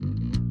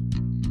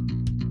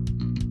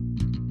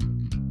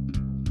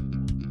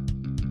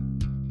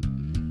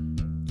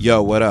Yo,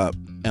 what up?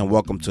 And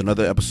welcome to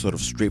another episode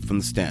of Straight from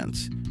the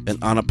Stands, an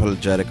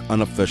unapologetic,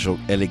 unofficial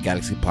LA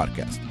Galaxy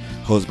podcast,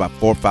 hosted by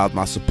 4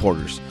 Foul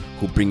supporters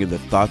who bring you their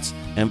thoughts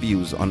and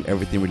views on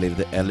everything related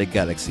to LA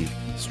Galaxy,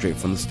 straight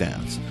from the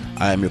stands.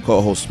 I am your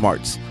co-host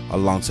Smarts,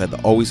 alongside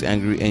the always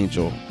angry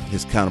Angel,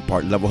 his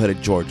counterpart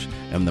level-headed George,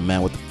 and the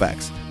man with the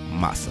facts,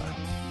 Masa.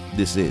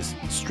 This is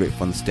Straight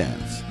from the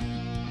Stands.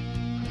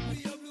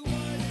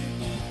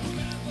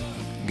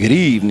 Good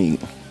evening.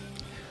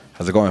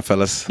 How's it going,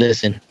 fellas?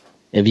 Listen,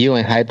 if you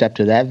ain't hyped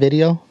after that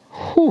video,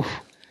 whew.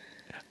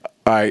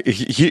 All right,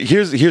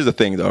 here's the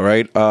thing, though,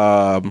 right?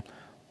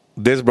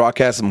 This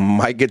broadcast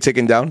might get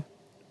taken down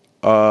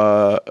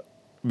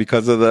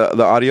because of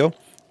the audio,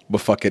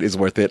 but fuck it, it's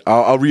worth it.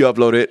 I'll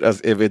re-upload it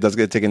as if it does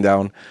get taken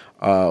down.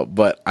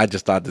 But I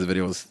just thought this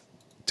video was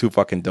too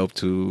fucking dope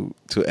to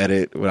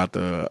edit without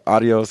the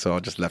audio, so I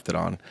just left it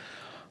on.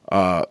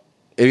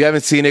 If you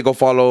haven't seen it, go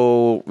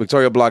follow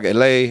Victoria Blog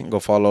LA. Go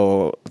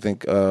follow, I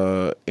think,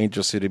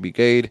 Angel City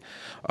Brigade.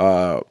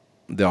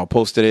 They all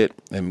posted it.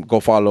 And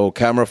go follow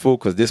Camera Food,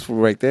 because this food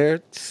right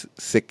there,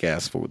 sick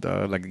ass food.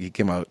 Like, he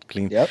came out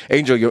clean. Yep.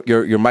 Angel,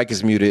 your mic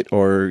is muted,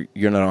 or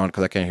you're not on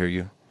because I can't hear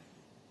you.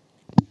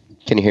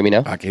 Can you hear me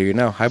now? I can hear you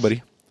now. Hi,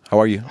 buddy. How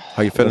are you?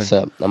 How you feeling? What's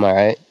up? I'm all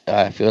right.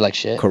 I feel like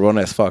shit.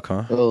 Corona as fuck,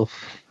 huh? Oh,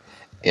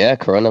 yeah,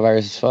 coronavirus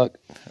as fuck.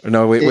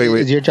 No, wait.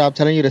 Is your job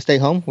telling you to stay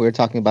home? We were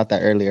talking about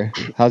that earlier.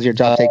 How's your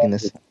job taking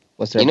this?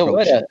 What's their approach?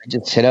 What? I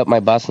just hit up my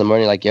boss in the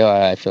morning like, yo,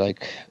 I feel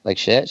like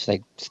shit. She's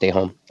like, stay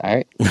home. All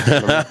right.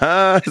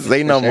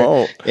 Say no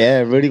more.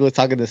 Yeah, Rudy was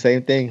talking the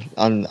same thing.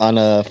 On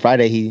a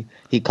Friday,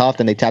 he coughed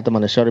and they tapped him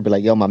on the shoulder, be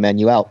like, yo, my man,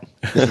 you out.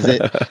 This is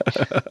it.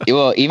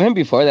 Well, even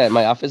before that,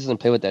 my office doesn't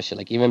play with that shit.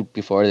 Like, even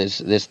before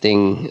this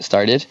thing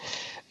started,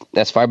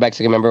 as far back as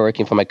I can remember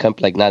working for my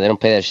company, like, they don't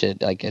pay that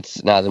shit. Like,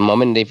 it's the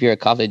moment if you're a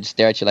cough, they just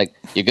stare at you like,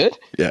 you good?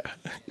 Yeah.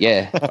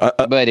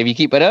 But if you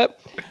keep it up,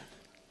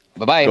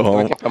 bye-bye.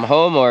 Working from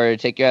home or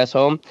take your ass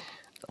home.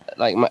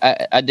 Like,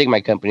 I dig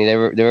my company.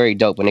 They're very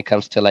dope when it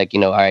comes to, like,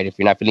 all right, if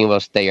you're not feeling well,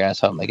 stay your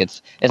ass home. Like,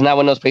 it's not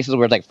one of those places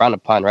where it's like frowned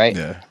upon, right?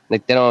 Yeah.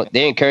 Like,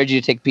 they encourage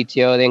you to take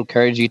PTO. They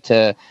encourage you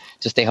to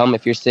stay home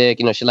if you're sick,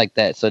 shit like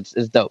that. So it's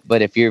dope.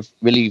 But if you're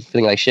really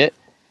feeling like shit,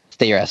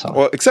 stay your ass home.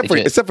 Well, except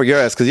for your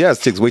ass, because your ass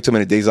takes way too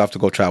many days off to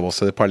go travel.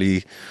 So they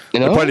probably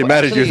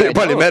mad at you. They're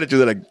probably mad at you.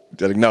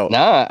 They're like, no.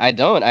 Nah, I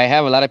don't. I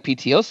have a lot of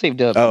PTO saved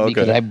up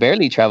because I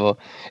barely travel.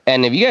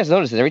 And if you guys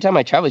notice, every time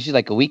I travel, it's just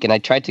like a week. And I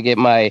try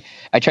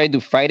to do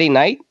Friday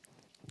night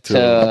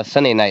to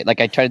Sunday night. Like,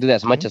 I try to do that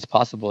as much as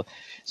possible.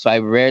 So I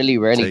rarely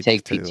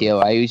take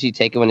PTO. I usually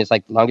take it when it's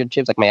like longer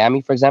trips, like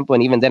Miami, for example.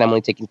 And even then, I'm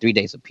only taking 3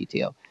 days of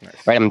PTO.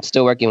 Nice. Right? I'm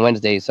still working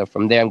Wednesdays. So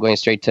from there, I'm going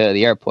straight to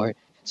the airport.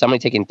 So I'm only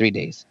taking 3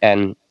 days.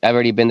 And I've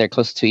already been there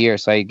close to 2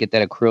 years. So I get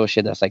that accrual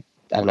shit that's like,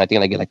 I don't know, I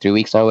think I get like 3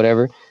 weeks now or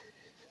whatever.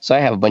 So I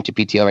have a bunch of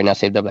PTO right now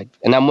saved up.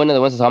 And I'm one of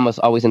the ones that's almost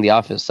always in the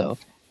office. So,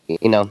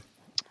 I'm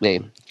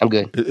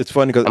good. It's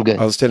funny because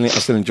I was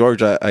telling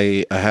George,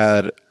 I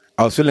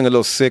was feeling a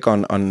little sick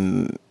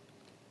on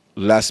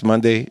last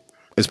Monday.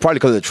 It's probably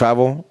because of the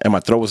travel, and my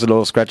throat was a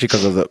little scratchy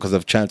because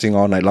of chanting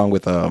all night long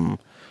with in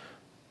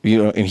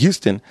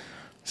Houston.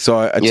 So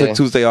I took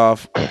Tuesday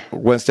off.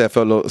 Wednesday I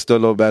felt still a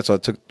little bad, so I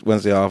took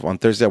Wednesday off. On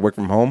Thursday I worked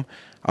from home.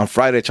 On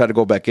Friday I tried to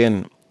go back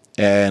in,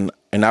 and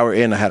an hour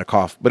in I had a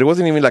cough. But it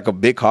wasn't even like a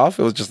big cough.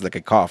 It was just like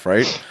a cough,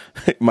 right?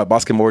 My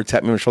boss came over,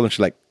 tapped me on the shoulder, and she's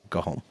like,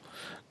 go home.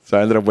 So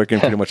I ended up working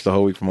pretty much the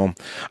whole week from home.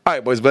 All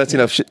right, boys, but that's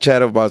enough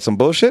chat about some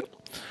bullshit.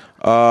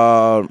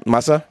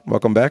 Masa,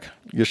 welcome back.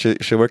 Your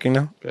shit working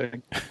now?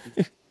 Okay.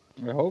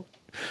 I hope.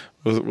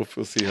 We'll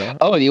see, huh?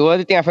 Oh, the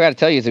other thing I forgot to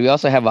tell you is that we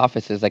also have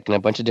offices like in a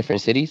bunch of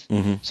different cities.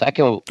 Mm-hmm. So I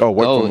can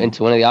go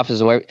into one of the offices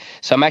and work.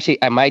 So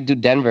I might do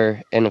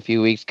Denver in a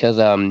few weeks because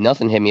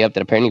Nelson hit me up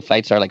that apparently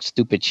flights are like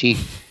stupid cheap.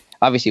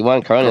 Obviously,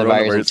 one,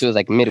 coronavirus, and two is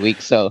like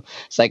midweek. So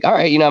it's like, all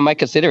right, I might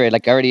consider it.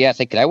 Like, I already asked,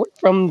 like, could I work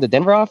from the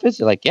Denver office?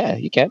 They're like, yeah,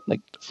 you can.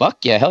 Like,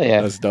 fuck yeah, hell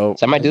yeah. That's dope.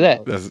 So I might do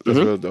that. That's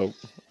real dope.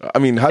 I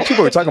mean, how cheap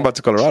are we talking about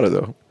to Colorado,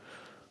 though?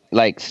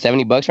 Like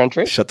 $70 round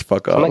trip. Shut the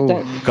fuck up. Something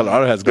like that.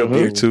 Colorado has good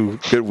beer too,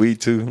 good weed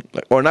too,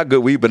 or not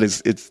good weed, but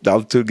it's the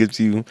altitude gives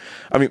you.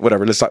 I mean,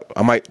 whatever. Let's talk.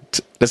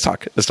 Let's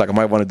talk. I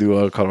might want to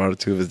do Colorado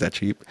too if it's that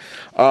cheap.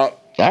 All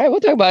right,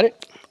 we'll talk about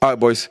it. All right,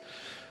 boys.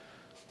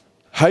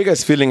 How you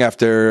guys feeling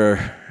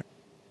after?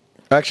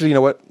 Actually, you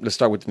know what? Let's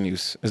start with the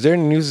news. Is there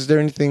any news? Is there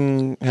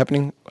anything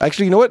happening?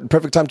 Actually, you know what?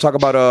 Perfect time to talk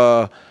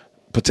about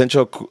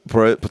potential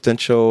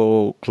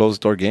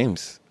closed door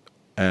games.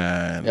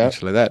 And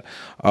actually like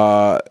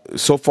that.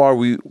 So far,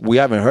 we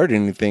haven't heard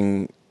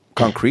anything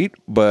concrete,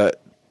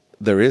 but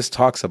there is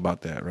talks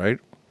about that, right?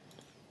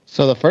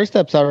 So the first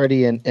step's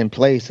already in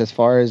place as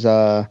far as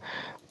they're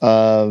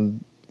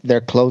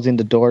closing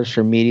the doors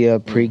for media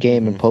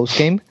pregame and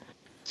postgame.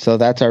 So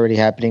that's already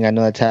happening. I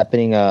know that's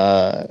happening,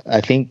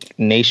 I think,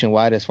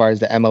 nationwide as far as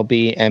the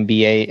MLB,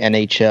 NBA,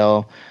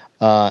 NHL,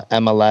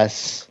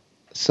 MLS.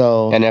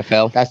 So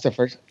NFL. That's the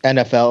first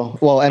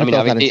NFL. Well,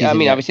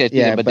 NFL.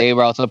 Obviously, but they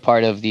were also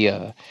part of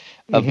the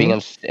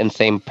being in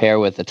same pair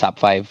with the top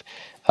 5,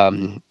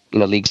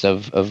 leagues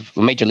of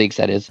major leagues.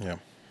 That is. Yeah.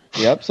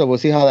 Yep. So we'll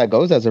see how that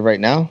goes as of right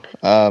now.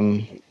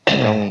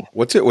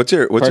 What's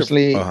your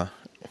personally?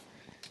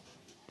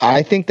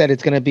 I think that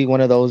it's going to be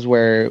one of those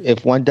where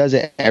if one does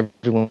it,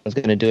 everyone's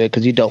going to do it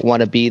because you don't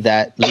want to be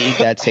that league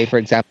that, say, for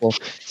example,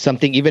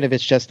 something, even if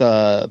it's just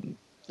a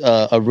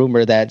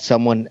rumor that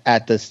someone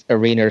at the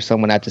arena or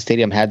someone at the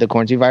stadium had the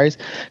quarantine virus,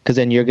 because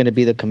then you're going to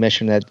be the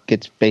commissioner that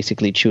gets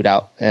basically chewed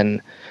out.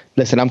 And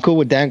listen, I'm cool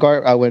with Dan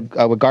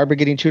with Garber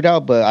getting chewed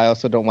out, but I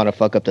also don't want to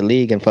fuck up the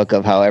league and fuck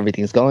up how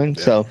everything's going.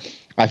 Yeah. So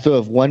I feel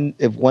if one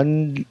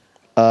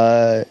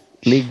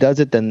league does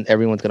it, then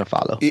everyone's gonna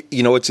follow.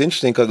 You know, it's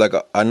interesting because like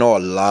I know a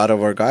lot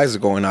of our guys are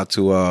going out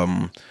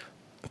to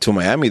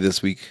Miami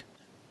this week,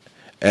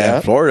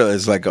 and Florida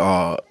is like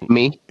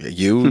me,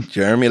 you,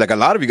 Jeremy, like a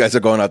lot of you guys are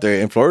going out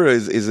there, and Florida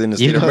is in a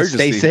state of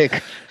emergency. Stay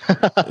sick.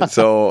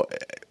 So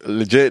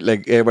legit,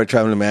 like everybody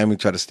traveling to Miami,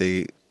 try to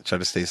stay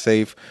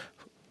safe.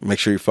 Make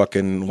sure you're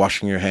fucking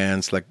washing your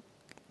hands like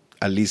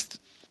at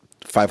least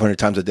 500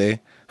 times a day.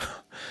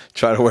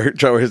 Try to wear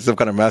some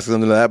kind of mask or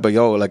something like that. But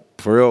yo, like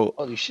for real.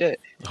 Holy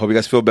shit. Hope you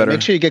guys feel better.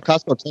 Make sure you get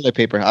Costco toilet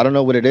paper. I don't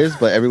know what it is,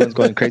 but everyone's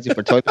going crazy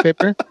for toilet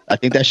paper. I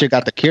think that shit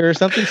got the cure or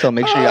something. So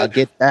make sure y'all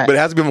get that. But it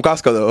has to be from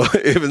Costco though.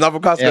 If it's not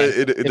from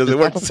Costco, it doesn't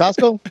work. From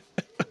Costco?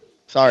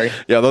 Sorry.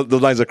 Yeah,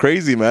 those lines are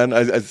crazy, man.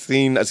 I've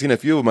seen a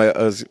few of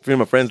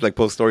my friends like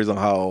post stories on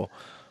how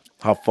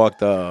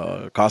fucked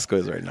Costco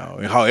is right now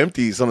and how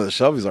empty some of the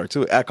shelves are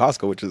too at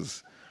Costco, which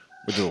is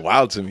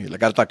wild to me.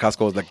 Like I thought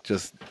Costco was like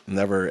just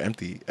never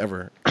empty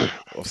ever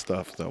of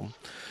stuff. So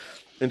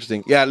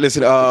interesting. Yeah,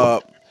 listen.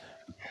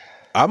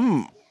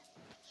 I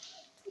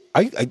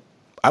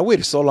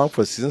waited so long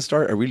for the season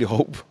start. I really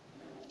hope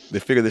they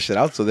figure this shit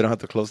out so they don't have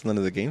to close none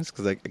of the games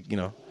because it's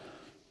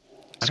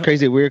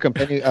crazy. We were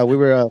complaining. We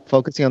were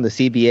focusing on the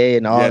CBA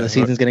and all the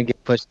season's gonna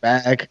get pushed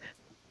back.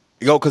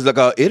 Yo, because like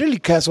Italy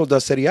canceled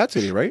the Serie A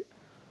today, right?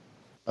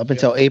 Up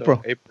until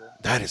April.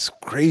 That is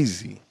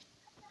crazy.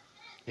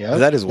 Yeah,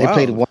 that is wild.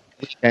 They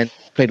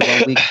played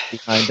 1 week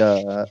behind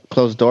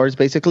closed doors,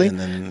 basically,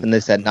 and they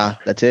said, "Nah,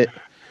 that's it."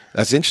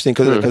 That's interesting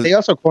because they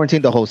also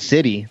quarantined the whole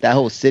city. That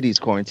whole city's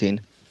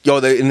quarantined. Yo,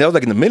 and that was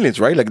like in the millions,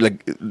 right? Like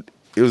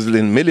it was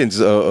in millions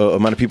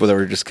amount of people that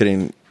were just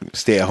couldn't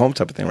stay at home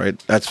type of thing, right?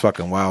 That's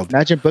fucking wild.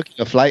 Imagine booking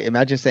a flight.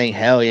 Imagine saying,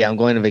 "Hell yeah, I'm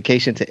going on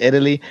vacation to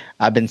Italy.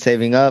 I've been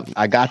saving up.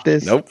 I got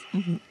this." Nope.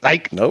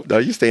 Nope. No,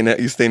 you staying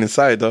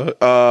inside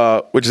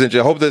though. Which is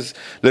interesting. I hope this.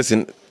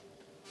 Listen,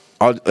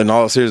 in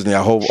all seriousness,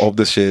 I hope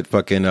this shit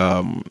fucking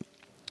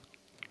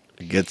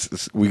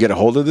we get a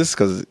hold of this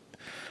because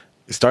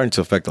it's starting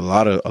to affect a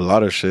lot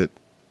of shit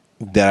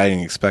that I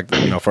didn't expect.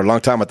 For a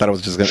long time I thought it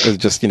was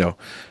just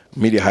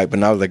media hype, but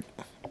now like.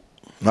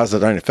 Now it's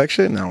starting to affect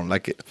shit, and I don't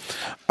like it.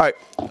 All right,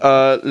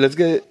 let's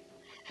get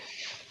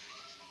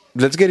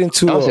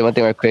into. I'll say one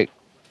thing real quick.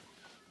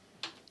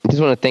 I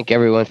just want to thank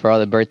everyone for all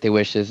the birthday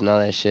wishes and all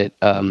that shit.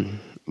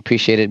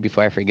 Appreciate it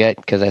before I forget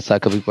because I saw a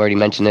couple people already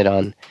mention it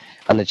on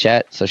the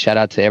chat. So shout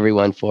out to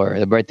everyone for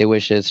the birthday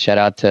wishes. Shout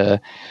out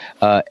to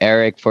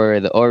Eric for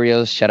the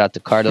Oreos. Shout out to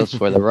Carlos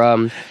for the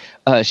rum.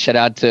 Shout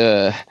out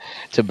to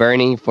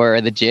Bernie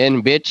for the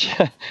gin,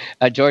 bitch.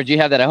 George, you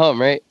have that at home,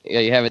 right? Yeah,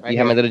 you have it. You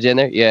have my little gin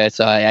there. Yeah,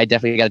 so I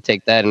definitely got to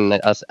take that, and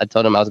I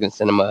told him I was going to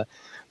send him a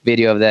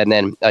video of that, and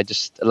then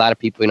just a lot of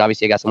people.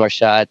 Obviously, I got some more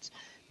shots,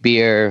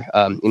 beer.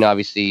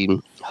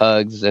 Obviously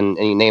hugs, and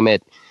you name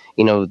it.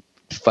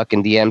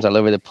 Fucking DMs all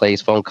over the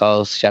place, phone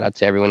calls. Shout out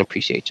to everyone.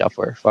 Appreciate y'all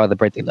for all the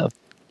birthday love.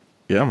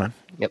 Yeah, man.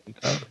 Yep.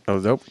 That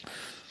was dope.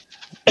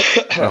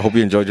 I hope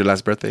you enjoyed your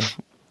last birthday.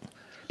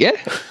 Yeah,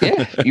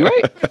 you're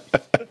right.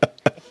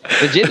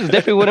 Legit is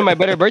definitely one of my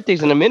better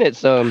birthdays in a minute.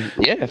 So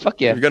yeah, fuck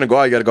yeah. If you're gonna go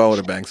out, you gotta go out with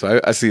a bang. So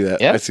I see that.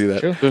 Yeah, I see that.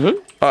 True. Mm-hmm.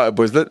 All right,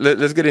 boys.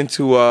 Let's get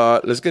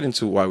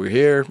into why we're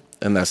here,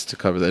 and that's to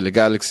cover the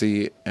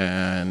Galaxy.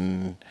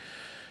 And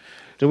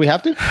do we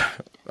have to?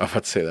 I'm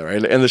about to say that,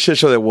 right? And the shit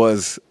show that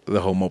was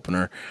the home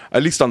opener,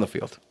 at least on the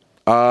field.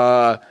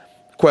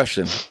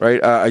 Question,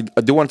 right? I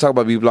do want to talk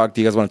about B Block.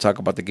 Do you guys want to talk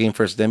about the game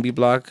first, then B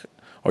Block,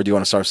 or do you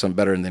want to start something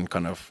better and then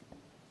kind of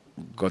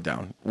go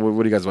down?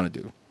 What do you guys want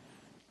to do?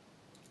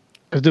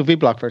 Let's do B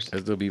Block first.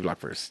 Let's do B Block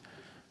first.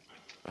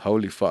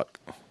 Holy fuck.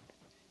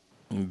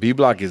 B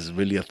Block is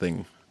really a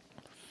thing.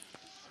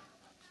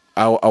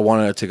 I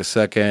want to take a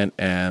second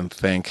and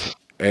thank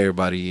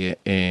everybody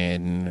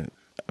in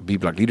B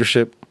Block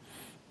leadership,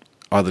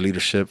 all the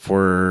leadership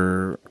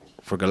for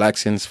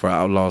Galaxians, for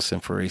Outlaws,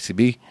 and for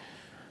ACB.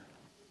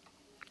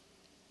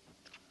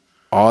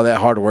 All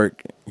that hard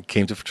work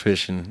came to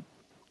fruition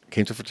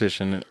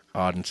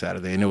on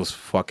Saturday, and it was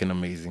fucking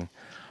amazing.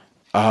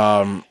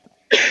 I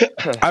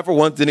for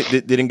one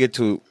didn't get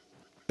to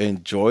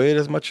enjoy it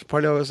as much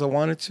part as I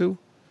wanted to.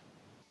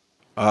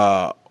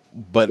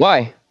 But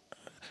why?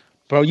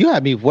 Bro, you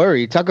had me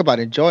worried. Talk about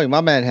enjoying.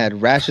 My man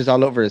had rashes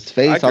all over his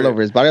face, all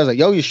over his body. I was like,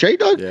 "Yo, you straight,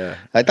 dog?" Yeah.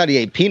 I thought he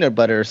ate peanut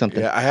butter or something.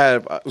 Yeah, I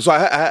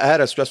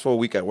had a stressful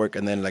week at work,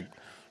 and then like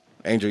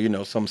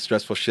Angel, some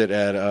stressful shit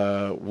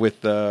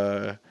with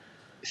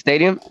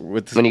stadium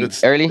with when you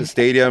early the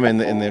stadium and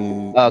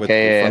then okay, with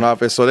the front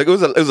office. So like it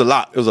was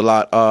a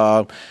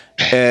lot.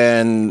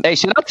 And hey,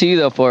 shout out to you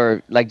though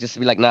for like just to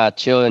be like, nah,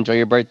 chill, enjoy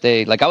your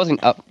birthday. Like I was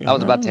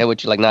about to head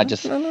with you, like, nah,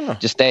 just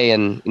stay,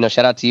 and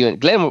shout out to you. And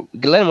Glenn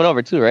went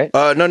over too, right?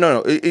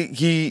 No.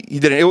 He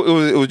didn't. It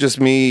was just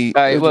me.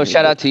 All right, well,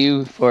 shout out to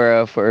you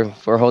for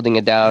holding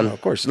it down.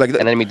 Of course, like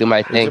and let me do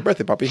my thing. It's your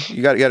birthday, Poppy.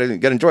 You got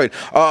to enjoy it.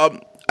 I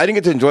didn't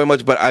get to enjoy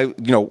much, but I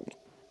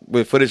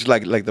with footage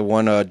like the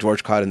one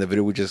George caught in the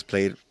video we just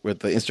played with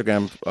the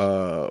Instagram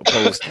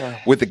post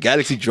with the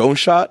Galaxy drone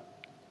shot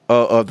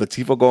of the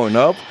Tifo going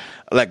up.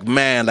 Like,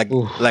 man, like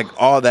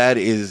all that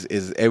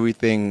is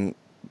everything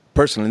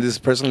personally. This is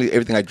personally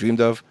everything I dreamed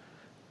of,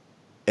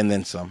 and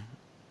then some.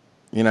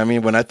 You know what I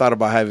mean? When I thought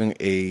about having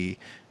a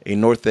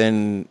North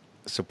End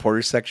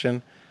supporter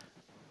section,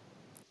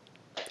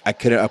 I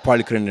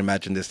probably couldn't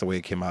imagine this the way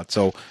it came out.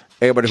 So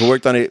everybody who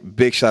worked on it,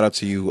 big shout out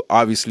to you.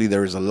 Obviously,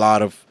 there was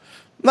not a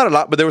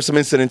lot, but there were some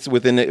incidents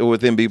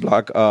within B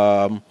Block.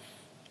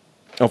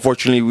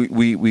 Unfortunately,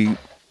 we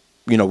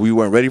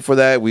weren't ready for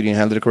that. We didn't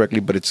handle it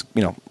correctly, but it's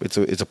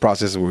a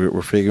process.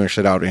 We're figuring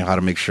shit out and how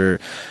to make sure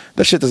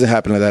that shit doesn't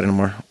happen like that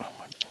anymore.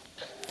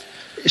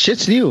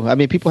 Shit's new. I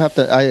mean, people have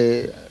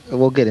to.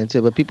 We'll get into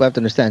it, but people have to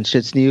understand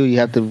shit's new. You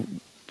have to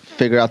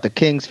figure out the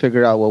kinks,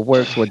 figure out what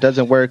works, what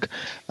doesn't work.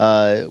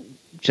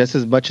 Just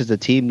as much as the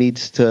team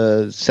needs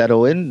to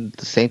settle in,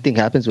 the same thing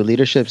happens with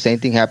leadership. Same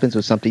thing happens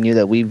with something new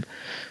that we've,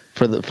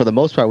 for the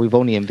most part, we've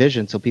only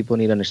envisioned. So people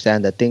need to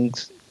understand that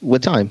things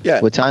with time.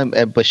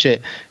 But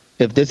shit,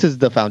 if this is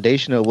the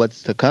foundation of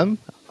what's to come,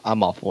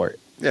 I'm all for it.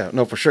 Yeah,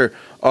 no, for sure.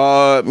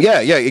 Yeah.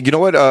 You know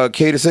what?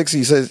 K to 6,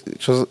 he says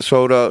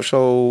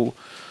show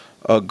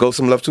Go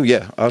some love too.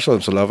 Yeah, I'll show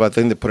them some love. I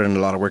think they put in a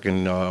lot of work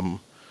in.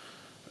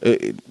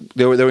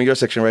 They were in your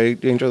section,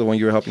 right, Angel? The one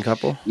you were helping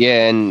Capo.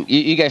 Yeah, and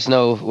you guys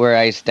know where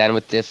I stand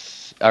with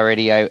this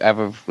already.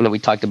 We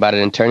talked about it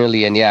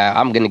internally, and yeah,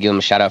 I'm gonna give them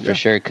a shout out for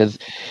sure because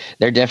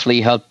they're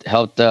definitely helped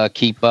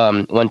keep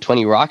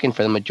 120 rocking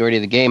for the majority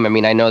of the game. I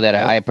mean, I know that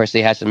I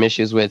personally had some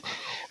issues with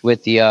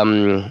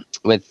the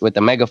with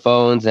the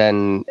megaphones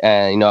and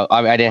I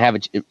didn't have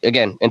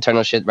again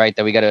internal shit right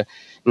that we gotta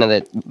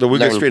that we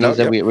get straight out.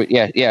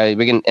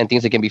 We can, and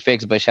things that can be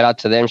fixed. But shout out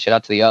to them, shout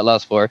out to the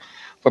Outlaws for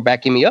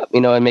backing me up,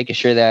 and making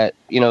sure that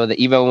that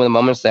even when the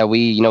moments that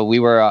we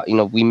were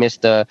we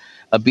missed a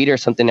beat or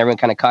something, everyone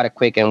kind of caught it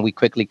quick and we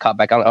quickly caught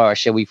back on. Oh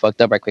shit, we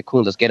fucked up right quick.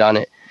 Cool, let's get on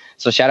it.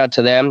 So shout out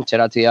to them, shout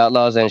out to the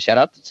Outlaws, and shout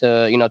out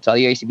to to all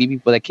the ACB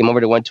people that came over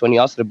to 120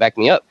 also to back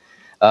me up.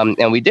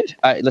 And we did.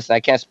 Listen, I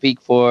can't speak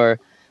for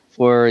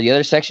the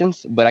other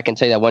sections, but I can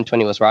tell you that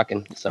 120 was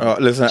rocking. So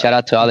listen, shout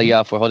out to all of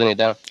y'all for holding it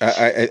down.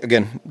 I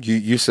again,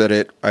 you said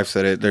it, I've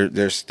said it.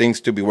 There's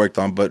things to be worked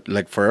on, but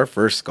like for our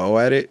first go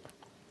at it,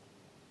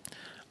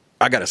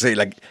 I gotta say,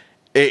 like,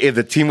 if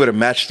the team would have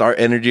matched our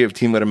energy, if the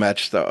team would have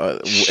matched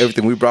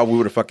everything we brought, we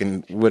would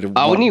have.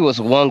 All we need was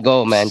one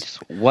goal, man.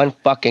 Just one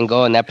fucking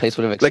goal, and that place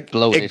would have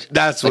exploded.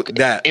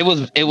 It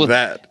was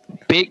that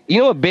big.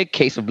 A big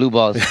case of blue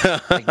balls.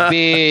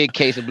 Big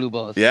case of blue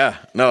balls. Yeah,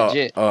 no,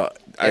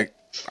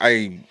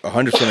 I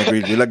 100%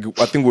 agree. Like,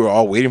 I think we were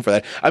all waiting for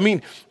that. I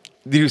mean,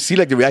 did you see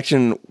like the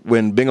reaction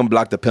when Bingham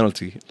blocked the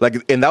penalty? Like,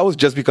 and that was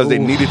just because they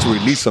needed to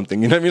release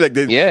something. You know what I mean? Like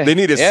they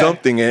needed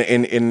something,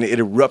 and it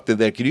erupted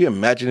there. Can you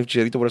imagine if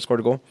Chicharito would have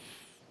scored a goal?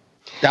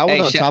 That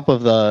was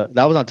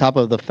on top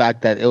of the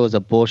fact that it was a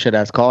bullshit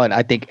ass call, and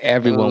I think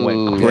everyone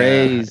went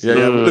crazy.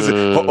 Yeah.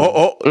 Listen,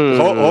 hold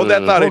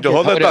that thought, Angel.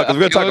 Hold that thought, because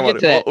we're gonna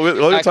talk about it. We're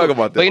gonna talk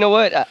about that. But you know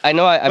what? I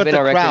know I've been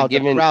on record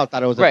giving. The crowd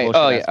thought it was a bullshit.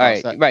 Oh yeah, all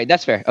right, right.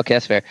 That's fair. Okay,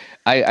 that's fair.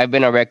 I've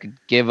been on record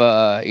give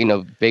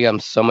Bingham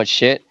so much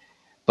shit,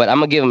 but I'm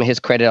gonna give him his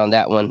credit on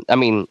that one. I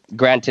mean,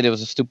 granted, it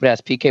was a stupid ass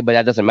PK, but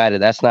that doesn't matter.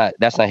 That's not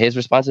his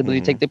responsibility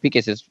to take the PK.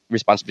 It's his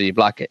responsibility to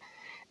block it.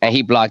 And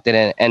he blocked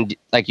it, and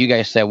like you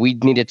guys said, we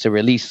needed to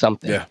release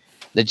something. Yeah.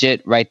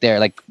 Legit, right there.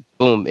 Like,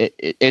 boom.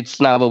 It's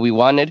not what we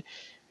wanted,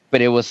 but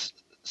it was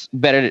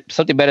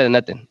something better than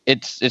nothing.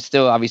 It's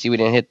still, obviously, we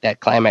didn't hit that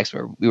climax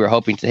where we were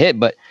hoping to hit,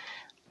 but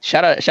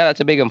shout out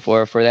to Bingham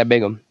for that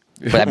Bingham.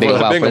 For that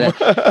Bingham. Wow, for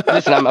that.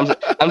 Listen,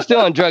 I'm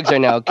still on drugs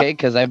right now, okay?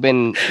 Because I've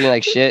been feeling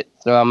like shit,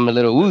 so I'm a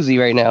little woozy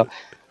right now.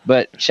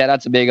 But shout out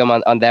to Bingham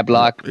on that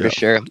block for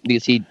sure,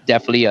 because he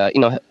definitely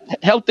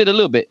helped it a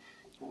little bit.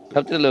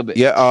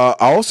 Yeah,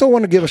 I also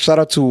want to give a shout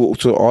out to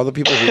all the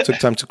people who took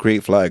time to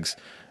create flags,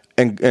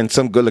 and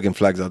some good looking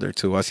flags out there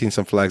too. I've seen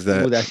some flags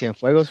that. That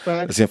Cienfuegos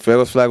flag. The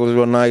Cienfuegos flag was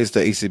real nice. The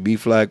ACB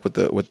flag with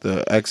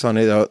the X on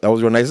it, that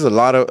was real nice.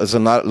 There's a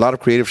lot of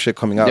creative shit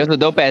coming out. There's a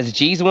dope ass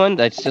G's one.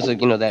 That's just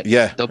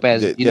that dope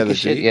ass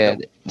shit. Yeah,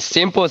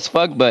 simple as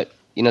fuck, but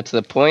to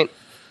the point.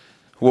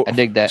 Well, I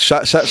dig that.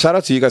 Shout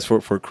out to you guys for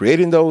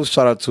creating those.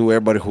 Shout out to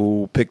everybody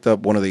who picked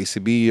up one of the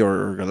ACB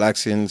or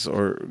Galaxians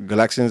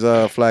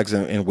flags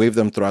and waved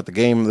them throughout the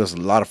game. There's a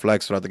lot of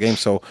flags throughout the game.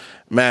 So,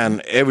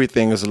 man,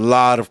 everything is a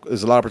lot of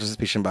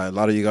participation by a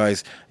lot of you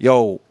guys.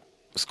 Yo,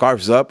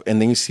 scarves up,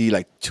 and then you see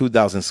like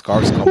 2,000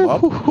 scarves come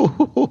up.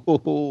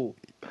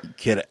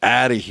 get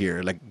out of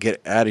here. Like,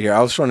 get out of here.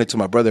 I was showing it to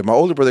my brother. My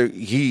older brother,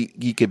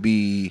 he could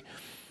be,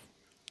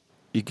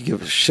 you could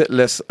give a shit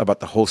less about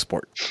the whole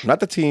sport. Not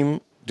the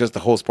team, just the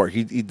whole sport.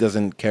 He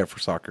doesn't care for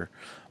soccer.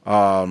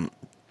 But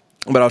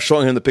I was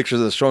showing him the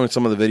pictures, I was showing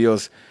some of the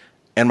videos,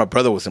 and my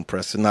brother was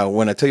impressed. And now,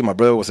 when I tell you my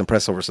brother was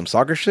impressed over some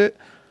soccer shit,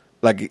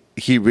 like,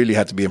 he really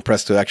had to be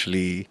impressed to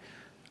actually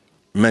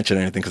mention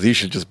anything, because he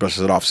should just brush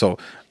it off. So,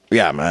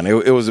 yeah, man,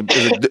 it was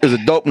a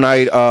dope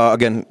night.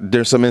 Again,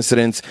 there's some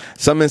incidents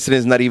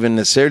not even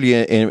necessarily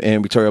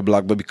in Victoria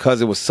Block, but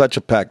because it was such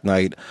a packed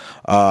night,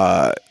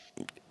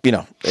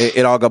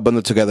 it all got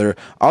bundled together.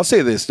 I'll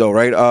say this though,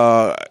 right?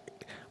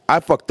 I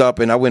fucked up,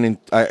 and I went in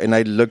and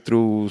I looked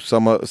through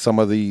some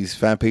of these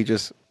fan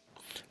pages,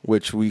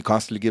 which we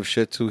constantly give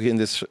shit to in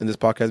this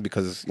podcast,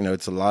 because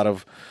it's a lot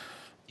of.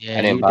 Yeah,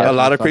 a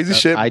lot of crazy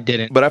shit. I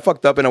didn't, but I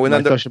fucked up, and I went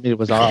on. Social media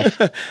was off.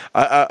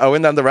 I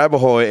went down the rabbit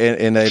hole,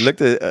 and I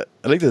looked at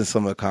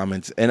some of the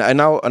comments, and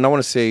I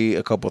want to say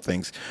a couple of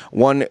things.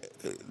 One,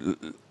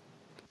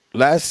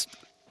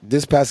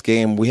 this past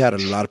game, we had a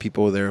lot of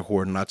people there who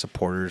were not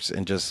supporters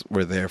and just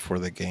were there for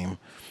the game.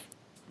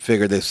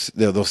 Figured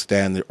they'll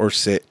stand or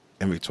sit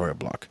in Victoria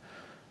Block.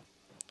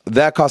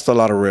 That caused a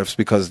lot of rifts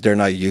because they're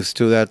not used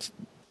to that,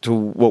 to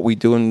what we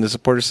do in the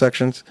supporter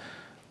sections.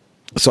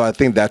 So I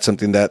think that's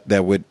something that's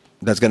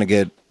going to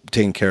get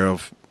taken care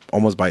of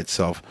almost by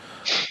itself.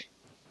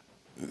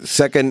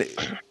 Second,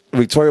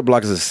 Victoria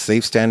Block is a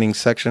safe standing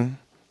section.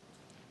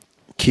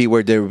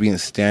 Keyword there being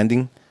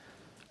standing.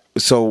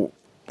 So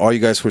all you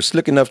guys who are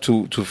slick enough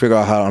to figure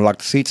out how to unlock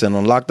the seats and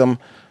unlock them,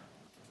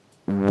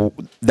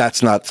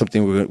 that's not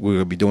something we're going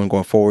to be doing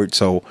going forward.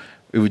 So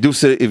if you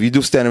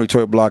do stand in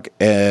Victoria Block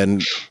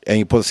and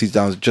you put the seats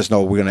down, just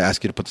know we're going to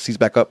ask you to put the seats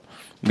back up,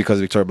 because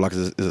Victoria Block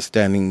is a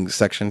standing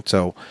section.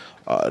 So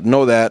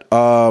know that.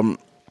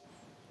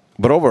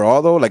 But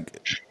overall, though,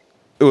 like,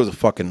 it was a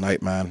fucking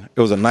night, man.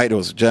 It was a night. It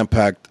was jam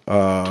packed.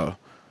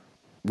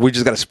 We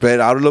just got to spread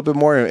out a little bit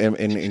more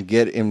and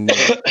get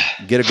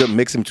a good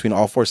mix in between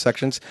all four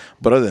sections.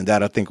 But other than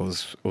that, I think it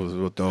was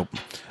real dope.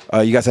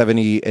 You guys have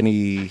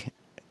any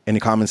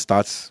comments,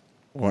 thoughts?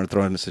 Want to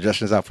throw any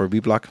suggestions out for B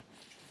Block?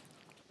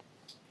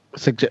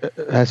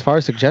 As far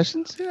as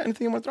suggestions, yeah,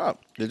 anything you want to throw out?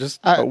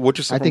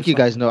 I think you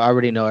guys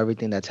already know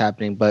everything that's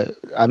happening. But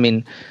I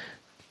mean,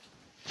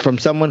 from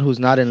someone who's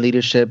not in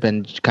leadership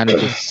and kind of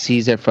just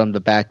sees it from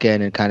the back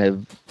end and kind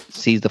of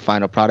sees the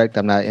final product,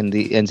 I'm not in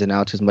the ins and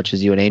outs as much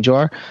as you and Angel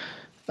are.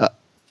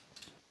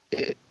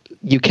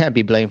 You can't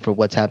be blamed for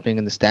what's happening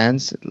in the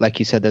stands. Like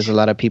you said, there's a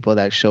lot of people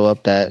that show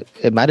up that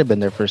it might have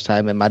been their first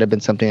time. It might have been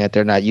something that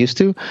they're not used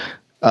to.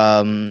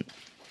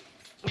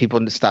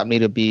 People need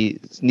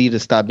to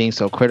stop being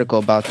so critical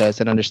about this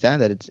and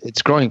understand that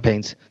it's growing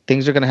pains.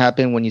 Things are going to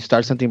happen when you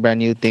start something brand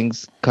new.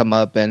 Things come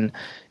up, and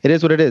it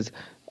is what it is.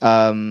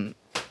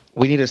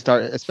 We need to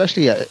start,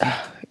 especially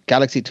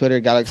Galaxy Twitter,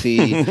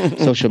 Galaxy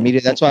social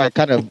media. That's why I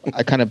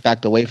kind of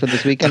backed away from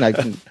this weekend.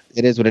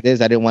 It is what it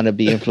is. I didn't want to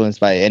be influenced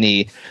by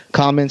any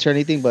comments or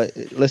anything. But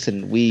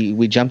listen,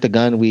 we jumped the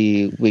gun.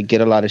 We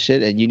get a lot of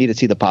shit, and you need to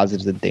see the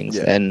positives in things.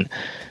 Yeah. And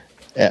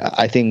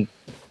I think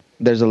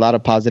there's a lot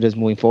of positives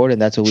moving forward,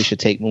 and that's what we should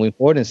take moving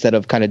forward, instead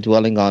of kind of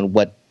dwelling on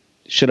what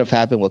should have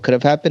happened, what could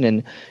have happened.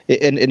 And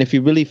if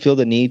you really feel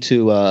the need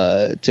to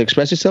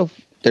express yourself,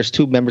 there's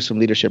two members from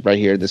leadership right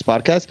here in this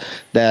podcast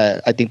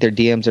that I think their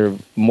DMs are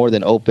more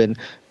than open.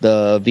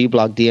 The V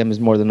Block DM is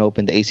more than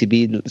open. The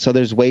ACB. So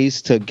there's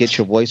ways to get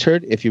your voice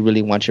heard if you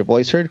really want your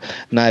voice heard.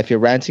 Now, if you're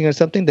ranting or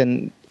something,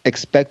 then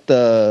expect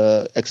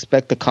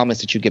the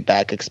comments that you get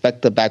back.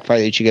 Expect the backfire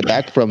that you get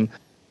back from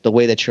the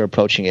way that you're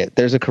approaching it.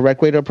 There's a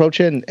correct way to approach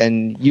it,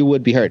 and you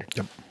would be heard.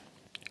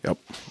 Yep,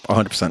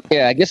 100%.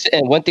 Yeah, I guess,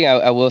 and one thing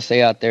I will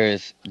say out there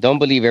is, don't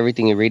believe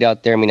everything you read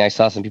out there. I mean, I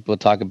saw some people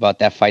talk about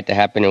that fight that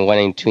happened in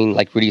 1-18,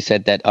 like Rudy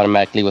said, that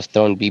automatically was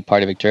thrown be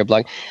part of Victoria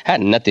Block.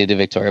 Had nothing to do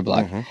with Victoria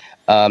Block.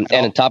 Mm-hmm.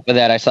 And on top of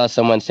that, I saw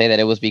someone say that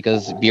it was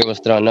because beer was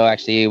thrown. No,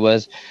 actually, it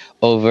was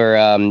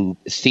over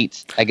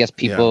seats. I guess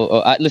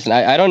people... Yeah. Listen,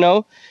 I don't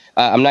know.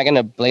 I'm not going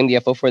to blame the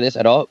FO for this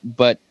at all,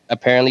 but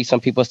apparently some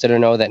people still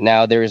don't know that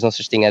now there is no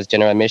such thing as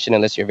general admission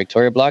unless you're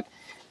Victoria Block.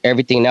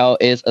 Everything now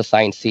is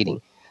assigned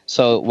seating.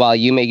 So while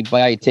you may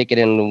buy a ticket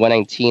in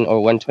 119 or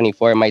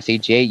 124, it might say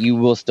J, you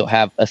will still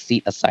have a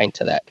seat assigned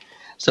to that.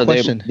 So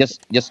question.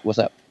 Just what's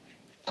up?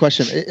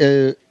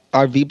 Question.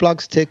 Are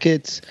V-Block's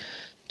tickets,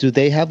 do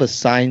they have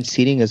assigned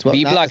seating as well?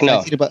 V-Block,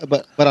 no. Seating,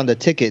 but on the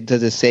ticket,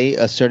 does it say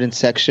a certain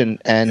section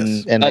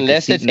and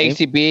unless it's name?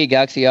 ACB,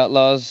 Galaxy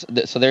Outlaws.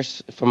 So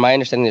there's, from my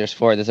understanding, there's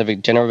four. There's a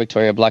general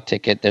Victoria Block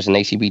ticket. There's an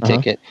ACB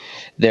ticket.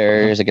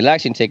 There's a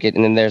Galaxy ticket,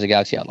 and then there's a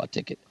Galaxy Outlaw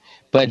ticket.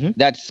 But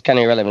that's kind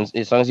of irrelevant.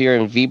 As long as you're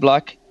in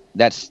V-Block,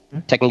 that's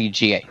technically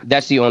GA.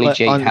 That's the only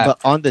GA you have.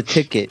 But on the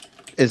ticket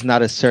is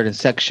not a certain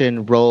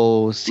section,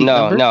 row, seat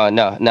number? No.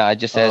 It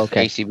just says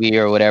ACB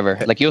or whatever.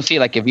 Like, you'll see,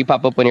 like, if you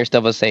pop up on your stuff,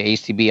 it'll say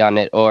ACB on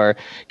it, or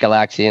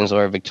Galaxians,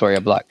 or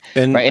Victoria Block.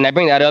 Right? And I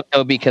bring that up,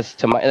 though, because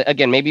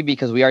maybe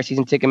because we are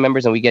season ticket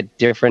members and we get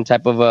different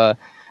type of,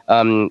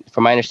 from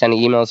my understanding,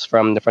 emails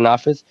from the front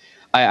office.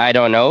 I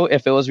don't know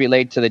if it was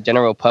related to the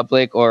general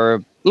public,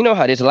 or you know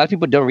how it is. A lot of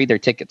people don't read their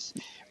tickets,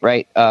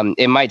 right?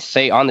 It might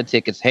say on the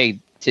tickets, "Hey,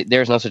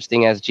 there's no such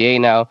thing as GA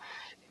now.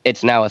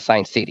 It's now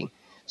assigned seating."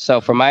 So,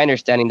 from my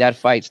understanding, that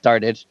fight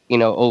started,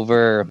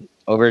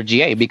 over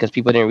GA because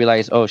people didn't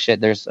realize, oh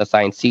shit, there's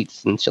assigned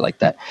seats and shit like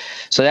that.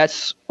 So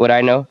that's what I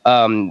know.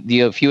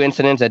 The few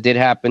incidents that did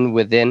happen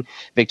within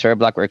Victoria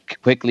Block were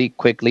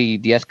quickly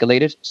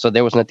de-escalated. So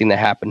there was nothing that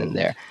happened in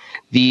there.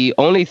 The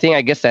only thing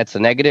I guess that's a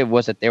negative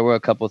was that there were a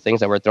couple of things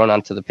that were thrown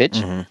onto the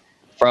pitch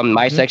from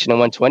my section of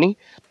 120.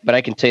 But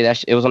I can tell you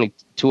that it was only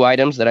 2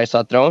 items that I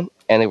saw thrown,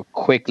 and they were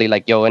quickly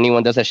like, yo,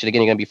 anyone does that shit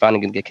again, you're going to be found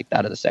and going to get kicked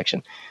out of the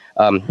section.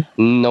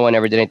 No one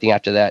ever did anything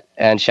after that.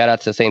 And shout out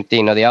to the same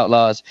thing, the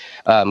Outlaws,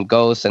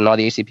 Ghosts, and all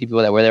the ACP people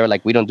that were there.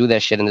 Like, we don't do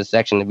that shit in this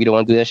section. If you don't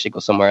want to do that shit, go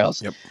somewhere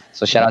else. Yep.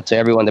 So shout out to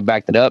everyone that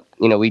backed it up.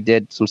 We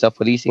did some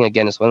self-policing.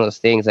 Again, it's one of those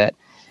things that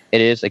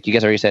it is, like you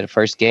guys already said,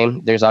 first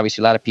game. There's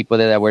obviously a lot of people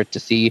there that were to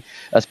see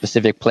a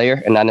specific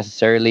player and not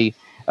necessarily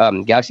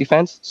Galaxy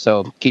fans.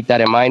 So keep that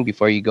in mind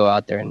before you go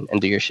out there and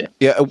do your shit.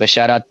 Yeah. But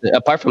shout out,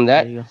 apart from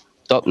that,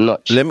 top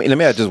notch. Let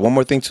me add just one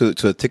more thing to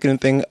the ticketing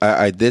thing.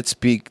 I did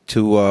speak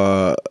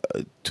to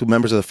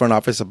members of the front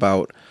office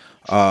about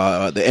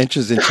the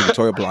entrance into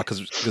Victoria Block,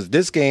 because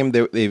this game,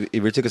 if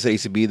your tickets at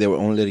ACB, they were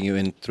only letting you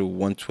in through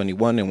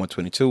 121 and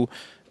 122.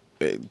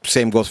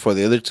 Same goes for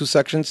the other 2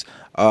 sections.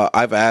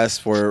 I've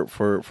asked for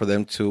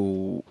them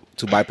to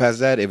bypass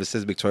that. If it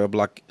says Victoria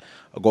Block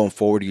going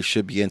forward, you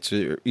should be able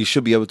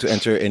to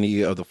enter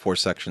any of the 4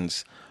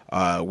 sections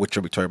with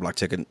your Victoria Block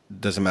ticket.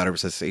 Doesn't matter if it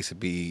says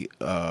ACB,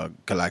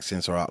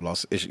 Galaxians, or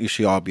Outlaws. You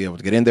should all be able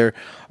to get in there.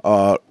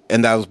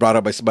 And that was brought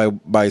up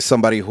by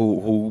somebody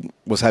who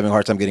was having a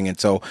hard time getting in.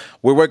 So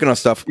we're working on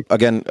stuff.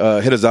 Again,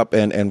 hit us up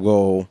and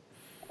we'll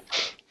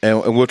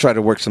try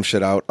to work some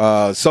shit out.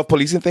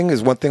 Self-policing thing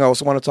is one thing I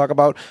also want to talk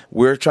about.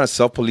 We're trying to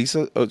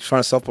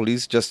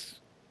self-police just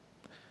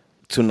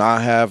to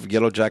not have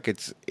Yellow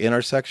Jackets in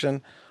our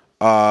section.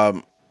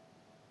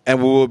 And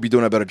we will be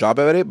doing a better job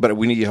at it, but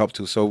we need your help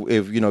too. So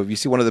if you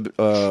see one of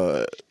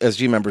the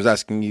SG members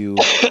asking you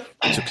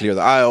to clear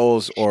the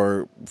aisles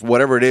or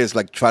whatever it is,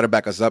 like, try to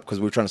back us up, because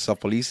we're trying to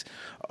self-police.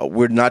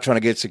 We're not trying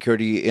to get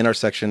security in our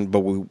section, but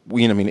we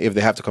if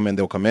they have to come in,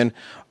 they'll come in.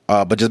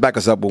 But just back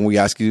us up when we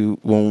ask you,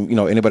 when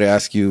anybody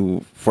asks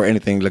you for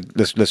anything. Like,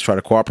 let's try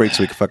to cooperate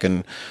so we can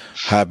fucking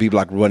have B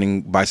Block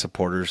running by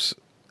supporters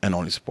and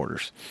only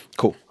supporters.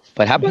 Cool.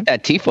 But how about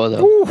that Tifo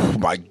though? Oh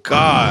my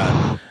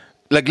god.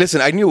 Like,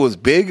 listen, I knew it was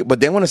big,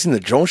 but then when I seen the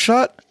drone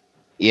shot,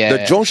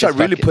 the drone shot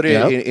really put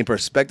it in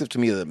perspective to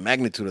me, the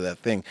magnitude of that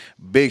thing.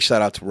 Big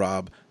shout out to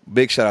Rob.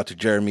 Big shout out to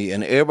Jeremy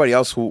and everybody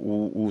else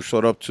who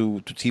showed up to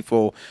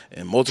Tifo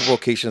in multiple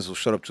occasions, who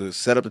showed up to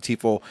set up the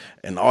Tifo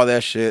and all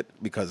that shit,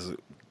 because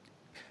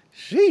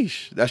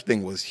sheesh, that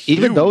thing was huge.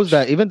 Even those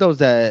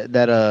that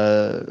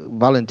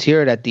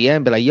volunteered at the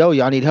end, be like, yo,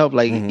 y'all need help.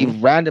 Like,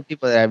 even random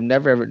people that I've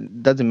never ever,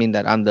 doesn't mean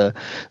that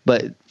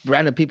but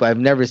random people I've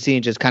never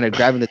seen just kind of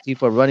grabbing the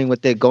Tifo, running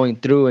with it, going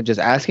through and just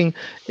asking.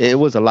 It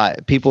was a lot.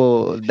 That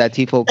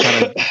Tifo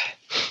kind of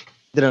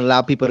didn't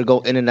allow people to go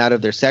in and out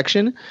of their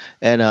section,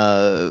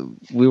 and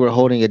we were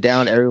holding it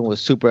down. Everyone was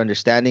super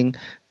understanding.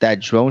 That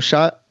drone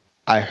shot,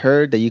 I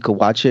heard that you could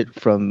watch it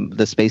from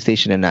the space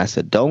station in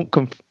NASA.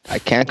 I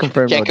can't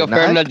confirm. Can't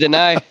confirm nor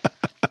deny.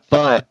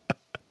 But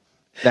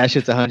that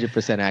shit's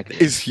 100% accurate.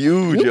 It's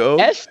huge, yo.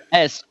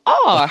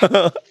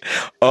 SSR.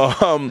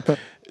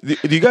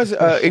 Do you guys,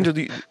 Angel?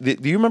 Do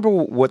you remember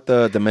what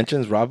the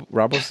dimensions Rob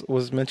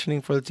was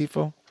mentioning for the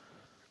Tifo?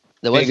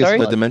 The what? Sorry,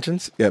 the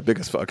dimensions. Yeah, big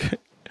as fuck.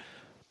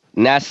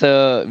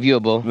 NASA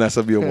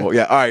viewable.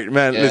 Yeah. All right,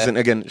 man. Yeah. Listen,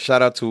 again,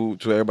 shout out to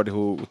everybody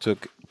who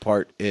took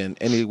part in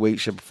any way,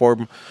 shape, or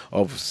form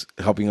of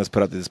helping us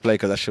put out the display,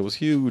 because that shit was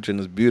huge and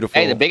it was beautiful.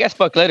 Hey, the big as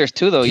fuck letters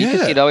too, though. You can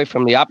see it all the way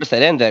from the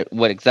opposite end that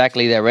what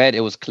exactly they read.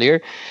 It was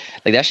clear.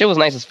 Like, that shit was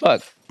nice as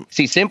fuck.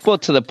 See, simple,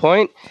 to the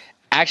point,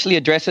 actually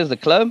addresses the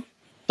club.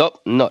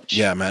 Top notch.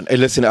 Yeah, man. Hey,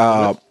 listen,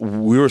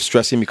 we were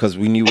stressing because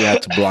we knew we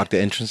had to block the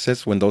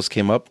entrances when those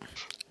came up,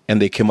 and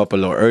they came up a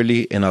little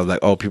early, and I was like,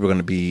 oh, people are going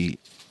to be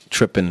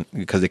tripping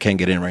because they can't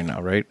get in right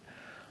now, right?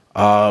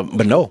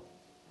 But no.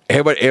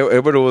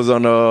 Everybody was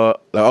on oh,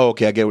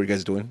 okay, I get what you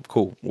guys are doing.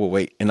 Cool, we'll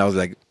wait. And I was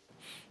like,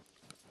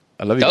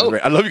 I love you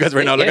guys. I love you guys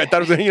right now. Like, I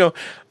thought it was gonna,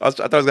 I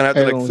thought I was gonna have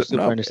to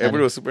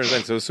everybody was super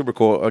understanding. So it was super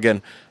cool.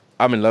 Again,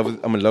 I'm in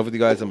love with you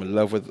guys. I'm in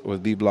love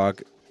with B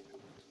Block.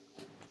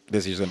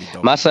 This year's gonna be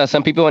dope. Masa,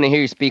 some people want to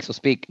hear you speak, so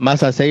speak.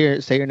 Masa, say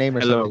your name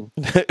or something.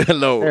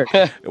 Hello.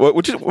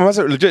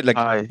 Masa, legit, like,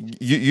 hi.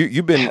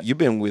 You've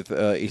been with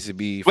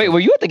ACB. Wait,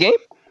 were you at the game?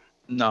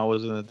 No, I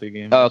wasn't at the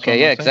game. Oh, okay,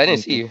 yeah, because I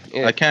didn't see you.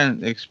 Yeah. I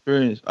can't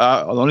experience.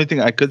 The only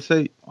thing I could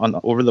say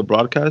over the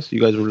broadcast, you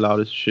guys were loud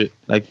as shit.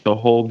 Like, the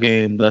whole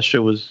game, that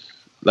shit was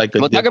like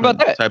a different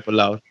type of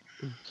loud.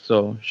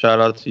 So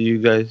shout out to you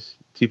guys.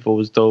 Tifo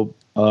was dope.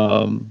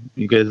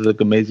 You guys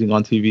look amazing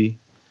on TV.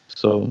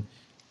 So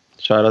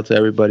shout out to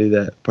everybody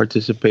that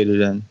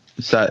participated and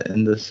sat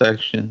in the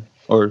section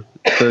or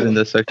stood in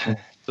the section.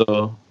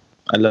 So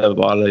I love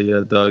all of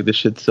you, dog. This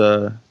shit's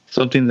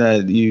something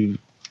that you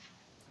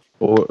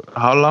Or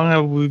how long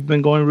have we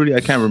been going, Rudy?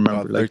 I can't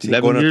remember. Like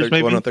 11 years,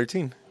 maybe? Going on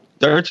 13.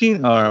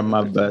 13? Oh,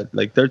 my bad.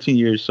 Like 13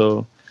 years.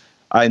 So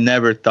I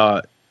never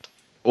thought.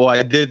 Well,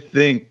 I did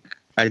think.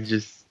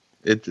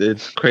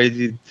 It's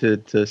crazy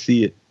to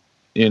see it,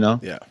 you know?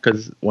 Yeah.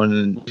 Because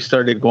when we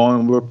started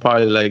going, we were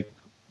probably like,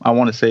 I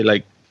want to say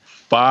like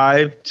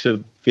 5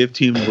 to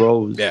 15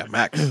 rows. Yeah,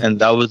 max. And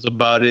that was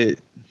about it.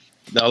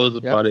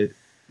 It.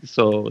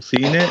 So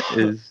seeing it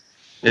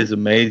is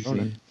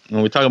amazing.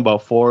 And we're talking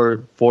about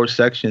four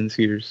sections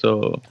here.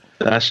 So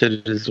that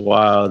shit is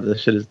wild. That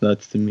shit is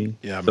nuts to me.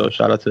 Yeah. So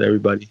shout out to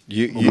everybody.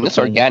 It's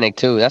organic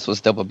too. That's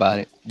what's dope about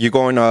it. You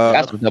going?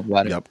 That's what's dope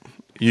about it. Yep.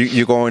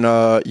 You going?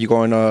 You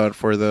going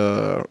for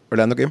the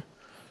Orlando game?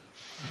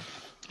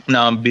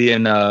 No, I'm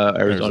being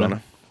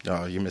Arizona.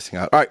 Oh, you're missing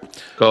out. All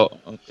right. Go.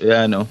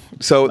 Yeah, I know.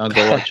 So I'll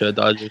go watch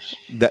Dodgers.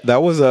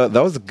 That was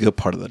a good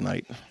part of the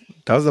night.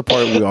 That was the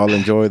part we all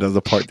enjoyed. That was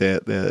the part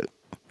that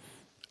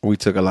we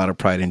took a lot of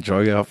pride and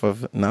joy off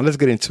of. Now let's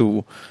get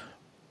into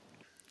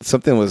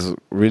something was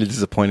really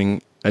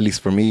disappointing, at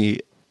least for me,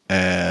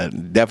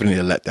 and definitely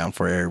a letdown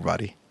for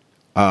everybody.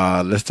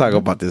 Let's talk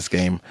about this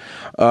game.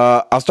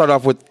 I'll start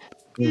off with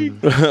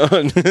everybody.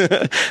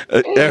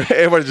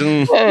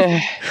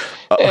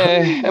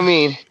 I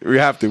mean, we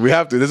have to.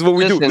 This is what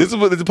we do. This is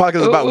what this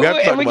podcast is about. We have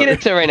to talk we about get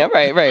into it right now.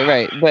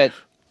 Right. But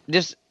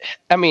just,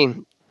 I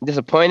mean,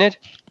 disappointed.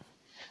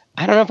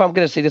 I don't know if I'm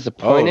gonna say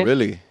disappointed. Oh,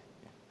 really?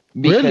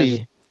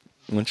 Because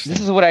this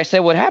is what I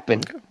said. What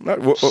happened?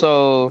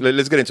 So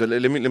let's get into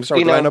it. Let me start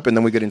with the lineup and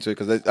then we get into it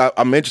because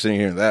I'm interested in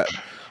hearing that.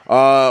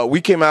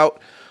 We came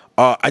out.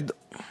 I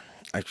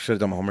should have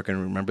done my homework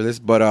and remember this,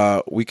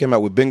 but we came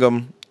out with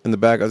Bingham in the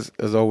back as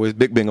always.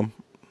 Big Bingham.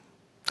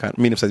 Kind of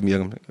medium-sized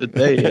Bingham.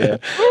 Yeah.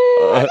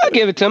 I'll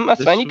give it to him.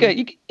 That's fine. He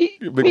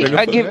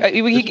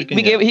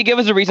gave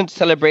us a reason to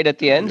celebrate at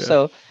the end,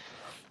 so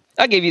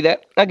I'll give you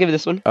that. I'll give you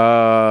this one.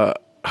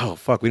 Oh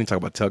fuck, we didn't talk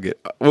about tailgate.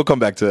 We'll come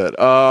back to that.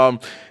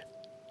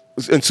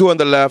 And 2 on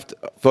the left,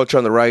 Felcher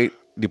on the right,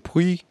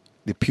 Depew.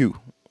 The Pew.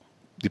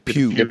 The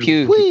Pew.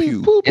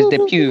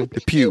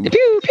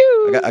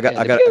 I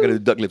got to do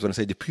duck lips when I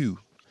say Depew.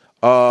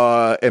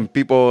 And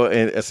people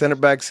in center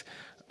backs,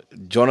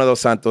 Jonah Dos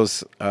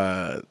Santos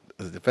as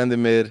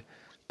defending mid,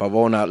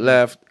 Pavon out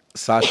left,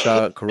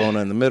 Sasha Corona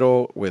in the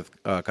middle with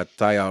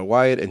Kataya out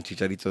wide, and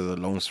Chicharito as the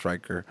lone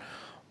striker.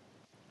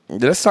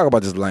 Let's talk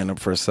about this lineup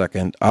for a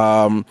second.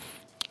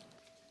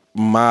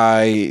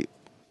 My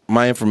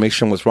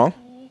information was wrong.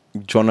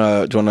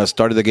 Jonah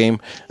started the game,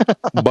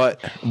 but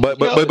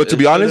to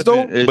be honest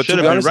though,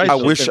 I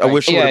wish it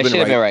would have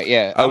been right.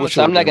 Yeah,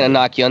 I'm not gonna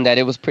knock you on that.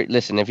 It was pretty.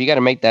 Listen, if you got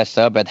to make that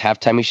sub at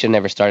halftime, you should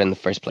never start in the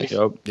first place.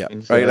 Yep. Yeah,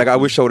 right. Like I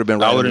wish I would have been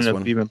right. I wouldn't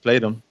have even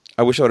played him.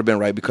 I wish I would have been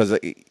right because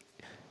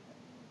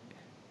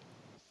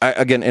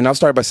and I'll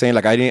start by saying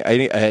like I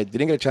didn't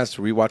get a chance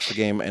to rewatch the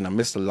game and I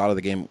missed a lot of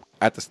the game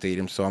at the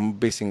stadium, so I'm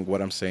basing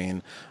what I'm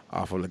saying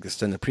off of like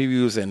extended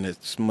previews and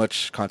as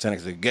much content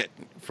as I get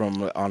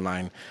from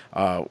online,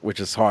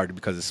 which is hard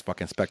because it's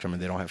fucking Spectrum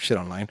and they don't have shit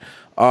online.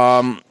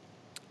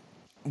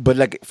 But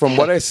like from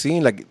what I've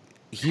seen, like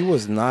he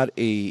was not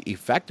a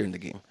factor in the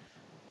game.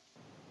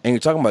 And you're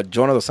talking about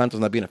Jonah Dos Santos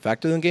not being a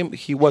factor in the game.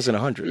 He wasn't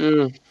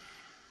 100.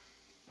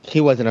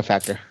 He wasn't a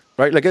factor,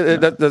 right? Like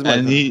that's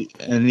my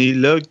he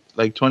looked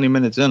like 20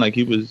 minutes in, like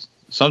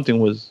something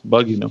was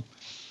bugging him.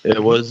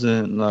 It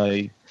wasn't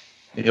like.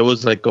 It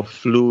was like a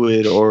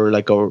fluid or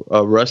like a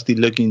rusty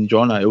looking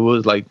Jonah. It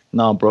was like,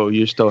 nah, bro,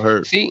 you're still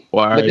hurt. See,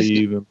 why are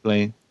you even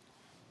playing?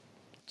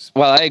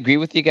 Well, I agree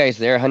with you guys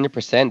there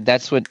 100%.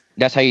 That's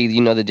how you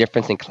know the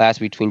difference in class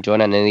between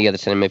Jonah and any other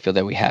center midfield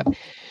that we have.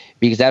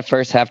 Because that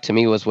first half to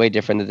me was way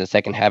different than the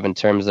second half in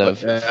terms of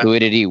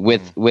fluidity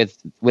with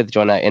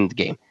Jonah in the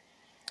game.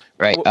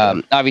 Right.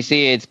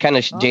 Obviously, it's kind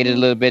of jaded a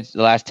little bit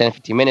the last 10,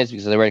 15 minutes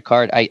because of the red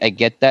card. I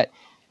get that.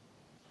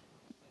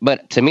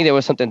 But to me, there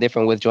was something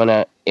different with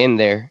Jonah in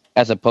there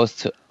as opposed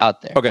to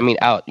out there. Okay. I mean,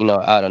 out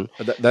on.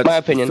 That's my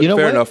opinion.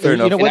 Fair enough. You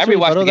know what? I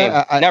rewatched the game.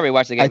 I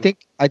rewatched the game.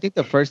 I think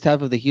the first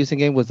half of the Houston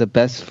game was the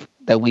best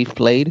that we've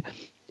played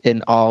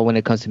in all when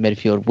it comes to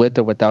midfield, with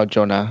or without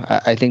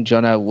Jonah. I think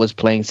Jonah was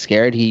playing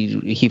scared.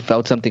 He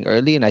felt something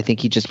early, and I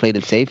think he just played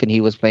it safe, and he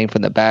was playing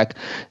from the back,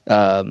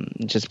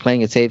 just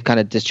playing it safe,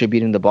 kind of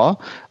distributing the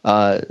ball.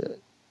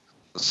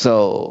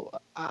 So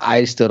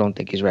I still don't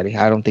think he's ready.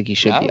 I don't think he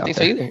should be out there.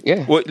 So either.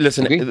 Yeah. Well,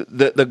 listen,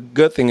 the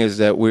good thing is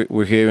that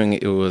we're hearing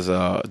it was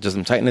just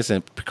some tightness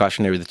and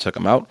precautionary that took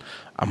him out.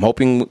 I'm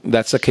hoping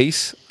that's the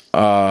case.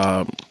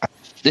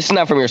 This is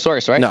not from your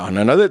source, right?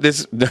 No.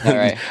 This all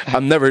right.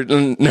 I'm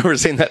never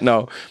saying that.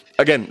 No.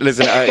 Again,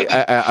 listen,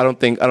 I don't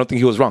think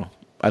he was wrong.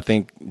 I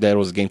think that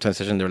was a game time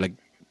session. They're like,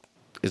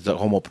 is the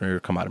home opener,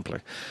 come out and play.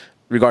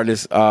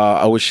 Regardless,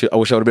 I wish I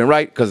would have been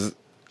right because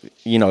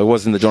it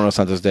wasn't the Jonah Dos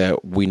Santos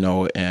that we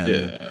know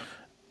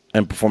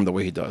and perform the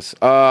way he does.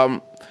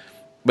 But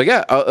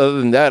yeah, other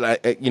than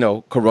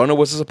that, Corona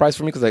was a surprise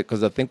for me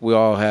because I think we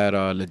all had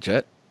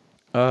Legit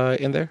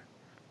in there.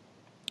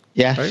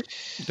 Yeah. Right?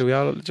 Do we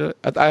all Legit?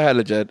 I had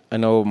Legit. I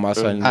know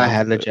Masa and I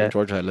had Legit.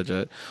 George had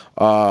Legit.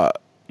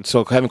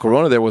 So having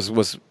Corona there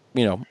was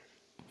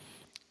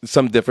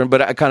some different.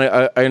 But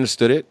I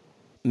understood it.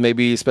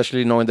 Maybe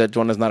especially knowing that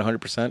Jonah's not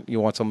 100%,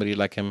 you want somebody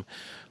like him,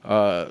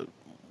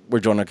 where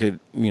Jonah could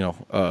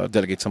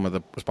delegate some of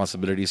the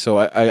responsibilities. So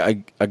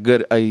I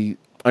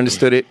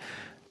understood it,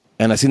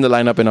 and I seen the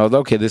lineup, and I was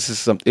like, okay,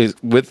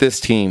 with this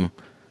team,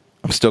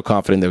 I'm still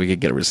confident that we could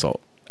get a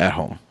result at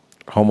home.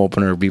 Home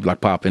opener, B Block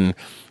Pop, and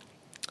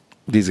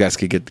these guys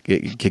could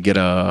get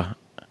a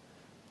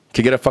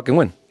fucking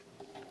win.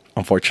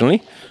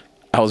 Unfortunately,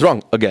 I was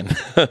wrong again.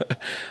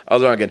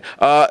 Again,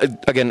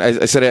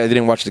 I said I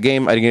didn't watch the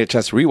game. I didn't get a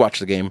chance to rewatch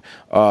the game.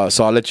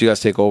 So I'll let you guys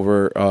take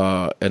over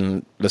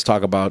and let's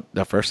talk about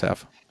that first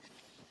half.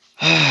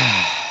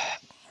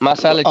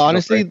 Masa,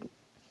 honestly,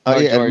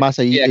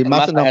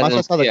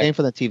 Masa saw the game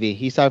from the TV.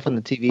 He saw it from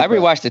the TV. I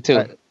rewatched it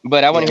too,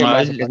 but I want to hear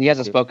Masa because he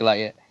hasn't spoken a lot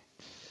yet.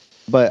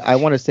 But I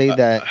want to say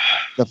that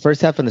the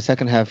first half and the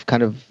second half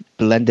kind of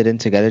blended in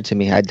together to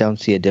me. I don't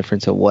see a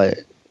difference of what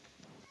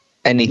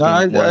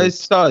anything. No, I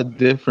saw a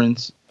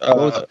difference.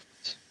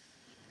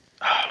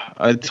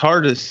 It's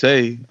hard to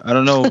say. I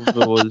don't know if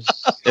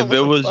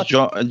it was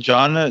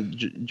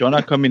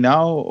Jonah coming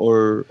out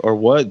or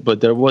what,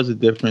 but there was a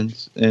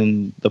difference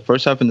in the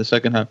first half and the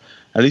second half.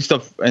 At least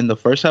in the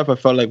first half, I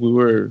felt like we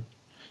were,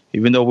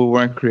 even though we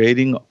weren't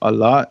creating a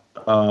lot,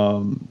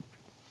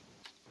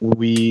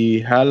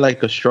 we had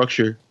like a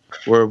structure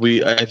where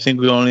I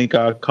think we only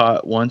got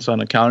caught once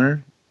on a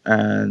counter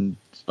and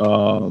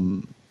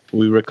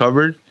we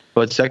recovered.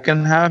 But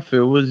second half,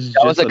 it was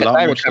just a lot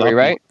more recovery,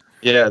 right?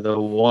 Yeah, the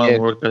one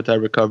work that I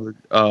recovered.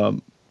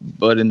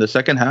 But in the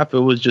second half, it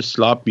was just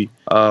sloppy.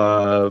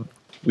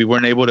 We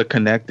weren't able to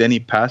connect any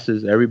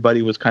passes.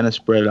 Everybody was kind of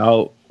spread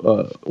out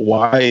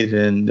wide,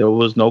 and there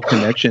was no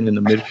connection in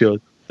the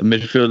midfield. The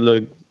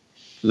midfield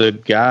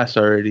looked gas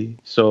already.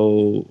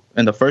 So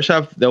in the first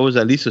half, there was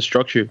at least a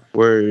structure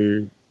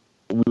where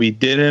we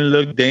didn't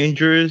look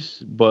dangerous,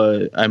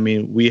 but I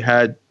mean, we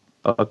had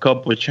a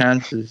couple of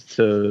chances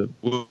to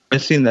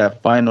missing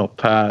that final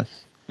pass.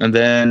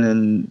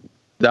 And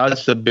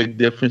that's the big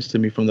difference to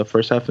me from the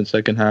first half and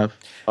second half.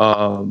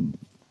 But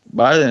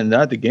other than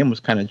that, the game was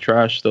kind of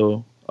trash,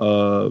 though.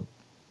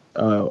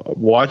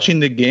 Watching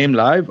the game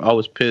live, I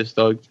was pissed,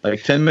 dog.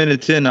 Like 10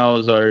 minutes in, I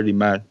was already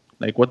mad.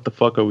 Like, what the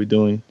fuck are we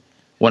doing?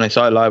 When I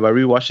saw it live, I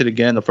rewatched it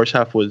again. The first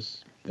half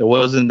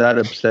wasn't that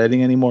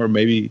upsetting anymore,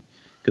 maybe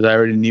because I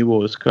already knew what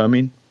was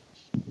coming.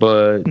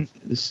 But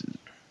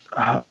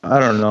I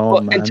don't know,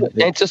 man.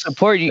 And to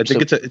support you, I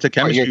think it's a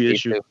chemistry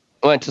issue.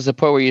 Well, to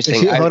support what you're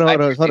saying. Hold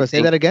on.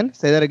 Say that again.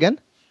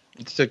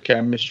 It's a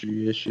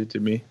chemistry issue to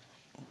me.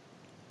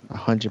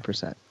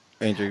 100%.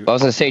 Andrew. I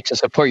was going to say, to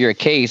support your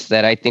case,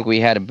 that I think we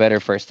had a better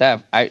first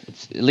half. At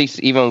least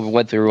even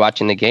when we were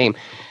watching the game,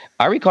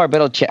 I recall our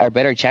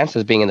better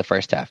chances being in the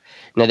first half.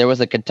 Now, there was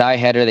a Katai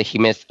header that he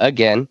missed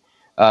again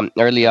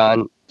early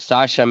on.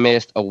 Sasha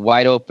missed a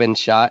wide open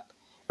shot.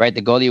 Right,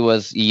 the goalie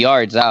was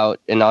yards out,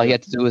 and all he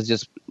had to do was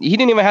he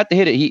didn't even have to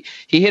hit it. He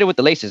hit it with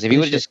the laces. If he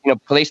would have just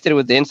placed it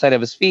with the inside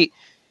of his feet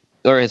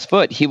or his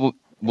foot, he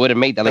would have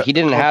made that. Like, he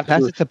didn't have to.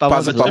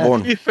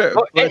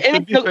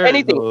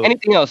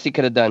 Anything else he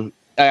could have done.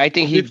 I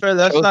think to be fair,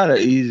 that's not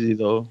easy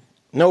though.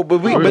 No,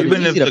 but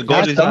even if the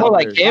goalie's someone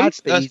like him,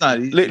 that's not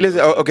easy. Listen,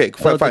 okay,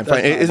 fine.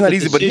 It's not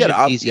easy, but he had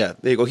options. Yeah,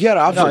 there you go. He had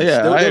options. No,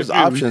 yeah, there was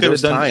options. There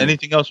was done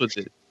anything else with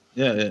it.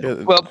 Yeah.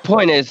 Well,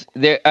 point is,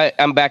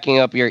 I'm backing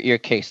up your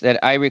case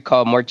that I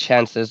recall more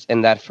chances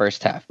in that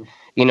first half.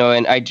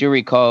 And I do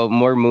recall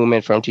more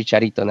movement from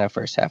Chicharito in that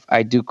first half.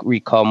 I do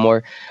recall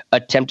more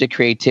attempted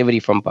creativity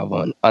from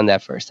Pavon on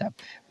that first half.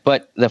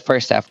 But the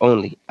first half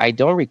only. I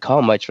don't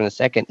recall much from the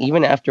second,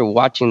 even after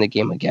watching the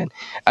game again.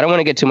 I don't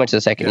want to get too much of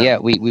the second. Yeah,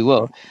 we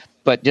will.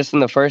 But just in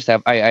the first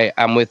half,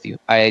 I'm with you.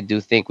 I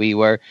do think we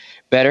were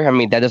better. I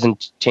mean, that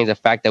doesn't change the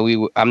fact that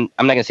I'm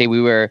not going to say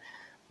we were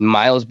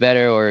miles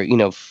better or,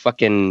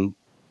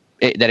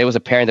 that it was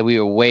apparent that we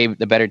were way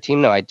the better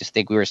team. No, I just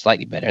think we were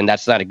slightly better. And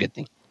that's not a good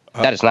thing.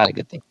 That is not a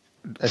good thing.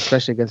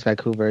 Especially against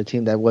Vancouver, a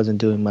team that wasn't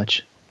doing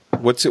much.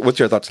 What's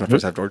your thoughts on the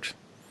first half, George?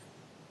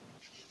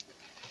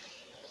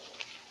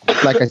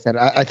 Like I said,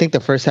 I think the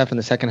first half and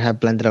the second half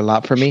blended a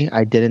lot for me.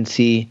 I didn't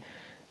see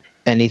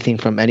anything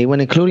from anyone,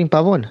 including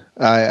Pavon.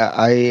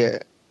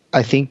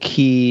 I think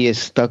he is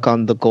stuck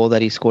on the goal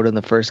that he scored in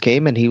the first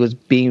game, and he was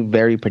being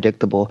very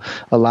predictable.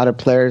 A lot of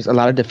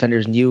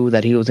defenders knew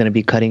that he was going to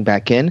be cutting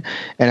back in,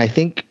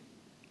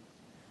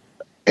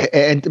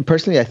 and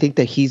personally, I think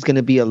that he's going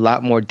to be a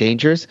lot more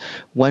dangerous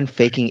when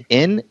faking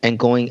in and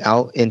going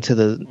out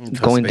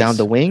going down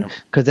the wing,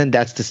 because then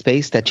that's the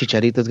space that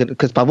Chicharito's going to.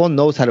 Because Pavon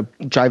knows how to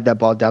drive that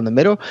ball down the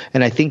middle,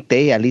 and I think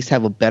they at least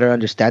have a better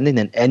understanding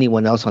than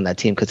anyone else on that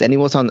team. Because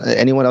anyone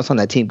else on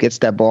that team gets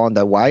that ball on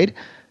that wide,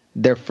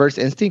 their first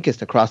instinct is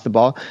to cross the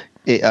ball,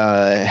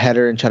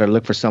 header, and try to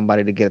look for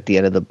somebody to get at the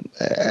end of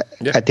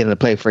the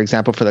play. For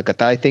example, for the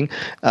Katai thing,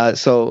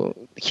 so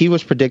he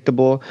was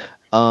predictable.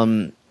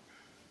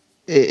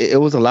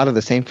 it was a lot of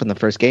the same from the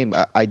first game.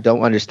 I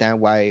don't understand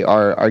why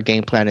our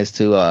game plan is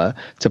to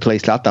play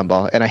Zlatan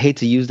ball, and I hate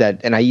to use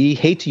that,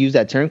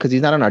 term because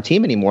he's not on our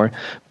team anymore.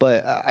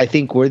 But I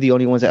think we're the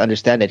only ones that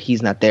understand that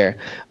he's not there.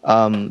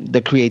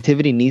 The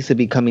creativity needs to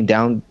be coming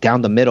down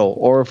the middle,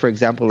 or for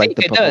example, like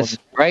it does,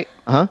 right?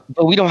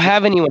 But we don't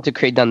have anyone to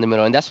create down the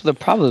middle, and that's what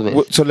the problem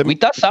is. So we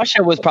thought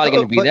Sasha was probably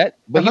going to be that,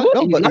 but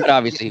he's not,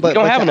 obviously. We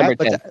don't have a number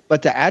 10.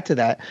 But to add to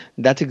that,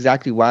 that's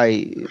exactly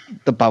why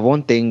the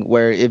Pavon thing,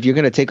 where if you're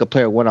going to take a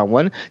player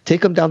one-on-one,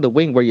 take him down the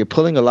wing where you're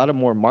pulling a lot of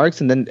more marks,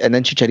 and then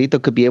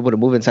Chicharito could be able to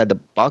move inside the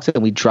box,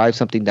 and we drive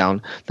something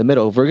down the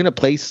middle. If we're going to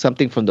place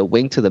something from the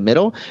wing to the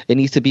middle, it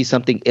needs to be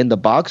something in the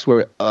box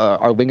where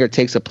our winger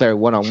takes a player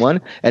one-on-one,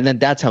 and then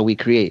that's how we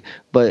create.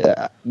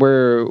 But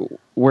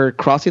we're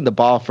crossing the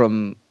ball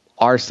from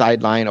our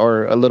sideline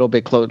or a little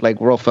bit close,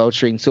 like Rolf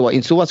Felcher and Insua.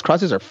 Insua's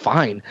crosses are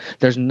fine.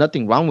 There's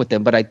nothing wrong with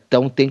them, but I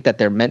don't think that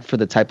they're meant for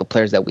the type of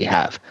players that we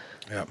have.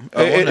 Yeah.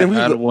 I want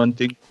to add one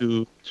thing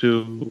to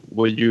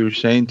what you're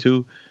saying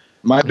too.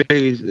 My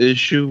biggest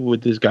issue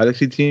with this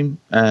Galaxy team,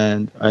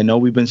 and I know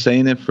we've been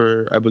saying it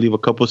for, I believe, a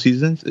couple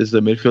seasons, is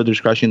the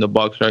midfielders crashing the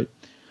box, right?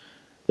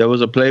 There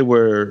was a play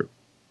where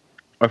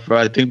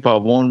I think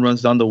Pavon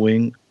runs down the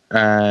wing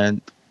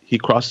and he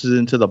crosses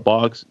into the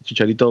box.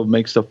 Chicharito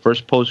makes the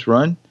first post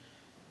run,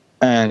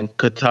 and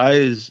Katai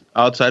is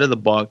outside of the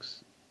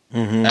box.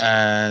 Mm-hmm.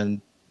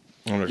 And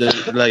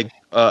like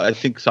I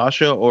think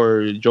Sasha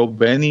or Joe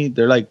Benny,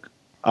 they're like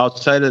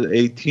outside of the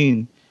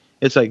 18.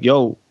 It's like,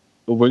 yo,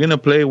 we're gonna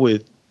play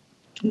with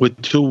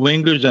two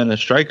wingers and a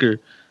striker.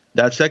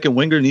 That second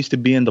winger needs to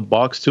be in the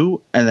box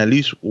too, and at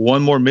least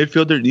one more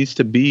midfielder needs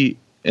to be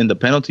in the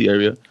penalty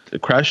area to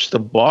crash the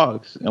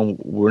box. And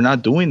we're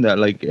not doing that.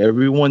 Like,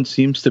 everyone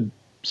seems to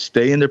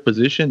stay in their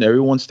position.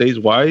 Everyone stays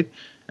wide.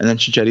 And then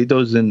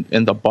Chicharito's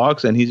in the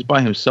box, and he's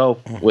by himself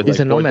with he's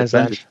like a no man's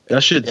land.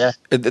 That shit. Yeah.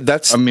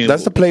 That's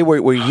the play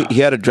where he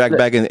had to drag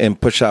back and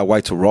push out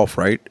White to Rolf,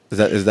 right?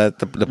 Is that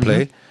the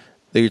play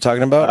that you're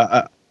talking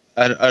about?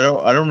 I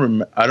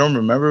don't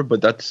remember,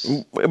 but that's.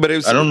 But it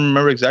was, I don't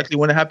remember exactly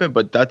when it happened,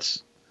 but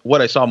that's what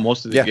I saw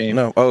most of the game.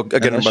 No. Oh,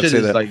 again, I'm about to say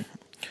that. Like,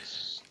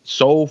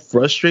 so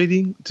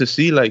frustrating to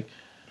see. Like,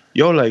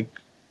 yo, like,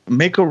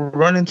 make a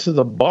run into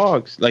the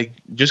box. Like,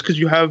 just because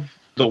you have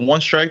the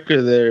one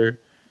striker there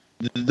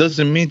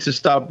doesn't mean to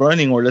stop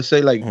running. Or let's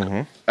say, like,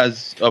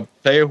 as a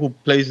player who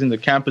plays in the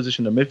cam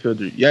position, the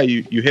midfielder,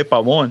 you hit by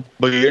one,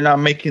 but you're not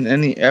making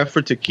any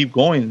effort to keep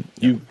going.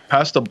 You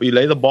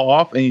lay the ball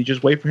off, and you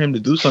just wait for him to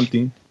do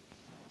something,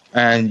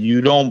 and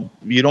you don't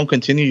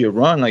continue your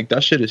run. Like,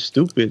 that shit is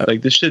stupid.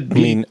 Like, this should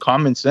be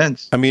common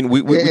sense. I mean,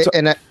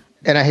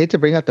 and I hate to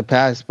bring up the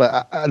past,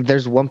 but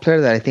there's one player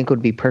that I think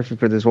would be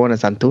perfect for this one.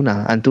 Is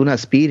Antuna.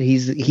 Antuna's speed.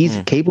 He's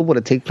capable to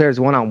take players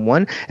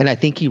one-on-one, and I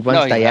think he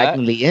runs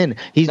diagonally in.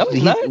 He's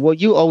well,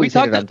 you always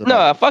said Antuna.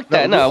 No, fuck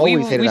that. No,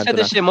 we said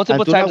this shit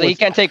multiple times that he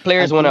can't take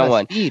players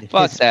one-on-one.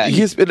 Fuck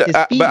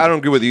that. But I don't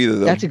agree with you either,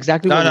 though. That's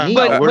exactly what I mean.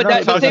 But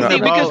that's the same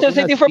thing. We can say the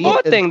same thing for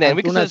both thing. Then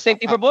we can say the same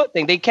thing for both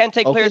thing. They can't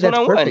take players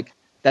one-on-one.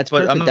 That's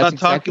perfect. That's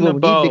exactly what we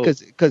need,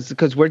 because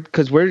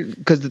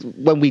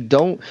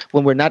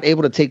when we're not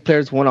able to take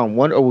players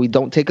one-on-one, or we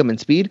don't take them in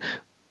speed,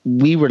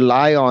 we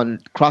rely on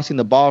crossing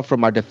the ball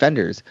from our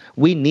defenders.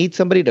 We need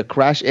somebody to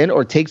crash in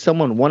or take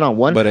someone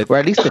one-on-one, or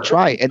at least to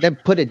try, and then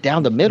put it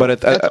down the middle.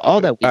 But that's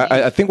all that we need.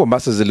 I think what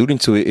Masa's alluding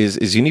to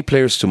is you need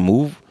players to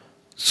move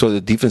so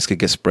the defense could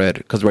get spread.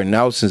 Because right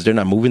now, since they're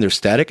not moving, they're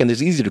static, and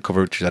it's easy to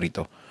cover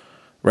Chicharito.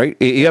 Right?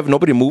 You have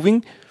nobody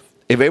moving.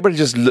 If everybody's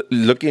just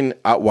looking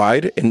out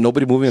wide and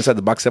nobody moving inside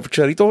the box except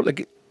for Chicharito,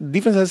 like,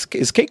 defense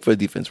is cake for the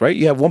defense, right?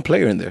 You have one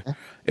player in there.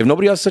 If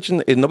nobody else touching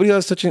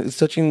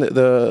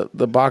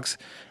the box,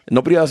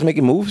 nobody else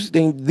making moves,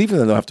 then defense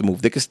don't have to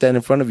move. They can stand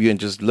in front of you and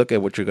just look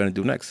at what you're going to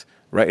do next,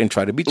 right? And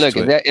try to beat you. Look,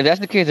 if that's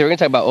the case, we're going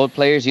to talk about old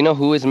players. You know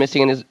who is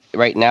missing in this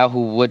right now,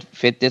 who would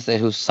fit this, and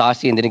who's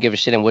saucy and didn't give a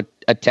shit and would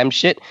attempt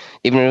shit,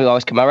 even if it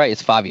always come out right,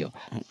 it's Fabio.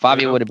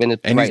 Fabio would have been the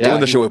and he's doing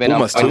the shit with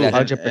Pumas too.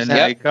 100%. And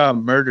I got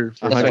murdered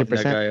for hyping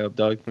that guy up,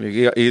 dog.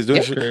 Yeah, he's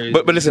doing shit.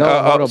 But listen,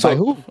 by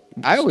who?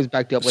 I always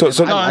backed you up. So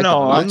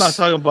I'm not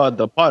talking about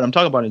the pod. I'm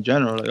talking about in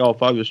general. Like, oh,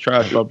 Fabio's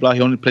trash, blah blah.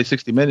 He only plays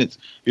 60 minutes.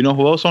 You know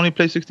who else only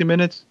plays 60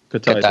 minutes?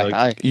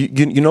 Katai.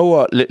 You know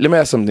what? Let me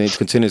ask something to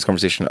continue this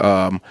conversation.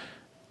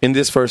 In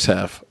this first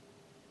half,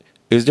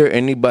 is there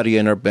anybody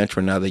in our bench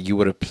right now that you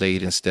would have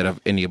played instead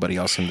of anybody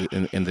else in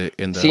the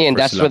See, and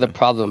that's 11? Where the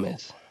problem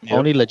is. Yep.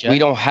 Only legit. We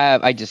don't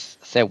have. I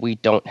just said we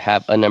don't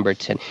have a number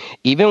 10,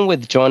 even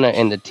with Jonah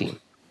in the team.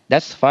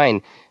 That's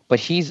fine. But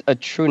he's a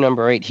true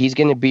number 8. He's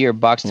going to be your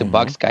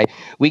box-to-box guy.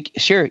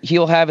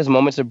 He'll have his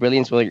moments of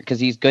brilliance because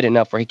he's good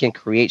enough where he can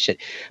create shit.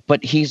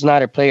 But he's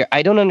not a player.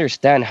 I don't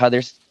understand how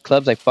there's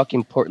clubs like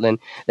fucking Portland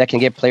that can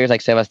get players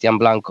like Sebastian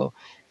Blanco.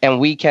 And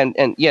we can,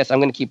 and yes, I'm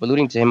going to keep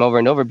alluding to him over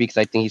and over because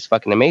I think he's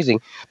fucking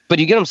amazing. But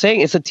you get what I'm saying?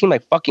 It's a team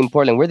like fucking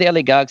Portland. We're the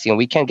LA Galaxy, and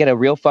we can't get a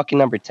real fucking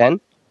number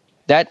 10.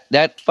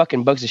 That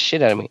fucking bugs the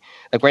shit out of me.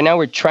 Like right now,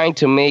 we're trying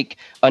to make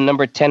a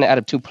number 10 out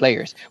of 2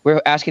 players.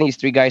 We're asking these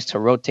 3 guys to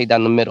rotate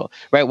down the middle,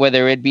 right?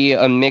 Whether it be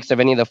a mix of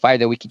any of the 5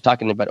 that we keep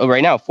talking about. Oh,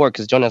 right now 4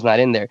 because Jonah's not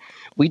in there.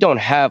 We don't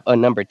have a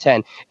number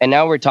 10, and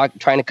now we're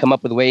trying to come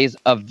up with ways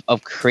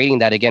of creating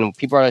that again.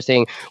 People are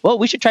saying, well,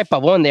 we should try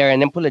Pavon there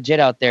and then put Legit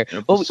out there.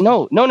 Oh,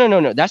 no.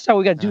 That's not what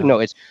we got to do. No,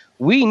 it's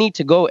we need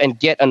to go and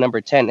get a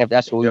number 10 if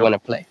that's what we want to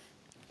play.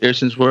 Here,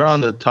 since we're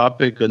on the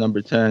topic of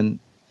number 10,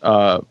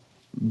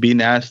 Be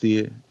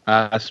Nasty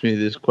asked me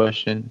this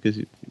question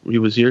because he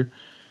was here.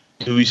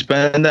 Do we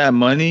spend that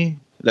money,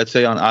 let's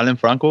say, on Alan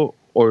Franco,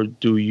 or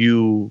do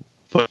you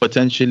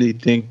potentially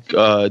think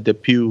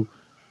DePuy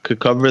could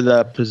cover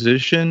that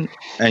position?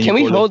 And can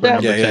we hold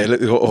that? Yeah.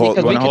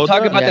 Because we can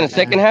talk about that in the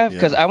second half.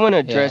 Because I want to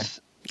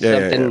address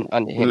something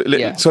on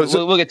him.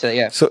 So we'll get to that.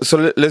 Yeah. So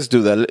let's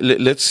do that.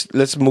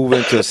 Let's move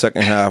into the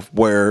second half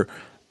where,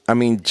 I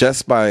mean,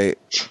 just by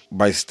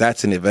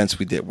stats and events,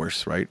 we did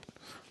worse, right?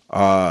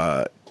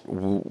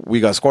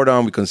 We got scored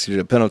on. We conceded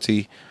a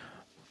penalty.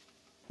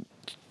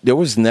 There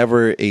was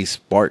never a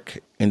spark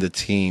in the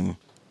team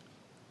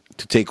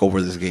to take over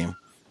this game,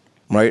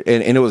 right?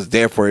 And it was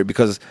there for it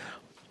because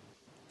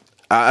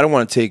I don't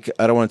want to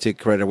take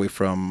credit away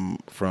from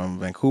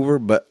Vancouver,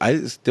 but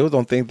I still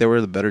don't think they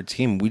were the better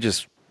team. We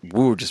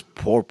were just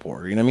poor.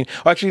 You know what I mean?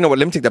 Actually, you know what?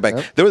 Let me take that back.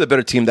 Yep. They were the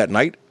better team that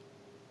night,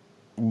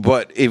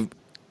 but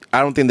I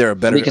don't think they're a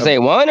better because they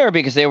won or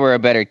because they were a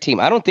better team.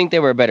 I don't think they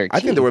were a better team. I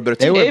think they were a better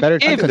team. They were a better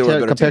team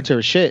compared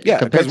to shit.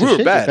 Yeah, because we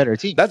were bad. Better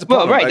team. That's the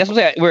problem. Well, right. That's what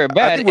I'm saying. We were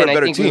bad, and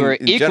I think we were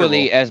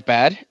equally as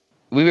bad.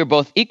 We were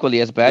both equally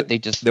as bad. They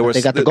got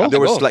the goal. They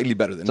were slightly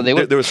better than. So they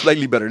were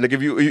slightly better. Like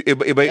if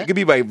it could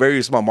be by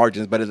very small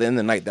margins, but at the end of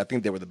the night, I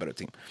think they were the better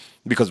team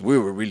because we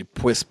were really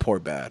poor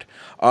bad.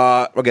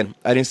 Again,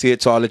 I didn't see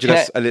it, so I'll let you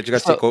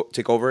guys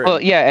take over.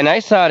 Well, yeah, and I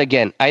saw it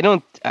again. I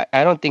don't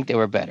think they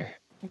were better.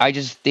 I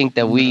just think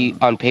that we,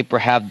 on paper,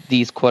 have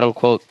these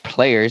quote-unquote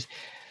players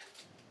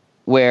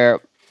where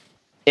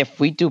if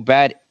we do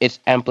bad, it's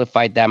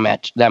amplified that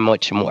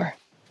much more,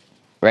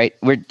 right?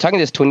 We're talking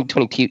this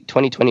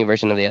 2020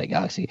 version of the LA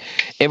Galaxy.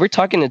 If we're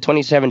talking the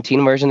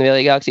 2017 version of the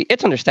LA Galaxy,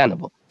 it's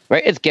understandable,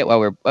 right? It's get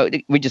why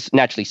we just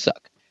naturally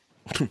suck.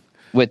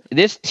 With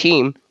this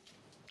team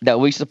that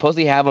we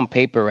supposedly have on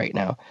paper right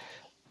now,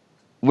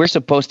 we're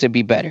supposed to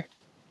be better.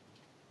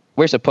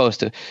 We're supposed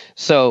to.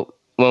 So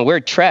when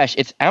we're trash,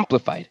 it's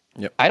amplified.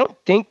 Yep. I don't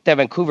think that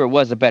Vancouver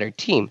was a better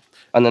team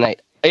on the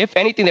night. If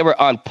anything, they were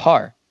on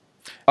par.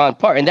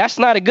 And that's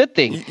not a good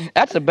thing.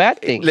 That's a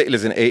bad thing.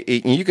 Listen,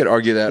 you could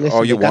argue that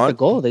all you want. They got the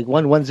goal. They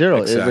won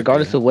 1-0, exactly.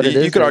 Regardless of what it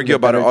is. You could argue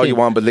about it all you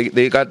want, but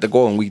they got the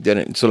goal and we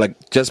didn't. So,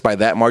 like, just by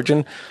that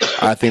margin,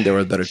 I think they were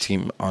a better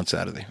team on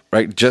Saturday,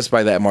 right? Just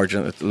by that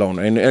margin alone.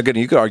 And again,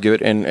 you could argue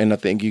it, and I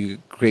think you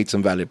could create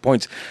some valid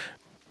points.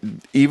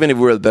 Even if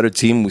we were a better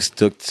team, we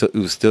still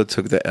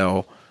took the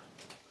L.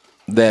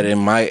 That in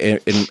my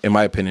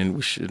opinion,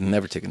 we should have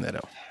never taken that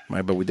out,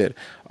 right? But we did.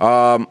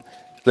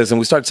 Listen,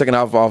 we start second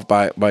half off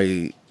by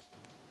the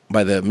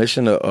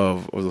admission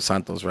of Dos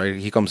Santos, right?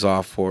 He comes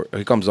off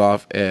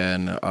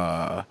and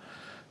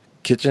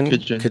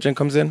Kitchen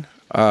comes in.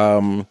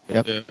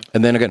 Yep.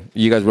 And then again,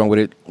 you guys run with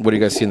it. What do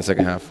you guys see in the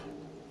second half?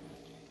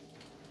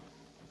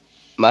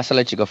 Mas, I'll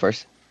let you go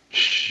first.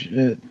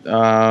 Shit.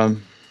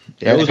 I'm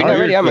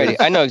ready.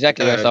 I know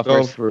exactly what I saw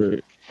first. All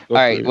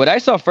right, what I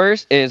saw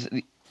first is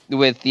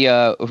with the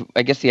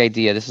I guess the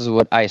idea. This is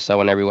what I saw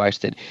when I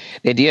rewatched it.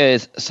 The idea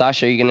is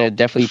Sasha, you're gonna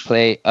definitely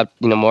play up,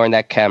 more in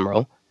that cam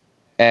role,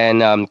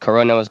 and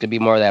Corona is gonna be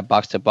more of that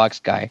box to box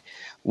guy,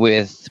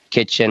 with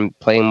Kitchen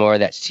playing more of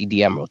that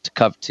CDM role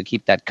to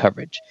keep that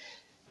coverage.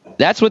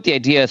 That's what the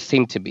idea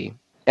seemed to be,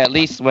 at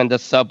least when the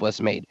sub was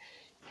made.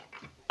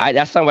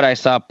 That's not what I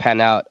saw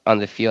pan out on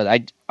the field.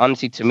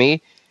 Honestly, to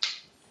me,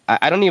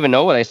 I don't even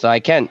know what I saw.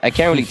 I can't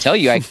really tell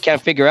you. I can't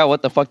figure out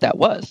what the fuck that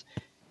was.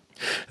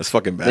 That's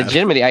fucking bad.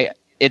 Legitimately,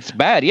 it's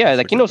bad. Yeah,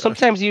 like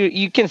sometimes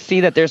you can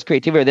see that there's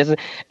creativity. There's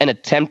an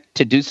attempt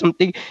to do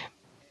something.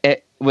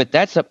 With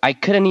that stuff, I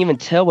couldn't even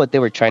tell what they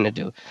were trying to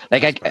do.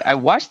 Like I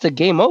watched the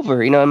game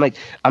over.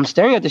 I'm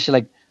staring at this shit.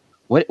 Like,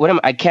 what am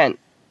I?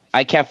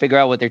 I can't figure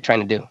out what they're trying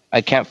to do.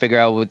 I can't figure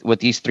out what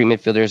these 3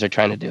 midfielders are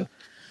trying to do.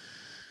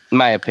 In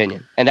my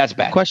opinion, and that's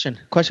bad. Question.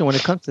 When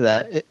it comes to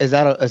that, is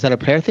that a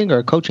player thing or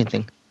a coaching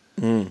thing?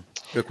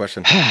 Good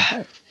question.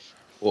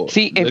 Well, look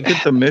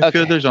at the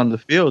midfielders on the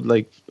field.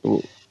 Like,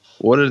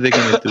 what are they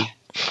going to do?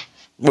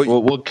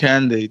 What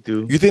can they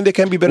do? You think they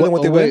can be better than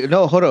what they were?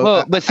 No, hold on.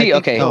 Well, but see,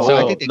 okay.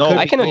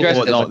 I can address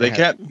this. No, they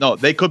can't. No,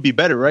 they could be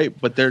better, right?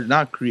 But they're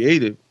not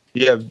creative.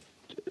 You have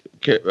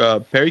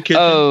Perry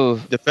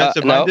Kitchen,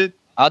 defensive minded.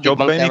 Joe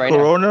Benny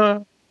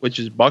Corona, which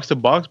is box to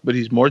box, but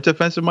he's more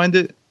defensive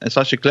minded, and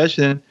Sasha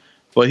Kleshnin,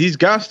 but he's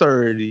gassed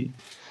already.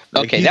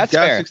 Okay, that's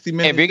fair. If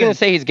you're going to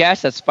say he's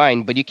gassed, that's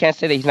fine. But you can't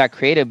say that he's not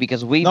creative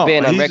because we've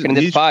been on record in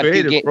this pod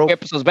 2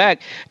 episodes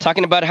back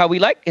talking about how we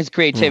like his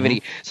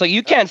creativity. Mm-hmm. So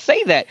you can't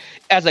say that.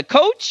 As a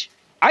coach,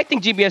 I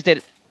think GBS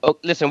did. Oh,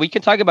 listen, we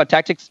can talk about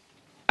tactics.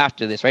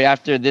 after this, right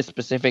after this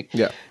specific,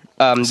 these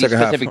Second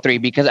specific half. three,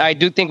 because I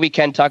do think we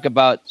can talk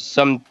about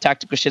some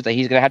tactical shit that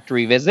he's gonna have to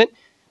revisit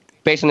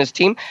based on his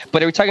team.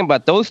 But if we're talking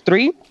about those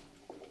three,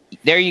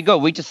 there you go.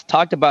 We just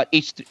talked about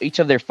each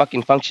of their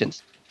fucking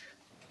functions.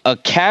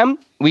 Cam,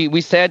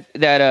 we said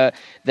that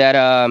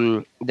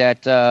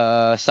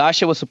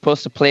Sasha was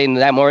supposed to play in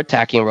that more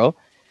attacking role,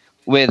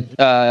 with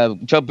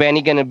Joe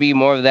Benny going to be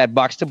more of that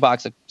box to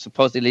box.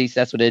 Supposedly, at least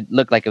that's what it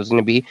looked like it was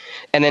going to be,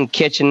 and then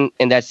Kitchen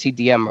in that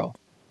CDM role.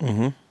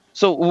 Mm-hmm.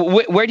 So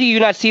where do you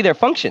not see their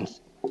functions?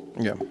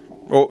 Yeah.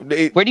 Well,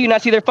 where do you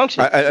not see their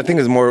functions? I think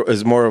it's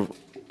more of.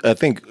 I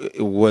think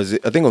it was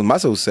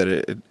Massa who said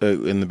it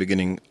in the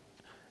beginning.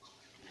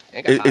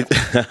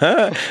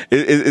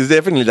 It's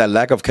definitely that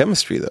lack of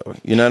chemistry, though.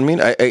 You know what I mean?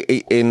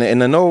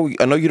 And I know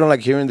you don't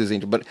like hearing this,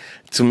 Angel, but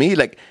to me,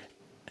 like,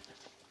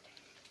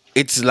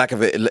 it's a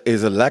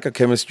lack of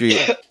chemistry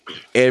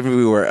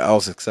everywhere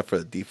else except for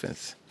the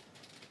defense,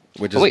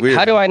 which is weird.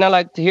 How do I not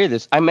like to hear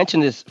this? I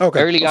mentioned this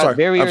early on,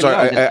 very early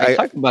on. I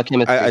talked about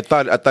chemistry. I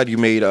thought you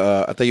made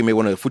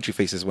one of the Fuchi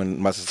faces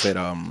when Massa said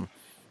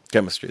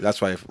chemistry.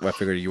 That's why I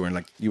figured you wouldn't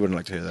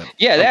like to hear that.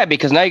 Yeah, that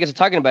because now you guys are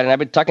talking about it, and I've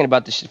been talking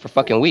about this shit for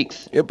fucking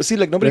weeks. Yeah, but see,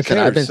 like nobody cares.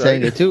 I've been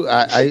saying it too.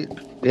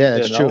 Yeah,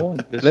 it's true.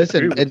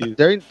 Listen, and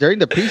during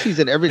the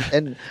preseason,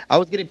 and I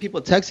was getting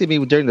people texting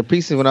me during the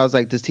preseason when I was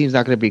like, "This team's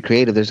not going to be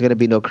creative. There's going to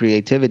be no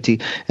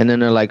creativity." And then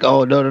they're like,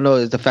 "Oh, no!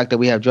 It's the fact that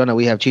we have Jonah,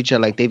 we have Chicha.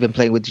 Like they've been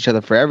playing with each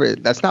other forever."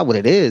 That's not what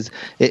it is.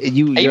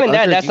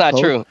 That's not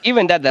true.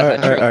 Even that's not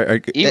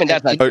true. Even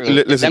that's not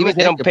true. That means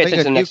they don't pay attention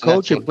to the next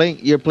coach.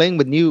 You're playing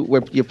with new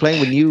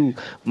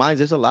minds.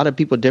 There's a lot of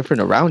people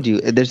different around you.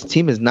 This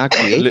team is not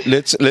creative.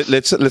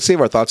 Let's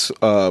save our thoughts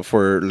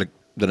for like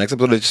the next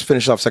episode. Let's just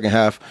finish off second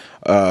half.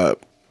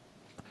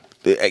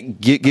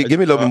 Give me a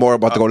little bit more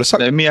about the goal.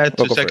 Let me add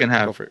to second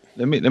half.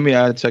 Let me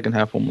add second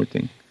half one more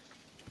thing.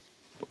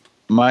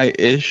 My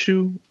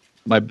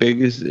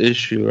biggest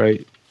issue,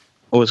 right,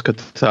 was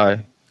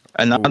Katai.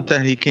 And not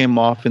that he came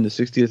off in the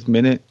 60th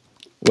minute,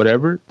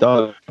 whatever.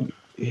 Dog,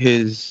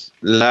 his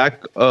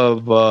lack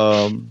of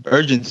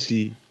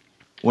urgency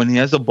when he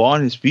has the ball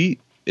on his feet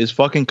is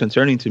fucking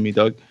concerning to me,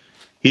 dog.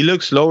 He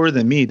looks slower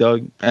than me,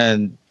 dog,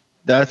 and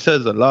that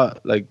says a lot.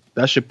 Like,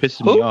 that shit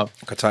pisses me off.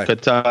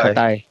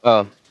 Katai.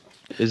 Oh.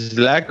 His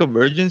lack of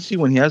urgency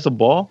when he has the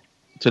ball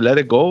to let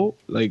it go,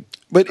 like.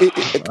 But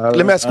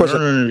let me ask a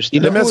question. You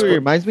know who he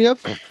reminds me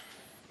of?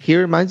 He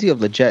reminds me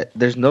of Leggett.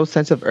 There's no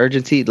sense of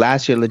urgency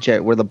last year,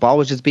 Leggett, where the ball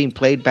was just being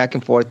played back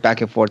and forth.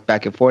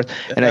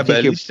 And I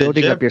think you're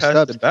building up your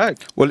stuff.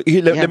 Well,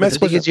 let me ask a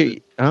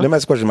question. Let me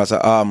ask a question,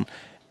 Masa.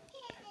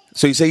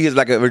 So you say he has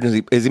lack of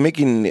urgency. Is he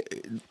making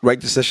right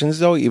decisions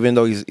though, even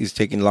though he's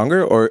taking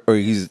longer, or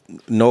he's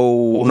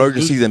no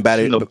urgency and bad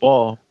at the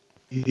ball?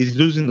 He's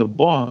losing the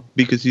ball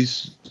because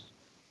he's.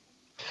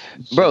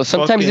 Bro,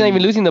 sometimes he's not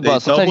even losing the ball.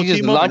 Sometimes he's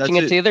just launching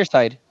it to the other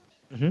side.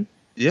 Mm-hmm.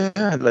 Yeah,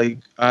 like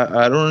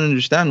I don't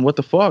understand what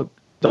the fuck.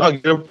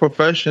 Dog, you're a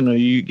professional.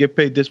 You get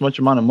paid this much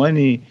amount of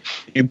money.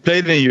 You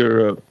played in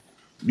Europe.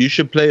 You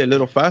should play a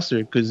little faster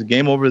because the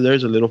game over there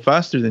is a little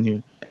faster than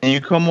you. And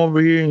you come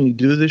over here and you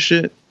do this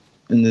shit,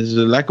 and there's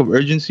a lack of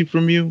urgency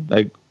from you.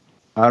 Like,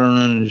 I don't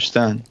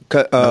understand.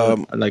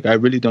 Like, I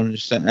really don't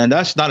understand. And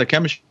that's not a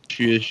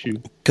chemistry issue.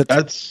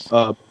 That's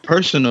a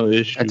personal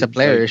issue. That's a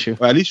player issue.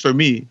 At least for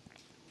me.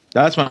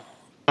 That's my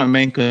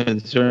main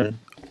concern.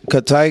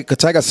 Katai got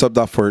subbed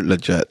off for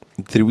Leggett.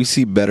 Did we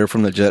see better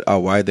from Leggett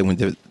out wide than we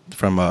did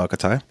from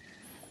Katai?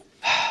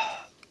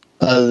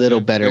 A little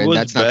better. It was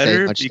that's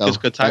better not saying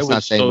because much, Katai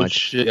was so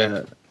shit.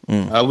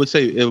 Yeah. I would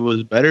say it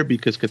was better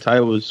because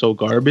Katai was so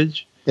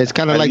garbage. It's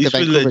kind of like the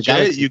Vancouver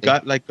Galaxy. You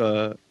got like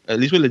at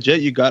least with Leggett,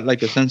 you got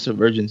like a sense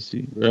of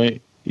urgency,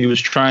 right? He was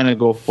trying to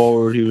go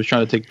forward. He was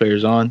trying to take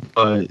players on,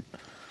 but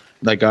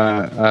like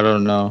I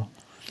don't know.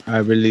 I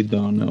really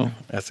don't know.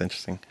 That's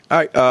interesting. All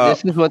right.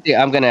 This is one thing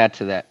I'm gonna add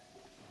to that.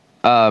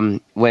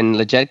 When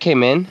Leggett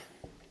came in,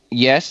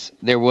 yes,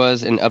 there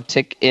was an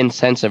uptick in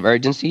sense of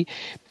urgency,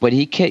 but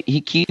he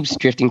keeps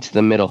drifting to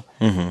the middle.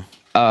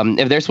 Mm-hmm.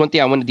 If there's one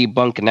thing I want to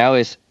debunk now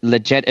is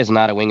Leggett is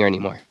not a winger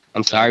anymore.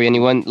 I'm sorry,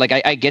 anyone. Like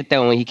I get that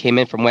when he came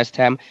in from West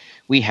Ham,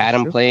 we had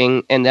him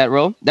playing in that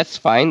role. That's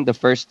fine the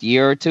first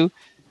year or two,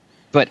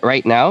 but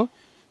right now,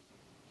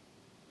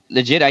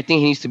 legit, I think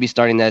he needs to be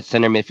starting that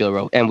center midfield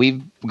role. And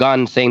we've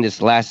gone saying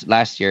this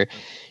last year,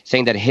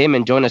 saying that him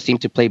and Jonah seem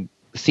to play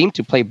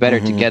better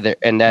together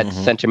in that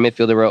center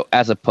midfielder role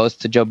as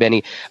opposed to Joe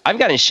Benny. I've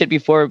gotten shit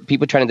before,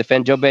 people trying to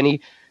defend Joe Benny.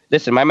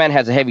 Listen, my man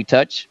has a heavy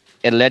touch.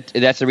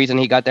 That's the reason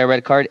he got that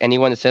red card.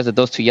 Anyone that says that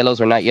those two yellows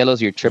were not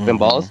yellows, you're tripping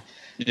balls.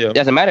 Yeah.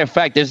 As a matter of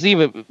fact,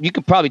 you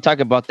could probably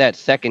talk about that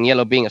second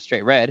yellow being a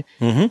straight red.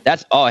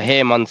 That's all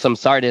him on some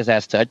Sardis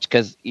ass touch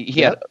because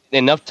he had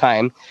enough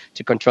time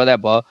to control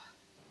that ball.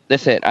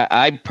 Listen,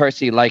 I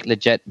personally like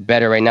Leggett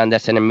better right now in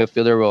that center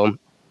midfielder role.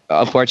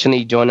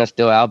 Unfortunately, Jonah's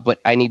still out, but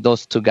I need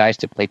those two guys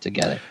to play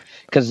together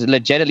because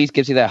Leggett at least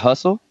gives you that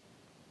hustle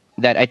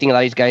that I think a lot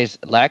of these guys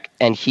lack,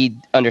 and he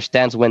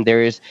understands when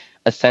there is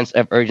a sense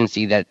of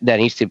urgency that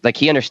needs to, like,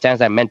 he understands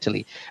that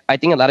mentally. I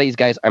think a lot of these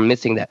guys are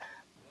missing that.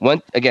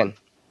 Again,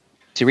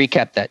 to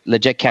recap that,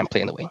 Lletget can't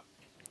play in the wing.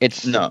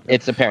 It's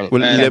apparent.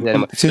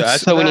 Well,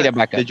 so we need a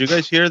backup. Did you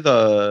guys hear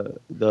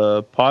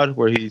the pod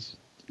where he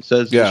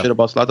says shit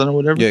about Zlatan or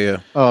whatever? Yeah.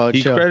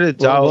 He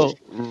credits out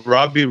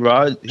Robbie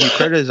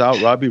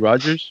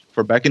Rogers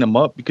for backing him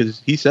up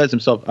because he says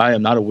himself, "I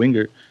am not a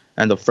winger."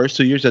 And the first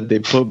 2 years that they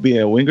put me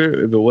a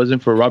winger, if it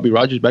wasn't for Robbie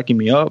Rogers backing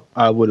me up,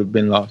 I would have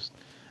been lost.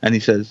 And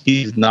he says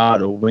he's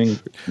not a winger.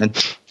 And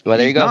well,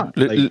 there you go.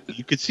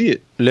 You could see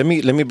it. Let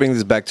me bring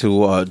this back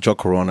to Joe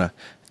Corona.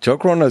 Joe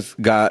Corona's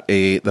got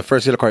the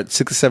first yellow card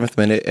 67th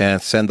minute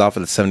and send off at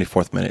the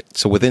 74th minute.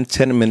 So within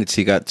 10 minutes,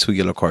 he got 2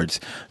 yellow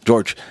cards.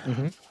 George,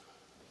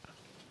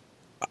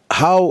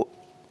 how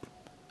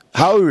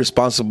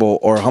irresponsible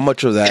or how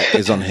much of that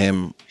is on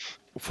him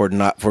for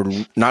not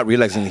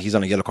realizing he's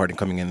on a yellow card and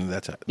coming in?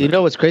 That's you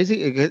know what's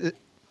crazy?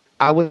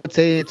 I would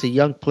say it's a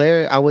young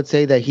player. I would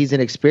say that he's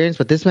inexperienced,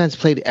 but this man's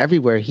played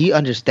everywhere. He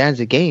understands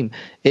the game.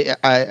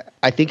 I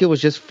think it was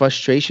just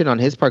frustration on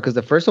his part because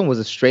the first one was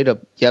a straight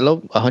up yellow,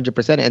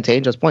 100%. And to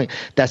Angel's point,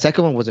 that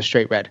second one was a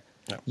straight red.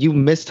 Yeah. You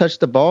mistouched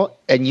the ball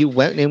and you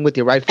went in with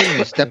your right foot and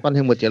you stepped on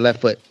him with your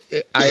left foot.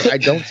 I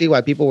don't see why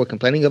people were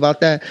complaining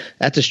about that.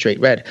 That's a straight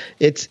red.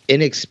 It's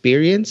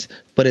inexperience,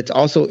 but it's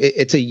also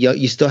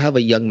you still have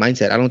a young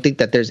mindset. I don't think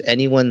that there's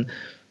anyone.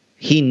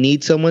 He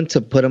needs someone to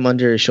put him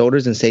under his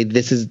shoulders and say,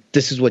 this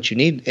is what you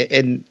need.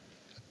 And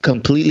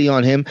completely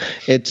on him.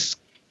 It's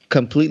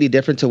completely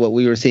different to what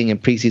we were seeing in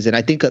preseason.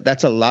 I think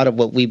that's a lot of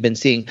what we've been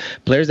seeing.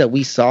 Players that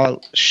we saw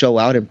show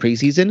out in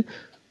preseason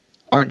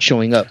aren't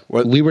showing up.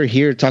 We were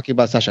here talking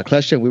about Sacha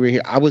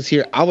Kljestan. I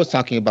was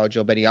talking about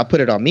Joe Benny. I'll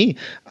put it on me.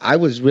 I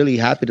was really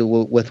happy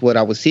with what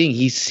I was seeing.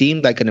 He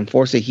seemed like an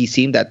enforcer. He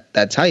seemed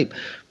that type.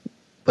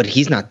 But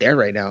he's not there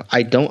right now.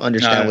 I don't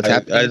understand what's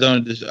happening. I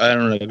don't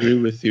agree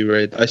with you,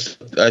 right? I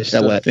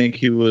still think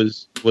he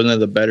was one of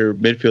the better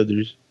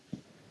midfielders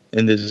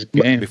in this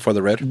game before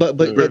the red. But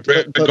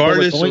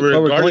regardless of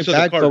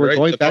the card,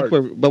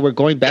 we're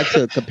going back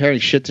to comparing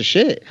shit to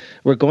shit.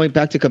 We're going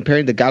back to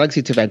comparing the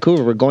Galaxy to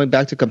Vancouver. We're going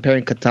back to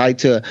comparing Katai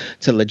to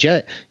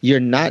Lletget. You're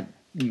not.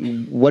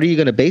 What are you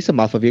going to base him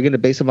off of? You're going to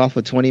base him off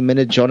of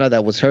 20-minute Jonah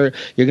that was hurt.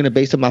 You're going to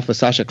base him off of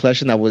Sacha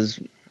Kljestan that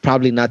was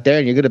probably not there,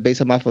 and you're going to base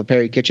him off of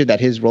Perry Kitchen that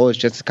his role is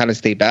just to kind of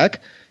stay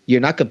back.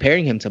 You're not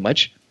comparing him to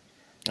much.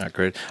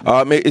 Great.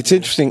 It's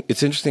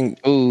interesting.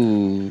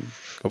 Ooh,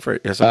 go for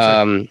it. Yes,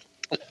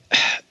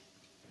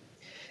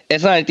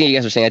 it's not anything you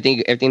guys are saying. I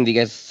think everything that you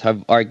guys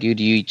have argued,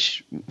 you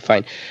each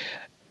fine.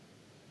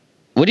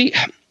 Do you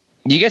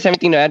guys have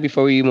anything to add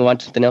before we move on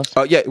to something else?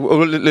 Yeah.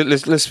 Well,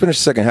 let's finish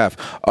the second half.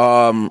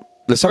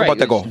 Let's talk about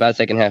that goal. About the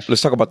second half.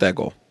 Let's talk about that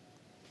goal.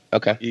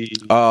 Okay.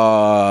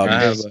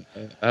 I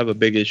have a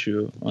big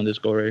issue on this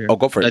goal right here. Oh,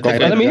 go for it.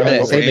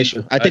 Same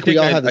issue. I think we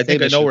all have the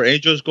same issue. I know where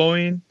Angel's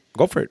going.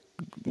 Go for it.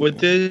 With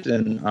this,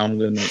 and I'm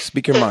gonna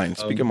speak your mind.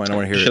 Speak your mind. I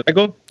want to hear it. Should I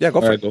go? Yeah,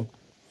 go for it. Go.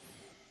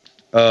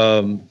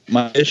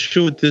 My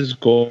issue with this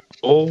goal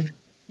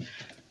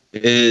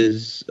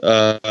is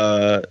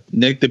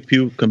Nick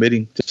DePuy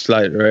committing to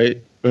slide,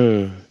 right?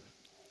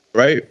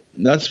 Right?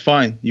 That's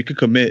fine. You can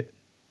commit.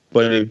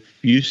 But if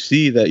you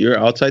see that you're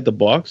outside the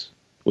box,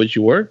 which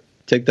you were,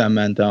 take that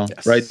man down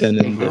right then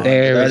and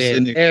there.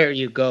 There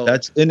you go.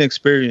 That's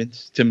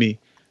inexperience to me.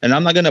 And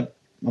I'm not gonna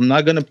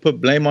put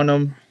blame on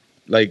him.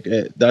 Like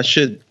that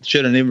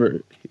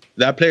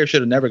player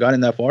should have never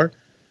gotten that far.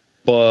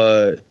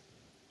 But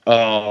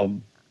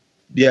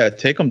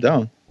take him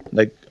down.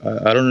 Like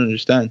I don't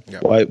understand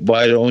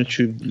why don't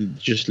you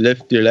just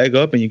lift your leg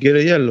up and you get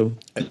a yellow?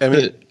 I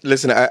mean,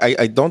 listen,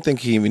 I don't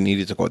think he even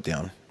needed to go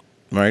down,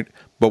 right?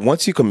 But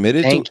once you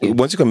committed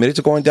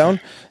to going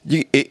down,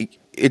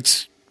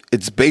 it's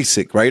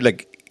basic, right?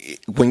 Like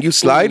when you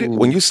slide,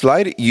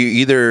 you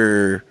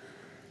either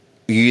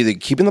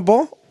keeping the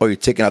ball or you're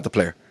taking out the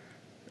player.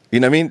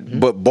 You know what I mean? Mm-hmm.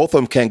 But both of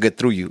them can't get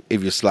through you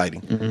if you're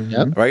sliding,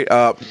 right?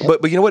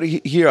 But you know what?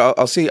 Here,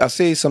 I'll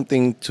say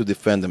something to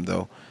defend him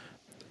though.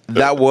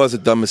 That was a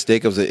dumb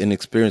mistake. It was an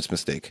inexperienced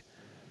mistake.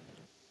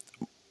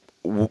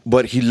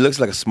 But he looks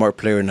like a smart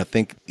player, and I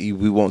think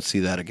we won't see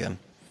that again.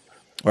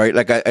 Right?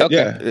 Like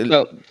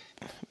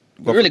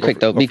really quick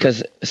though,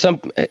 because I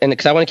want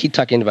to keep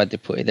talking about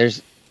Dupuy.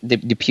 There's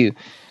Dupuy,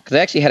 because I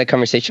actually had a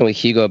conversation with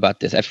Hugo about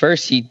this. At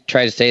first, he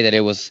tried to say that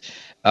it was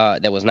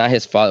not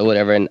his fault or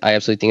whatever, and I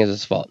absolutely think it's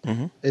his fault.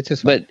 Mm-hmm. It's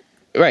his fault.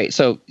 But right,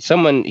 so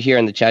someone here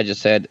in the chat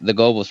just said the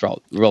goal was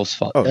Rolf's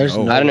fault. Oh,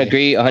 I don't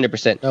agree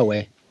 100%. No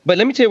way. But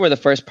let me tell you where the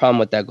first problem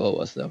with that goal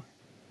was, though.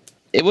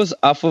 It was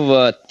off of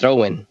a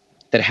throw-in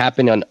that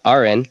happened on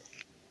our end,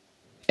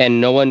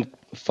 and no one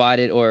fought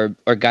it or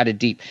got it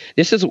deep.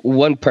 This is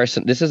one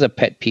person. This is a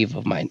pet peeve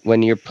of mine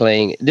when you're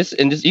playing this.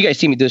 And this, you guys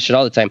see me do this shit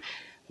all the time.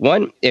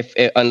 One,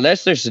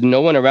 unless there's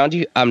no one around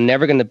you, I'm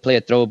never gonna play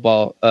a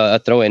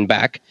throw-in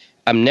back.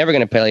 I'm never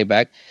gonna play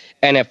back.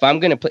 And if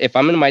I'm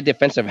in my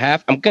defensive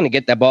half, I'm gonna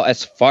get that ball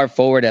as far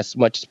forward as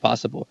much as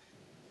possible.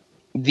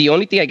 The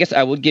only thing I guess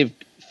I would give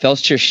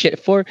Felster shit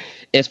for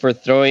is for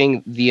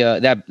throwing the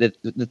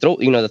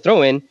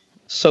throw in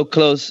so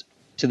close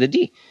to the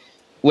D.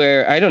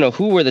 where I don't know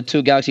who were the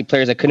two Galaxy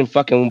players that couldn't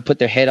fucking put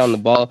their head on the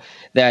ball,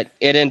 that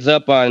it ends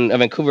up on a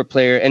Vancouver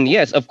player. And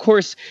yes, of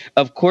course,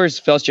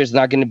 Felster is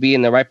not going to be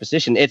in the right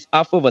position. It's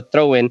off of a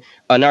throw-in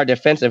on our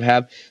defensive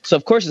half. So,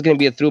 of course, it's going to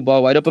be a through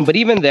ball wide open. But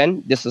even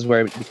then, this is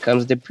where it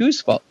becomes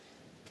Depuy's fault.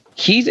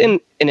 He's in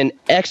an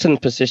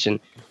excellent position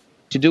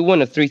to do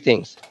one of three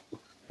things,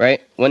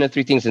 right? One of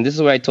three things. And this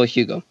is what I told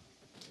Hugo.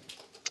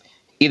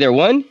 Either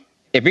one,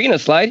 if you're going to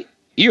slide,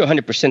 you're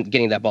 100%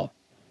 getting that ball.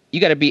 You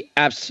got to be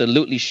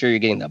absolutely sure you're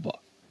getting that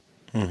ball.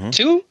 Mm-hmm.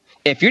 Two,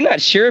 if you're not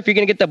sure if you're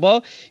going to get the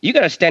ball, you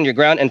got to stand your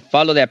ground and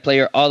follow that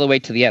player all the way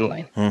to the end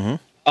line. Mm-hmm.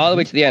 All the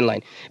way to the end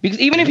line. Because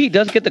even if he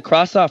does get the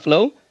cross off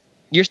low,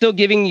 you're still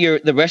giving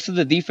the rest of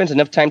the defense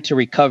enough time to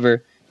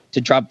recover,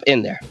 to drop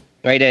in there,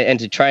 right? And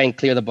to try and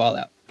clear the ball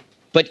out.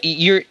 But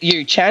your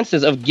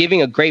chances of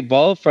giving a great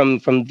ball from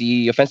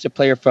the offensive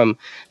player from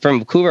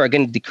Vancouver are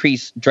going to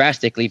decrease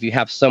drastically if you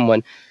have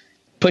someone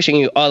pushing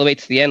you all the way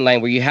to the end line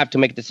where you have to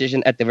make a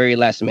decision at the very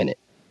last minute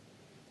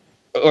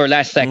or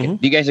last second. Mm-hmm.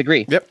 Do you guys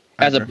agree? Yep.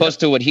 As opposed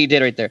to what he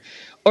did right there.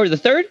 Or the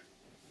third,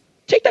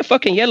 take that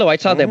fucking yellow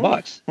outside that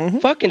box. Mm-hmm.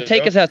 Fucking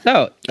take his ass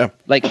out. Yeah.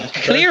 Like,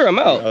 clear him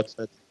out.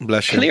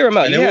 Bless you. Clear him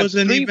out. And it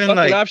wasn't even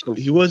like, options.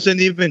 He wasn't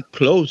even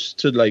close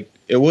to like,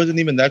 it wasn't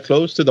even that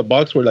close to the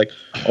box where like,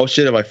 oh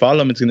shit, if I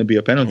follow him, it's going to be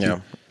a penalty. Yeah.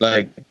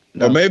 Like,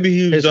 no. Or maybe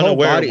he was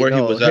unaware of where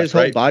he was at. His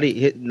whole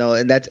body,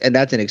 and that's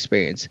an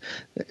experience.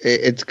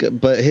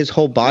 But his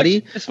whole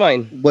body, it's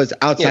fine, was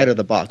outside of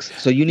the box.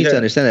 So you need to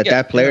understand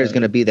that player is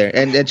going to be there.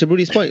 And to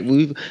Rudy's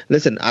point,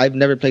 I've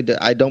never played.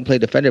 I don't play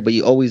defender, but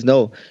you always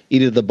know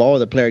either the ball or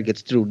the player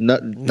gets through.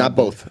 Not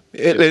both.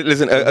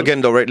 Listen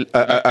again, though, right?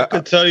 I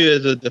could tell you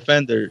as a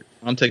defender,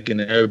 I'm taking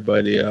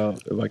everybody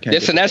out if I can't.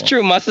 Listen, that's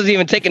true. Muscle's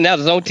even taken out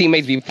his own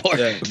teammates before.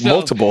 Yeah. So,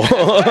 multiple.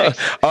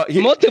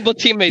 Multiple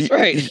teammates,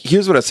 right.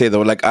 Here's what I say,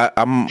 though. Like,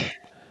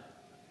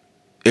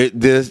 it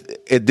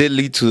did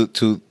lead to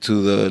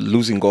the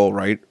losing goal,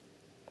 right?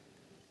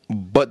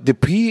 But the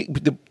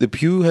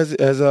Pew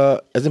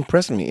has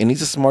impressed me, and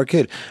he's a smart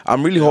kid.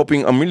 I'm really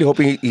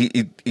hoping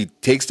he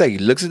takes that, he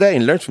looks at that,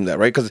 and learns from that,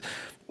 right?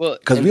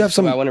 Because we have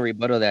some. I want to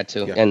rebuttal that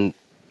too, and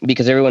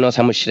because everyone knows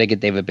how much shit I get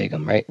David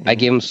Bingham, right? Mm-hmm. I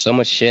gave him so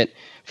much shit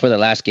for the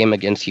last game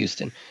against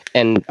Houston.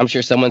 And I'm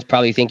sure someone's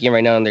probably thinking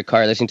right now in their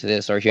car listening to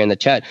this or here in the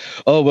chat,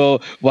 oh,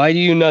 well, why do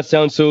you not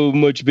sound so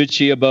much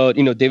bitchy about,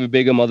 David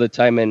Bingham all the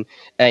time? And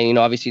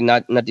obviously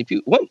not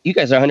Depuy. One, you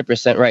guys are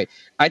 100% right.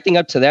 I think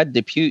up to that,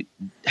 Depuy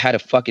had a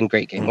fucking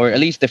great game, or at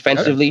least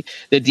defensively,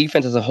 the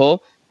defense as a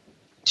whole.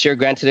 Sure,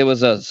 granted, it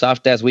was a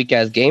soft-ass,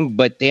 weak-ass game,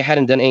 but they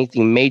hadn't done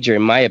anything major,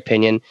 in my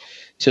opinion,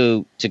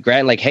 to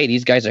grant, like, hey,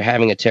 these guys are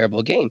having a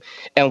terrible game.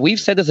 And we've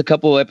said this a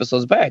couple of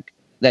episodes back,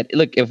 that,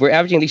 look, if we're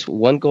averaging at least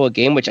one goal a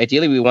game, which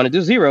ideally we want to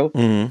do 0,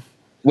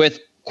 with,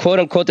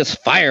 quote-unquote, this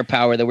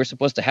firepower that we're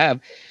supposed to have,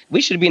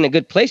 we should be in a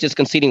good place just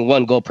conceding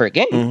 1 goal per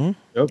game.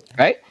 Mm-hmm. Yep.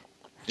 Right?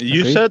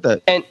 You said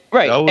that. And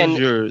right.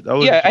 That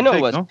was your I know take,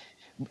 it was. No?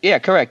 Yeah,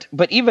 correct.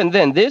 But even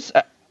then, this,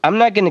 I'm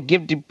not going to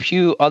give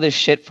Depuy all this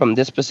shit from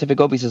this specific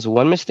goal because it's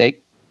one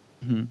mistake.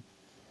 Mm-hmm.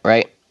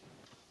 Right?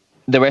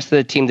 The rest of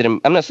the team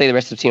didn't. I'm not saying the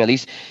rest of the team. At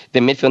least the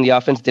midfield and the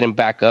offense didn't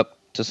back up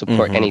to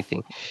support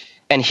anything.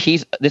 And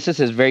this is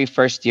his very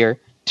first year.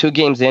 2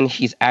 games in,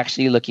 he's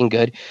actually looking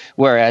good.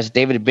 Whereas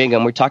David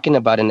Bingham, we're talking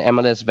about an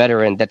MLS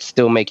veteran that's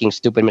still making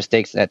stupid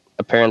mistakes that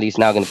apparently is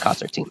now going to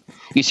cost our team.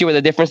 You see where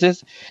the difference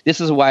is?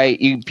 This is why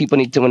people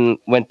need to,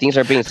 when things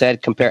are being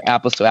said, compare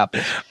apples to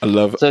apples. I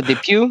love. So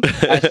Depuy,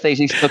 I say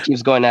he still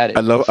keeps going at it.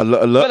 I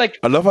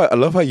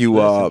love how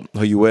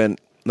you went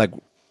like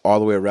all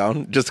the way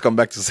around just to come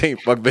back to saying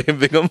fuck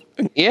Bingham.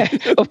 Yeah,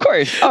 of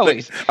course,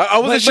 always. I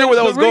wasn't sure where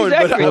that was going,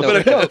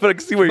 but I can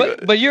see where you're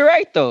going. But you're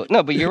right though.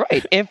 No, but you're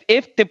right.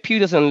 If Depuy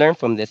doesn't learn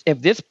from this,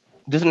 if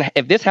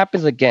this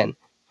happens again,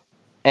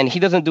 and he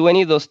doesn't do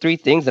any of those 3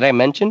 things that I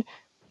mentioned,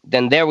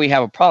 then there we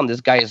have a problem.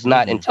 This guy is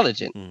not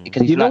intelligent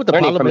because he's not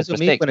learning from his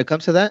mistakes. When it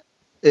comes to that?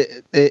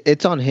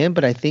 It's on him,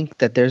 but I think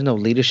that there's no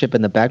leadership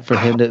in the back for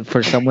him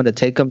for someone to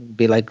take him and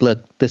be like,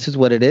 look, this is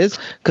what it is.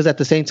 Because at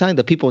the same time,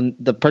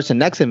 the person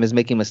next to him is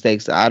making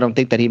mistakes. I don't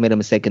think that he made a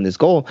mistake in this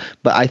goal,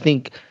 but I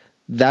think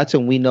that's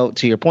when we know,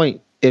 to your point,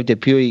 if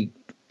Depuy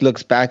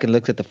looks back and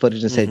looks at the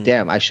footage and says,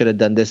 damn, I should have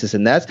done this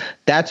and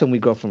that's when we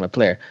grow from a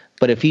player.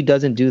 But if he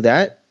doesn't do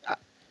that,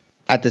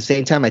 at the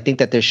same time, I think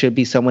that there should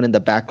be someone in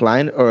the back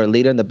line or a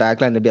leader in the back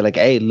line to be like,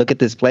 hey, look at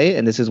this play,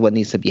 and this is what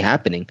needs to be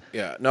happening.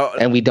 Yeah, no,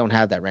 and we don't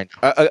have that right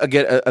now.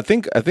 I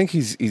think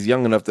he's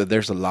young enough that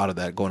there's a lot of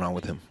that going on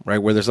with him, right?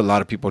 Where there's a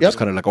lot of people just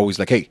kind of like always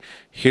like, hey,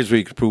 here's where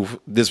you can prove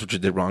this what you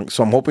did wrong.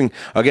 So I'm hoping,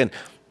 again,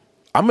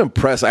 I'm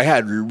impressed. I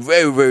had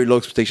very, very low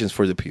expectations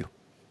for Depuy.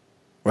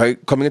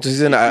 Right, coming into the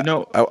season, I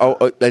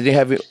didn't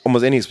have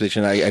almost any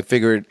expectation. I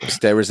figured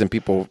Steres and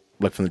people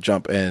like from the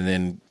jump, and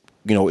then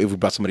if we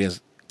brought somebody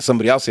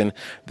else in,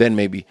 then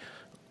maybe.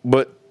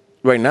 But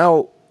right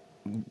now,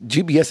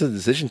 GBS has a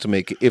decision to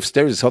make. If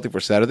Steres is healthy for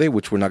Saturday,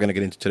 which we're not going to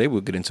get into today,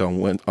 we'll get into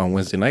on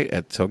Wednesday night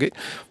at Tailgate.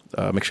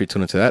 Make sure you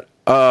tune into that.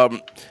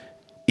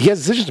 He has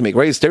a decision to make,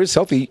 right? If Steres is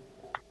healthy,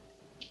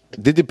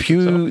 did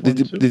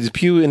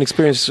Depuy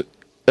inexperience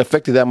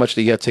affected that much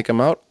that you have to take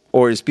him out?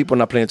 Or is people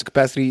not playing to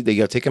capacity that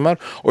you have to take him out?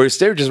 Or is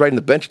Sterry just riding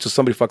the bench until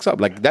somebody fucks up?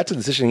 Like, that's a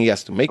decision he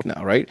has to make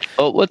now, right?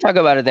 Oh, we'll talk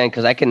about it then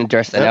because I can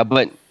address that now.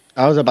 But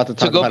I was about to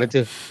talk about it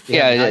too.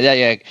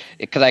 Yeah.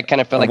 Because I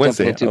kind of felt like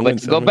jumping into.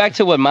 But go back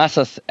to what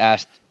Massa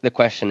asked the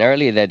question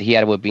earlier that he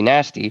had would be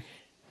nasty.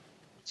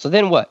 So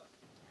then what?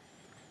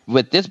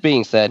 With this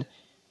being said,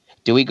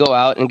 do we go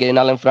out and get an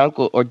Alan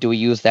Franco, or do we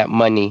use that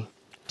money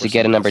to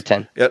get a number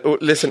 10? Yeah,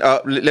 listen,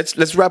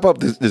 let's wrap up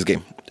this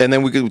game, and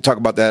then we can talk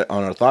about that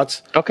on our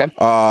thoughts. Okay.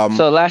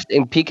 So last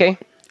in PK.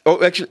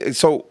 Oh, actually,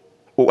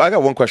 I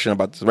got one question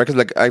about this, right? Because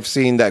like I've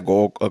seen that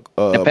goal.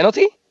 The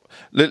penalty?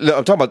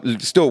 I'm talking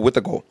about still with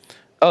the goal.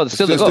 Oh,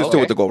 still the goal.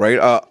 Still with the goal, right?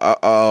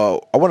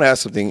 I want to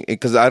ask something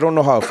because I don't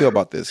know how I feel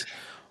about this.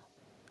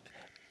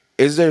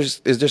 Is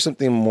there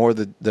something more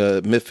that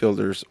the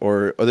midfielders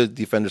or other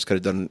defenders could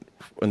have done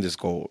in this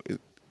goal?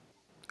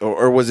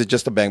 Or was it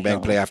just a bang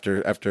play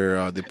after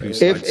the previous?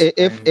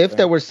 If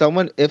there was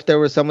someone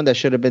that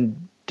should have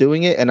been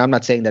doing it, and I'm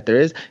not saying that there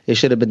is, it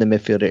should have been the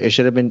midfielder. It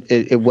should have been.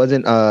 It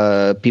wasn't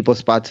people's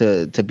spot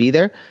to be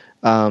there.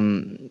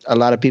 A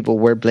lot of people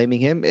were blaming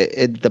him.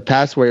 The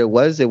pass where it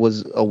was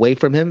away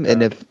from him,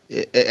 and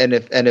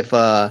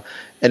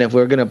if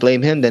we're gonna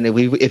blame him, then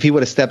if he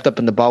would have stepped up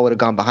and the ball would have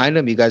gone behind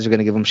him, you guys are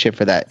gonna give him shit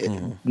for that.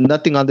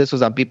 Nothing on this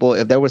was on people.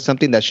 If there was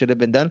something that should have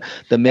been done,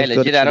 the midfield.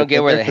 Legit, I don't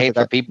get where the hate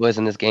for people is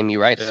in this game.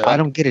 You're right. Yeah. I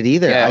don't get it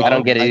either. Yeah, I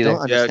don't get it either. I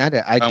don't understand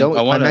it. I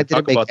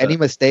didn't make any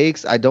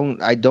mistakes. I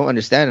don't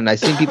understand. And I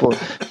seen people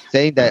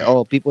saying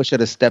that people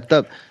should have stepped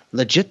up.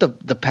 Legit,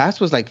 the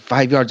pass was like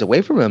 5 yards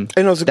away from him.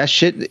 And that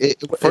shit.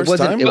 It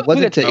wasn't. And we'll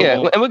get to that. Yeah,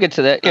 we'll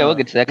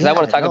get to that because I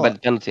want to talk about the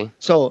penalty.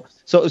 So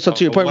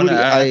to your point, Rudy,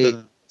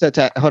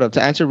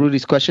 to answer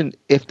Rudy's question,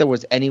 if there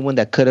was anyone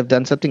that could have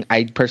done something,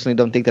 I personally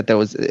don't think that it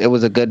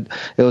was a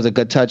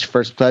good touch,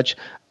 first touch.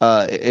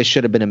 It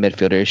should have been a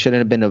midfielder. It shouldn't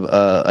have been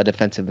a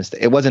defensive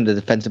mistake. It wasn't a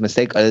defensive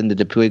mistake other than the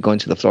Dupuy going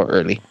to the floor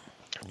early.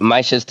 My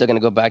shit's still gonna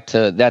go back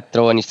to that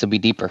throw needs to be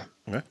deeper.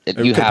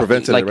 Okay. You have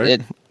to, like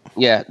it,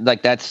 yeah,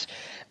 like that's.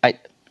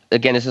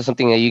 Again, this is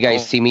something that you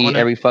guys see me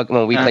every fucking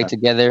when we play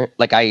together.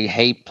 Like I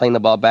hate playing the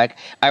ball back.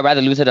 I'd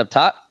rather lose it up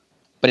top,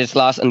 but it's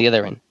lost on the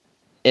other end.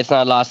 It's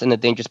not lost in the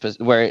dangerous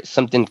position where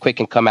something quick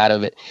can come out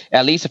of it.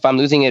 At least if I'm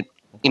losing it,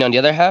 in the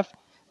other half,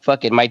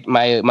 fuck it. My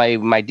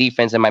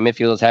defense and my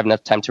midfielders have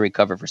enough time to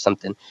recover for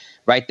something.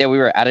 Right there, we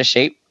were out of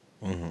shape.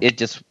 Mm-hmm. It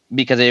just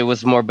because it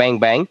was more bang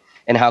bang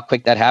and how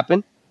quick that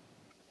happened.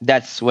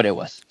 That's what it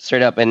was,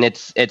 straight up, and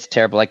it's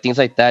terrible. Like things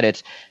like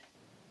that.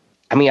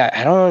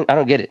 I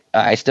don't get it.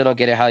 I still don't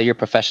get it how you're a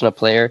professional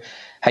player,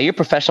 how you're a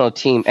professional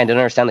team, and don't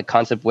understand the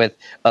concept with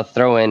a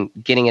throw-in,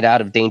 getting it out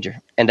of danger,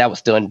 and that was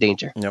still in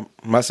danger. Yep.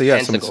 Masa, you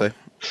have something to say.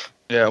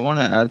 Yeah, I want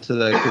to add to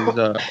that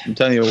because I'm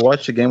telling you,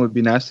 watch the game would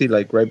be nasty.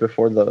 Like right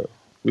before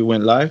we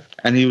went live,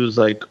 and he was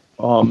like,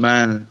 "Oh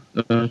man,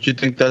 don't you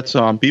think that's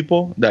on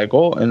people that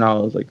goal?" And I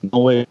was like,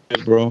 "No way,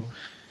 bro."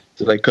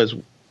 So like, because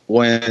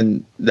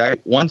when that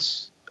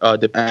once.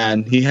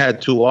 And he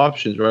had two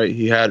options, right?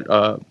 He had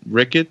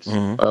Ricketts,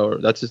 or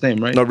that's his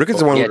name, right? No, Ricketts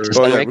is the one.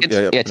 Ricketts.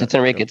 Yeah,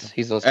 Tristan Ricketts.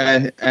 He's those.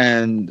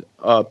 And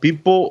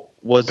people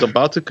was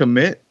about to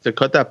commit to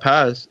cut that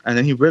pass, and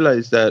then he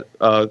realized that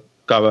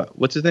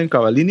what's his name,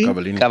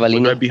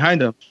 Cavallini, right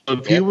behind him. So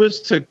if he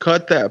was to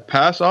cut that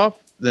pass off,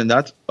 then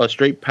that's a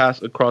straight pass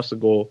across the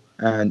goal,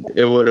 and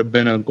it would have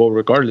been a goal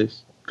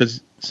regardless. Because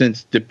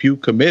since Dupuy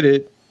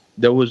committed,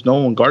 there was no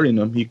one guarding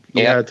him. He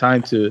had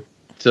time to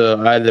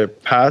either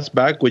pass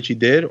back, which he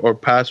did, or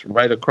pass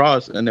right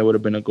across, and it would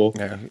have been a goal.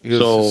 Yeah, he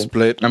was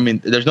split. I mean,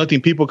 there's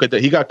nothing people could do.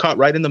 He got caught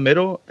right in the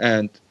middle,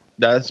 and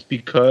that's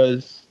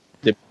because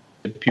the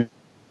people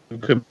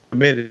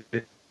committed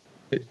it.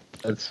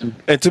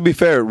 And to be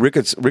fair,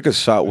 Ricketts'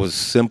 shot was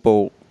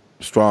simple,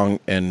 strong,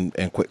 and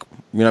quick.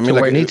 You know what I mean?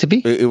 Where it needed to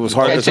be. It was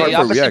hard. It's hard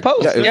to react.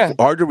 It's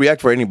hard to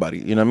react for anybody.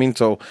 You know what I mean?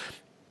 So,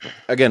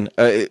 again.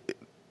 The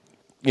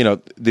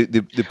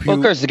well,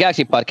 of course, the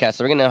Galaxy podcast,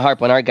 so we're going to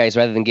harp on our guys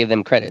rather than give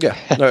them credit. Yeah,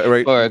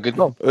 right. For a good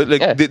goal.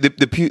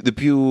 The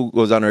Pew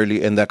goes down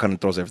early, and that kind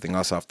of throws everything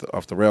else off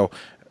the rail.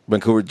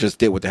 Vancouver just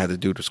did what they had to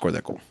do to score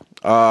that goal.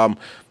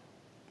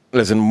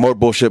 Listen, more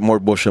bullshit.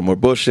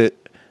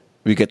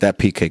 We get that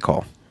PK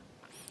call.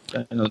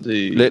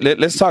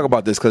 Let's talk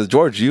about this because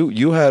George,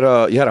 you had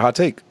a hot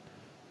take.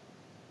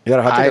 You had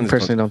a hot take. I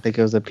personally don't think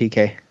it was a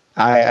PK.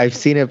 I've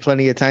seen it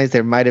plenty of times.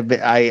 There might have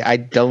been. I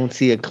don't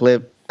see a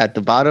clip at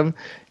the bottom.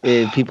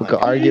 People could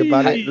argue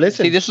about it.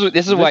 Listen, see, this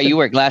is why you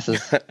wear glasses.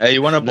 Hey,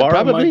 you want to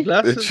borrow my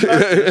glasses?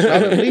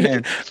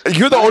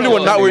 You're the only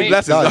one not wearing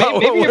glasses.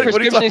 Maybe your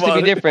prescription needs to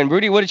be different.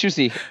 Rudy, what did you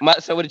see?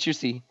 So what did you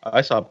see?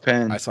 I saw a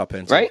pen.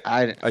 Right?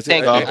 I see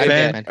a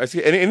pen. I see.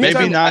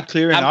 Maybe not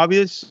clear and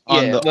obvious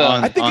on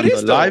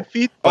the live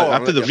feed, but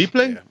after the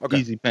replay,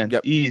 easy pen.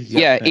 Easy.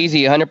 Yeah,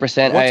 easy.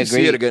 100%. I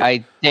agree.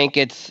 I think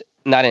it's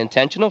not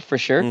intentional for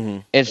sure.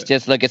 Mm-hmm. It's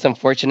just like it's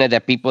unfortunate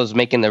that people's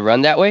making the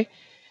run that way.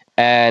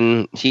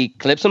 And he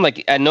clips him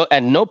like at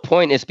no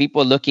point is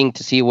people looking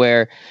to see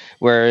where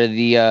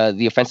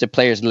the offensive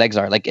player's legs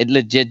are. Like it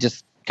legit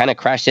just kind of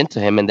crashed into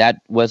him, and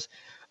that was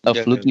a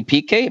fluky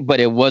PK, but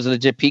it was a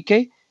legit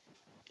PK.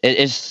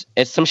 It's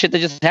some shit that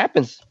just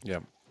happens. Yeah.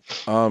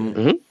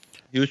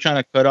 He was trying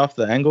to cut off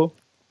the angle,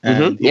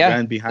 and he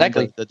ran behind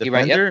the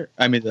defender.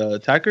 I mean, the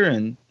attacker,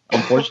 and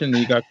unfortunately,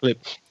 he got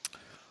clipped.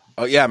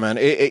 Oh yeah, man.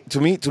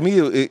 To me,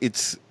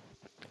 it's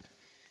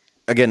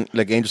again,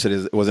 like Angel said,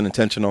 it wasn't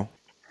intentional.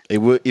 It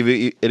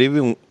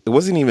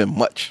wasn't even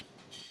much.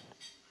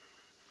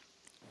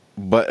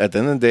 But at the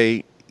end of the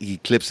day, he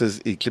clips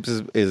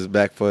his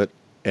back foot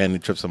and he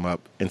trips him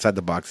up inside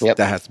the box. Yep.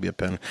 That has to be a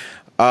pen.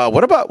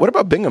 What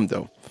about Bingham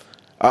though?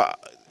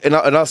 And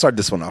I'll start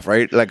this one off,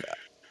 right? Like,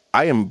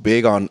 I am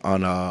big on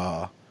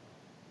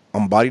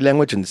body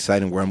language and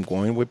deciding where I'm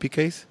going with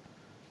PKs,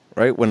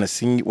 right? When you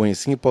see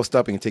me post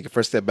up and you take your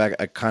first step back,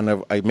 I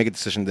make a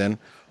decision then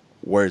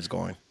where it's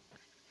going.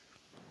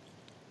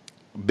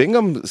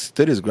 Bingham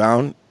stood his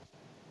ground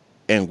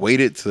and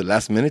waited to the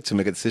last minute to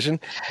make a decision,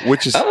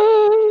 which is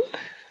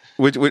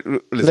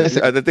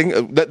listen, I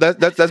think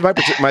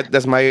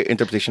that's my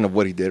interpretation of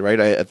what he did, right?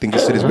 I think he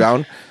stood his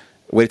ground,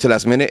 waited till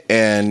last minute,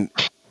 and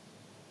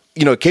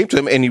it came to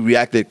him and he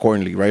reacted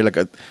accordingly, right? Like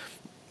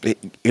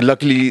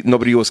luckily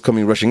nobody was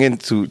coming rushing in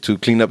to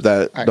clean up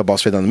the ball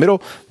straight down the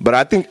middle. But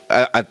I think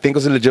it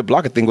was a legit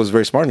block. I think it was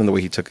very smart in the way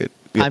he took it.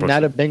 I'm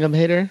not a Bingham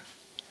hater.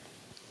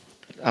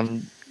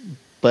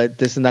 But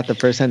this is not the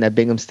first time that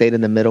Bingham stayed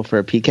in the middle for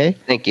a PK.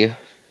 Thank you.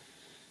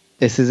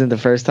 This isn't the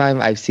first time.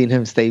 I've seen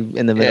him stay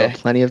in the middle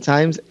plenty of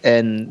times.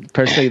 And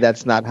personally,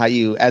 that's not how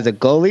you, as a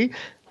goalie,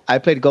 I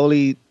played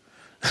goalie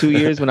 2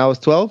 years when I was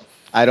 12.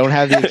 I don't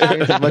have the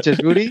experience as much as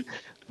Rudy.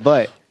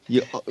 But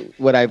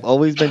what I've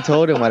always been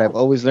told and what I've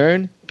always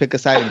learned, pick a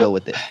side and go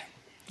with it.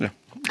 Yeah.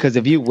 Because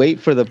if you wait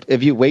for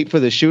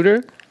the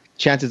shooter,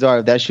 chances are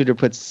if that shooter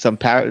puts some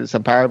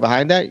power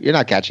behind that, you're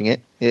not catching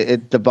it.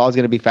 The ball's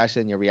going to be faster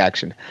than your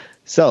reaction.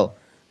 So,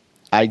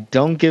 I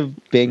don't give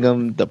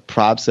Bingham the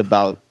props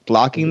about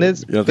blocking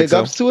this. Big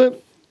ups to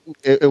it.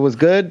 It was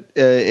good.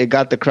 It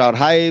got the crowd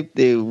hyped.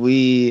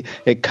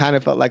 It kind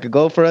of felt like a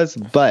goal for us,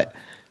 but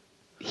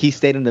he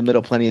stayed in the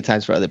middle plenty of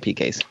times for other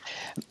PKs.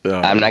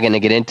 I'm not going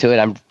to get into it.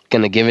 I'm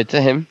going to give it to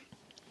him.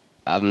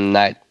 I'm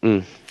not.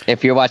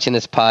 If you're watching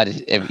this pod,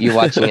 if you're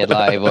watching it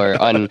live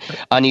or on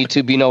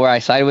YouTube, you know where I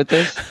side with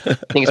this. I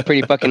think it's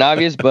pretty fucking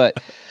obvious,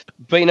 but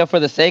for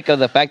the sake of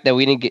the fact that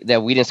we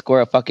didn't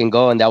score a fucking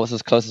goal and that was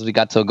as close as we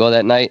got to a goal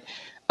that night,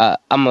 I'm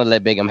gonna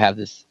let Bingham have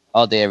this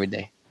all day, every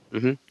day.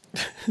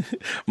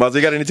 Miles,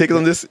 you got any takes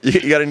on this?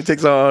 You got any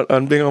takes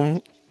on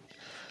Bingham?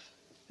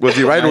 Was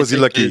he right or was he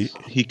lucky?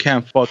 He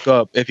can't fuck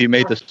up if he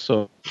made this.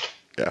 So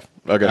yeah,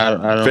 okay,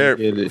 I don't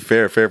get it.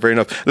 Fair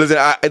enough. Listen,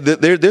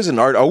 there's an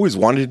art. I always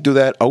wanted to do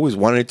that. I always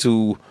wanted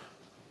to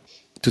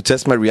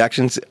test my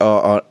reactions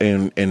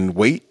and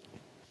wait.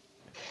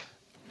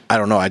 I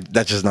don't know.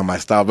 That's just not my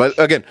style. But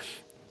again,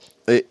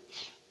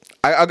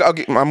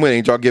 I'm with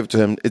Angel. I'll give it to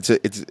him.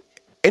 It's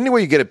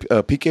anyway you get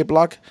a PK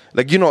block,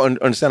 like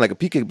understand, like a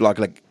PK block,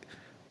 like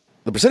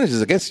the percentage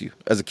is against you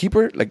as a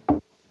keeper. Like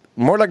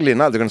more likely than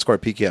not, they're gonna score a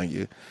PK on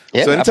you.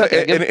 Yeah, so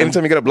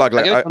anytime you get a block,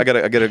 like I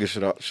gotta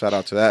give a shout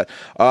out to that.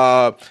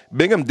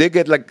 Bingham did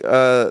get like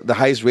the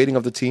highest rating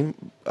of the team,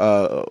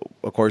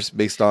 of course,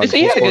 based on. So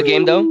he had a good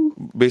game though.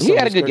 He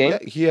had a good game.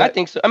 Yeah, I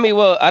think so. I mean,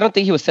 I don't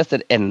think he was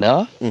tested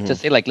enough to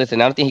say like, listen,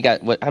 I don't think he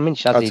got how many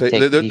shots did he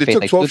take? They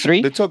took 12.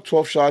 3? They took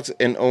 12 shots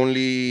and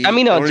only. I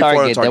mean, on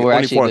target. There were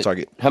actually 4 on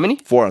target. How many?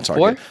 4 on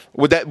target.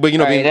 4? With that, but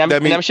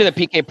I'm sure the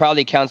PK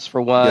probably counts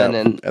for one,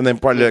 and then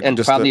probably and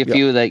just probably a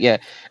few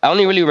that I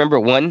only really remember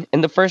one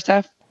in the first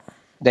half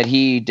that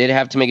he did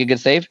have to make a good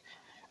save,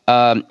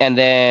 and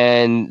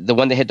then the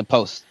one that hit the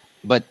post,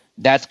 but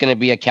that's going to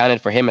be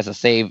accounted for him as a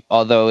save,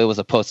 although it was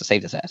a post to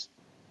save his ass.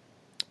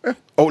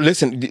 Oh,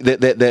 listen,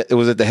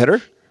 was it the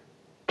header?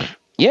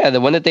 Yeah, the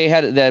one that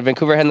that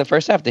Vancouver had in the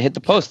first half, they hit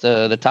the post,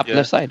 the top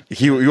left side.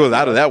 He was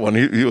out of that one.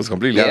 He was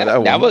completely out of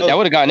that one. That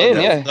would have gone in.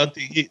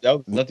 That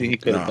was nothing he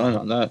could have done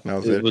on that.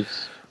 It was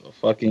a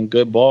fucking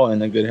good ball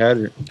and a good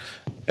header.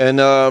 And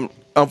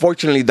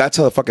unfortunately, that's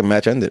how the fucking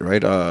match ended,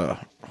 right?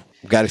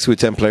 Galaxy with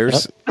 10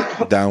 players,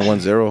 down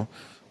 1-0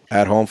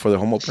 at home for the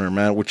home opener,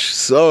 man, which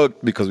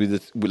sucked because we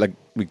like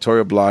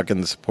Victoria Block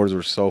and the supporters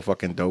were so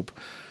fucking dope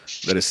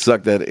that it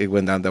sucked that it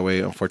went down that way.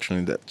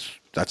 Unfortunately,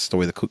 that's the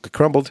way the cookie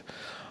crumbled.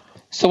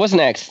 So what's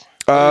next?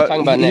 What are we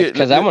talking about next?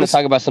 Because I want to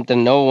talk about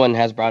something no one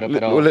has brought up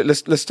at all.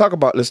 Let's talk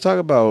about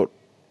a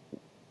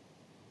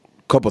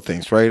couple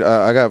things, right?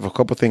 I got a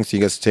couple things. You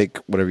guys take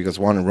whatever you guys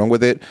want and run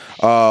with it.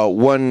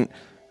 One,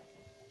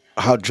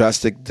 how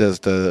drastic does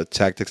the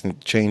tactics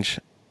change?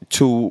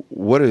 2,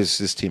 what is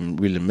this team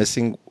really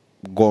missing?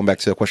 Going back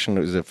to the question,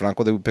 is it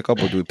Franco that we pick up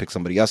or do we pick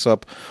somebody else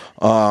up?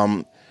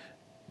 3,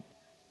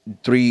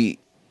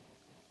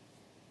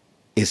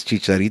 is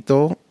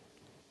Chicharito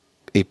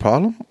a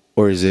problem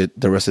or is it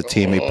the rest of the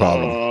team a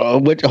problem?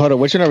 Hold on,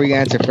 which one are we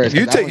going to answer first?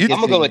 I'm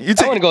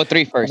going to go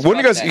 3 first. When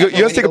you guys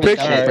take a pick.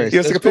 You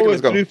guys take a pick.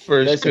 Let's go. 3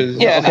 first.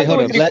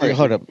 Okay,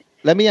 hold up.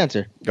 Let me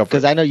answer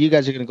because I know you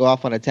guys are going to go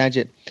off on a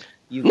tangent.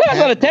 No, it's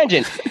not a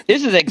tangent.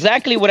 This is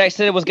exactly what I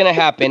said was going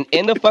to happen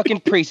in the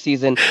fucking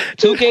preseason.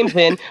 2 games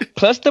in,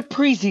 plus the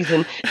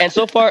preseason. And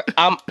so far,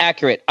 I'm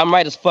accurate. I'm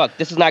right as fuck.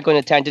 This is not going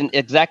to tangent.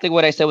 Exactly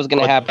what I said was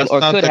going to happen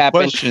or could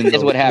happen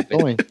is what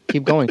happened.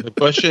 Keep going. The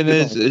question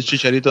is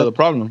Chicharito the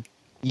problem?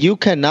 You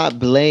cannot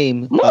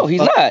blame he's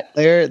not.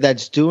 player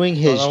that's doing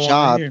his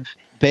job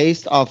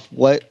based off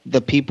what the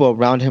people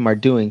around him are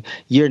doing.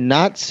 You're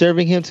not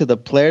serving him to the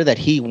player that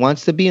he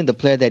wants to be and the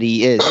player that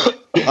he is.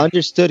 He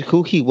understood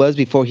who he was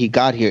before he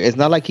got here. It's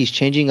not like he's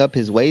changing up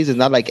his ways. It's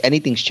not like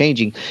anything's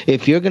changing.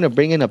 If you're going to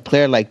bring in a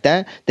player like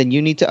that, then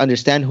you need to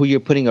understand who you're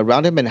putting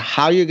around him and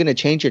how you're going to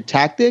change your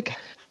tactic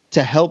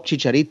to help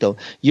Chicharito.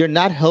 You're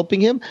not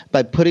helping him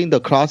by putting the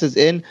crosses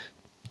in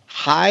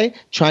high,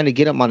 trying to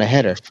get him on a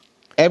header.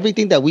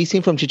 Everything that we've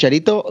seen from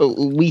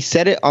Chicharito, we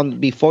said it on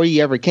before he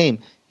ever came.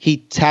 He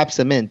taps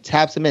him in,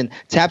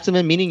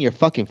 meaning your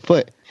fucking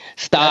foot.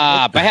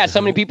 Stop. I had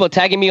so many people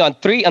tagging me on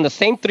the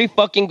same 3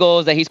 fucking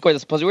goals that he scored.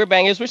 Supposedly were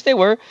bangers, which they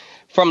were,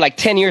 from like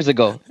 10 years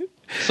ago.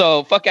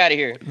 So fuck out of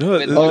here.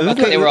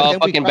 They were all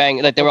fucking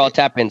bang, like they were all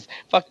tap-ins.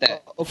 Fuck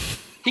that.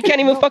 He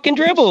can't even fucking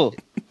dribble.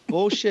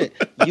 Bullshit.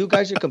 You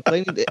guys are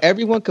complaining.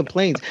 Everyone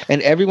complains,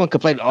 and everyone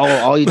complains.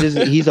 Oh,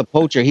 he's a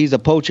poacher. He's a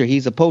poacher.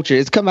 He's a poacher.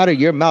 It's come out of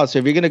your mouth. So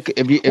if you're gonna,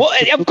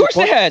 of course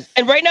it has.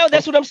 And right now,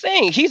 that's what I'm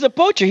saying. He's a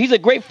poacher. He's a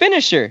great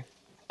finisher.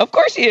 Of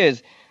course he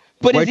is.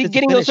 But is he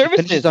getting those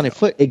services? He on his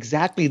foot.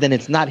 Exactly. Then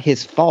it's not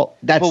his fault.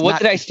 But what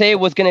did I say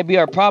was going to be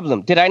our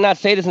problem? Did I not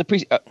say this in the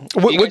pre?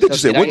 What did you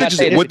say?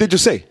 What did you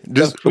say?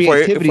 Just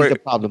creativity is the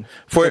problem.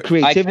 For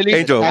creativity,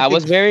 Angel, I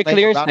was very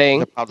clear in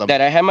saying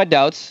that I had my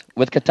doubts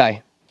with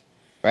Katai.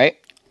 Right?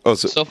 Oh,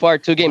 so far,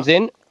 2 games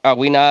in, are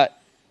we not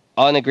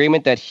all in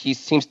agreement that he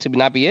seems to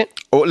not be it?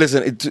 Oh,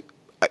 listen,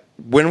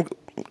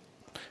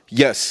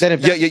 yes,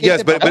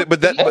 yes, but I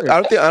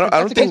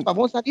don't think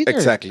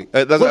exactly.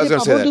 That's what I was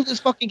gonna say. Lose this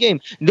fucking game.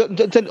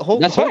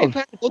 That's fine.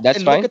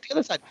 That's fine. Look at the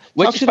other side.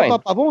 Talk shit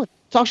about Pavon.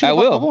 I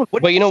will.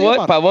 But you know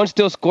what? Pavon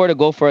still scored a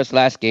goal for us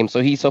last game,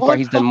 so so far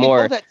he's done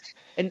more.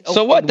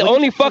 So what? The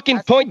only fucking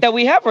point that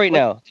we have right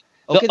now.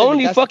 The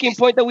only fucking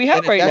point that we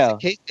have right now.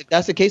 If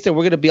that's the case, then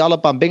we're gonna be all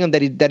up on Bingham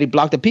that he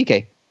blocked the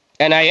PK.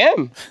 And I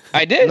am.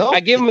 I did. No, I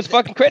gave him his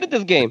fucking credit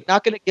this game. We're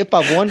not gonna give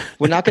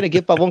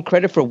Pavon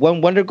credit for one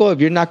wonder goal if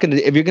you're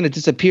gonna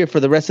disappear for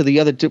the rest of the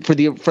other for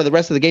the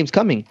rest of the games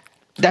coming.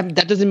 That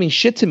doesn't mean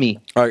shit to me.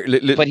 All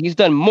right, but he's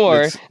done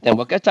more than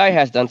what Katai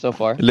has done so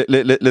far.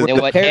 Than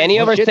what any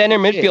of our center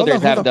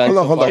midfielders have done.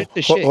 Hold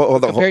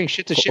on. Comparing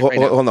shit to shit right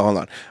now. Hold on.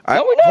 No,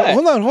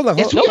 we're not. Hold on.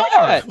 Yes, we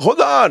are.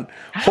 Hold on.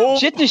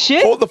 Shit to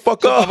shit? Hold the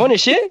fuck up. Pavon is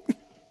shit?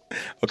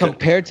 Okay.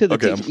 Compared to the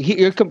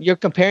team. You're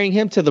comparing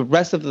him to the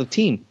rest of the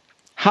team.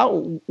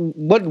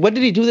 What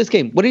did he do this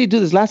game? What did he do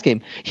this last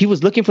game? He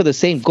was looking for the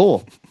same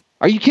goal.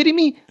 Are you kidding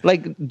me?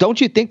 Like,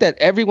 don't you think that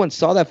everyone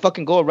saw that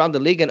fucking goal around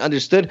the league and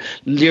understood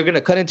you're going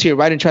to cut into your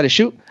right and try to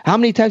shoot? How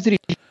many times did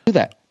he do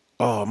that?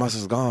 Oh,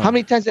 Masa's gone. How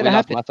many times did it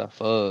happen?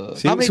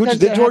 See what you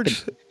did,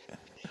 George?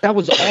 That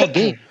was all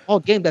game.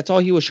 All game. That's all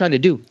he was trying to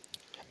do.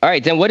 All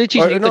right, then what did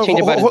you change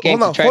about his game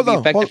to try to be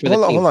effective for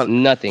the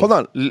team? Nothing. Hold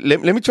on.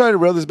 Let me try to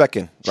reel this back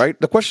in, right?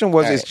 The question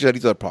was, is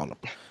Chicharito the problem?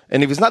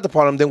 And if it's not the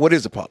problem, then what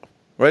is the problem?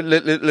 Right?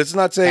 Let's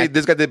not say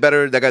this guy did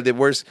better, that guy did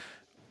worse.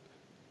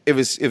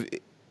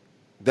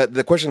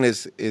 The question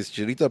is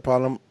Chicharito the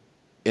problem?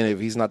 And if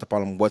he's not the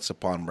problem, what's the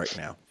problem right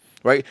now?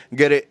 Right?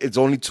 Get it? It's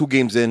only 2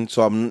 games in,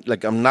 so I'm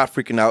not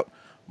freaking out.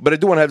 But I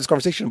do want to have this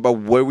conversation about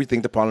where we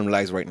think the problem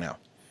lies right now.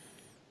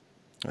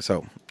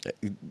 So,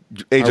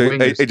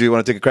 AJ, you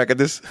want to take a crack at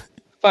this?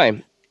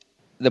 Fine.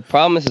 The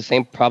problem is the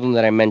same problem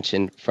that I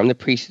mentioned from the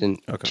preseason.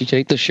 Okay.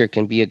 Chicharito sure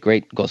can be a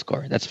great goal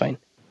scorer. That's fine.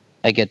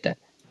 I get that.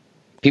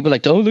 People are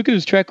like, oh, look at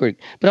his track record.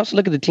 But also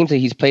look at the teams that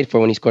he's played for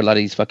when he scored a lot of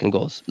these fucking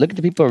goals. Look at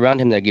the people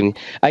around him that are giving.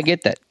 I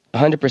get that.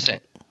 100%.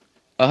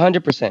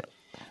 100%.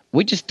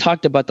 We just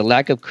talked about the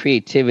lack of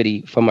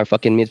creativity from our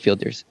fucking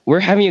midfielders.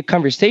 We're having a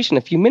conversation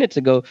a few minutes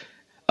ago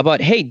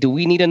about, hey, do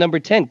we need a number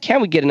 10?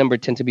 Can we get a number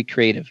 10 to be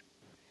creative?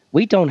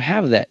 We don't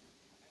have that.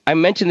 I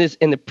mentioned this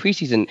in the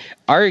preseason.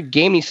 Our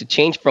game needs to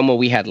change from what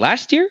we had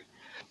last year.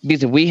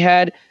 Because if we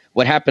had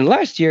what happened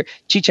last year,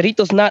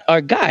 Chicharito's not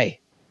our guy.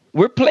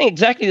 We're playing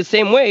exactly the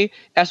same way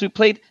as we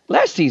played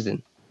last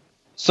season.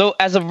 So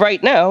as of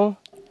right now,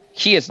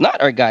 he is not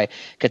our guy.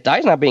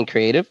 Katai's not being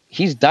creative.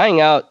 He's dying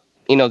out,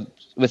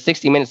 with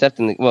 60 minutes left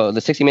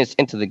the 60 minutes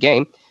into the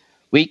game.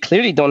 We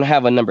clearly don't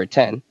have a number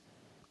 10.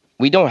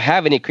 We don't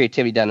have any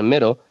creativity down the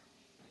middle.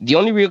 The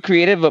only real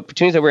creative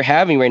opportunities that we're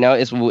having right now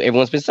is what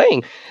everyone's been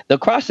saying. The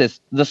crosses,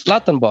 the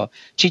Zlatan ball.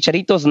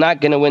 Chicharito's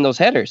not going to win those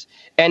headers.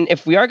 And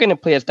if we are going to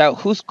play a style,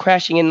 who's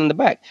crashing in the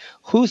back?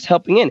 Who's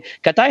helping in?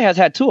 Katai has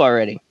had 2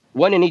 already.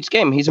 1 in each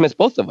game. He's missed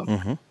both of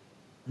them.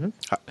 Mm-hmm.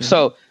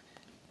 So,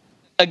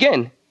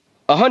 again,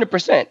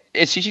 100%.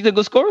 Is Chicharito a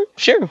good scorer?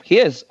 Sure, he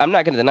is. I'm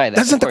not going to deny that.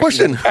 That's not the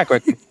question.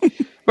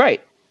 Right.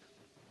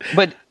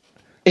 But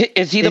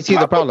is he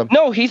the problem?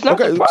 No, he's not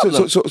the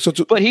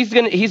problem. But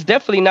he's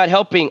definitely not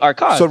helping our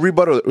cause. So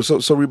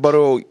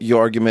rebuttal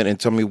your argument and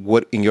tell me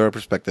what, in your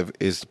perspective,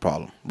 is the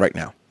problem right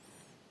now.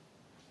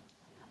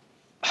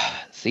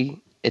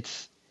 See,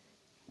 it's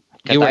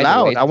you were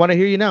loud. I want to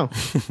hear you now.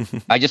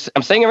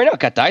 I'm saying it right now.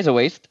 Katai's a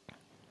waste.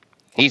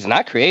 He's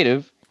not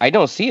creative. I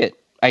don't see it.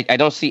 I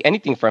don't see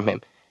anything from him.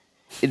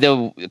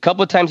 A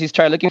couple of times he's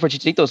tried looking for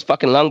Chicharito's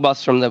fucking long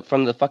balls from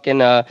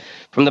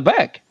the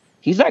back.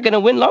 He's not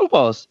gonna win long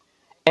balls.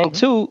 And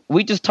two,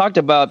 we just talked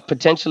about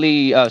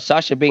potentially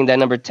Sasha being that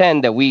number 10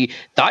 that we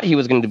thought he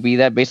was going to be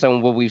that based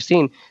on what we've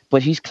seen,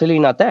 but he's clearly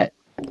not that.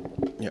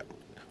 Yeah.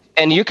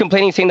 And you're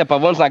complaining saying that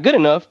Pavon's not good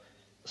enough.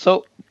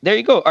 So there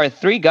you go. Our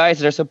three guys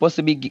that are supposed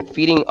to be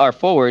feeding our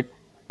forward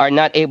are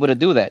not able to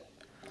do that.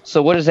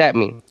 So what does that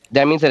mean?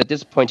 That means that at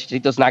this point,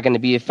 Chicharito's not going to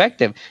be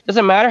effective.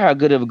 Doesn't matter how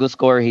good of a goal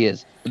scorer he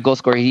is.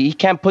 He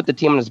can't put the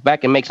team on his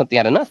back and make something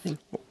out of nothing.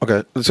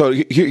 Okay, so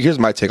here's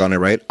my take on it,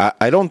 right?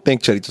 I don't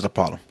think Chicharito's a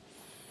problem.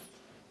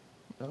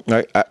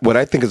 Right? What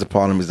I think is a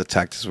problem is the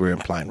tactics we're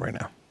implying right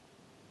now.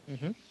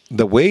 Mm-hmm.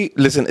 The way,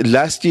 listen,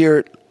 last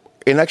year,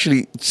 and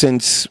actually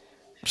since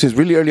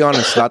really early on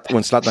when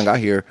Zlatan got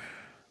here,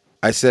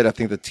 I said I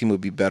think the team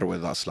would be better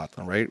without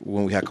Zlatan, right?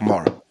 When we had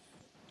Kamara.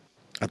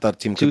 I thought the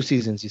team Two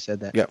seasons you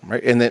said that. Yeah,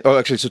 right? And then,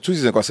 so 2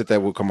 seasons ago I said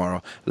that with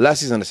Kamara. Last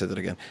season I said that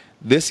again.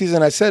 This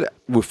season I said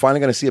we're finally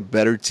going to see a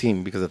better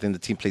team because I think the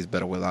team plays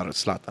better without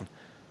Zlatan.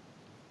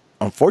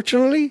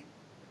 Unfortunately,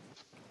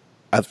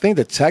 I think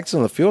the tactics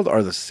on the field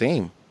are the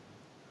same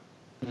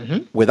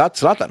without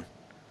Zlatan,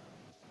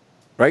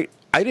 right?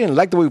 I didn't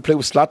like the way we played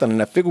with Zlatan,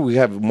 and I figured we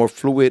have a more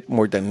fluid,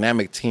 more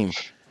dynamic team.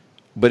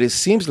 But it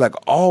seems like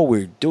all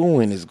we're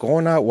doing is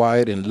going out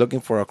wide and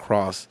looking for a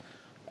cross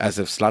as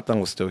if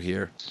Zlatan was still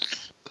here.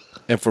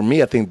 And for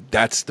me, I think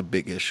that's the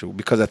big issue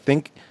because I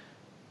think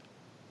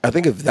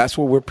if that's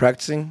what we're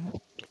practicing,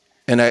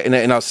 and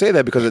I'll say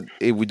that because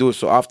if we do it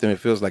so often, it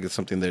feels like it's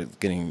something that's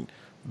getting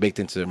baked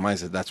into their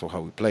minds that that's how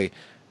we play.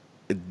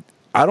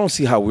 I don't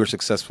see how we're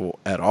successful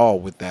at all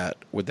with that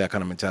kind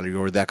of mentality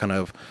or that kind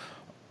of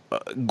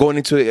going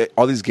into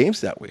all these games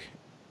that way.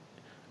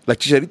 Like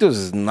Chicharito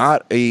is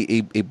not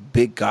a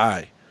big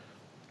guy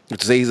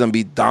to say he's gonna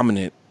be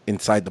dominant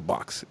inside the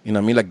box. You know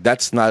what I mean? Like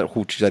that's not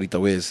who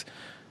Chicharito is.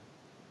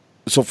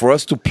 So for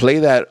us to play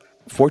that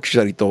for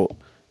Chicharito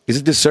is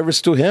a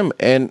disservice to him,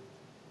 and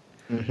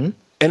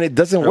it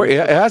doesn't work.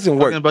 It hasn't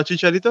worked. Talking about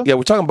Chicharito? Yeah,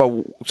 we're talking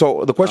about.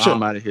 So the question.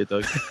 I'm out of here,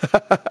 dog.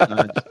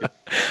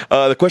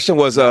 The question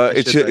was: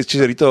 is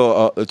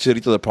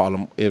Chicharito the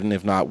problem?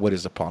 If not, what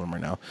is the problem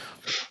right now?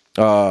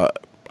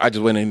 I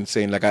just went in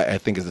saying like I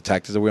think it's the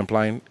tactics that we're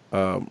implying.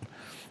 But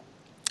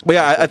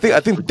yeah, I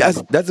think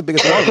that's the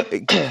biggest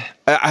problem.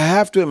 I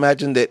have to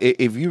imagine that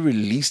if you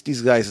release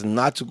these guys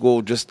not to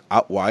go just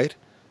out wide,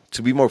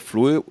 to be more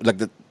fluid,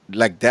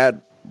 like that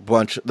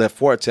bunch, the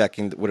four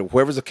attacking,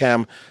 whoever's the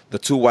cam, the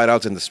two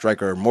wideouts and the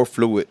striker are more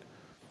fluid.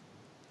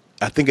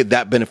 I think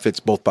that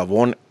benefits both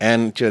Pavon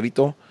and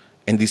Chicharito.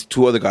 And these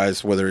two other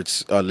guys, whether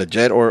it's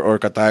Lletget or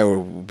Katai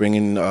or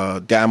bringing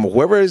Dam or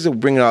whoever it is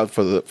bringing out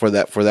for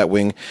that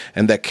wing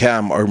and that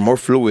cam are more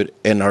fluid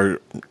and are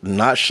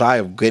not shy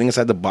of getting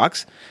inside the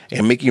box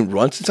and making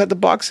runs inside the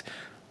box.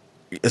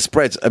 It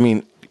spreads. I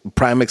mean,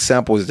 prime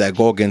example is that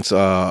goal against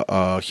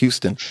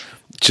Houston.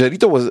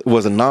 Chicharito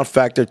was a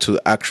non-factor to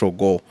the actual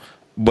goal,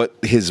 but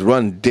his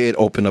run did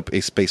open up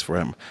a space for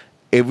him.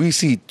 If we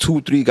see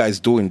 2-3 guys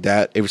doing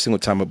that every single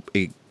time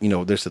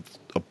there's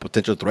a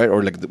potential threat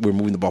or like we're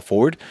moving the ball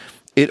forward,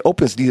 it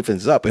opens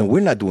defense up, and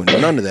we're not doing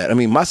none of that. I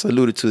mean, Massa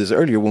alluded to this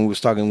earlier when we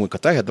was talking when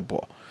Katai had the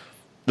ball.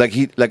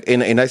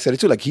 And I said it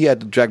too, like he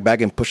had to drag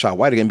back and push out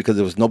wide again because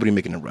there was nobody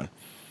making a run.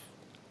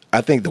 I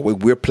think the way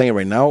we're playing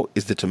right now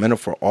is detrimental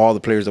for all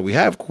the players that we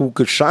have who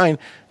could shine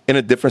in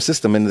a different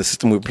system, and the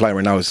system we're playing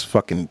right now is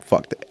fucking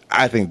fucked.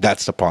 I think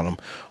that's the problem.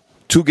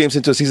 2 games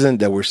into a season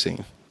that we're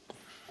seeing.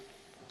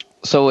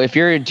 So if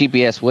you're a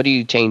GPS, what do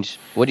you change?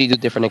 What do you do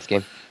different next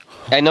game?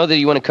 I know that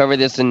you want to cover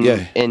this in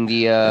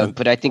the,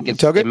 but I think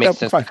it makes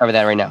sense to cover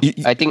that right now.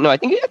 I think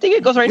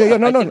it goes right now.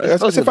 No,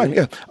 that's fine.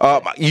 Yeah.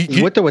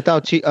 With or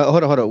without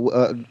hold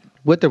on.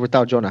 With or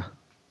without Jonah?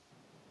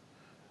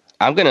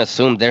 I'm gonna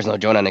assume there's no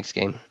Jonah next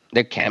game.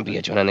 There can't be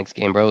a Jonah next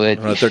game, bro.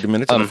 30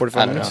 minutes,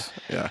 45 minutes.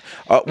 Yeah.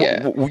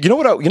 You know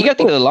what? You got to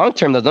think of the long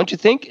term, though, don't you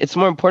think? It's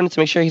more important to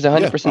make sure he's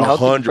 100%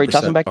 healthy before you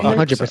toss him back in there.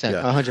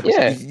 100%.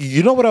 Yeah.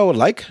 You know what I would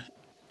like?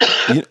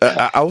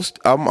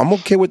 I'm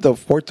okay with the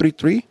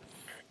 4-3-3,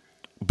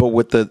 but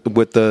with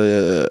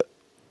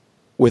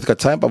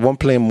Katai, I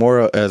want playing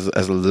more as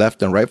a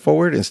left and right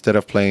forward instead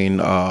of playing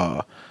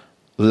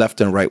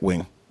left and right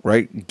wing.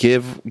 Right?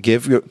 Give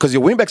your, because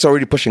your wing back's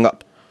already pushing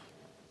up.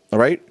 All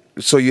right.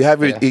 So you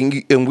have it,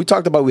 and we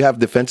talked about we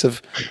have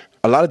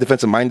a lot of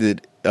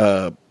defensive-minded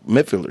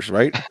midfielders,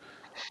 right?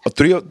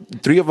 Three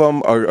of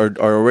them are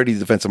already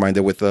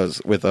defensive-minded with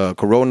us, with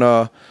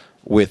Corona,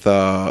 with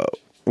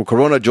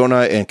Corona,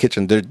 Jonah, and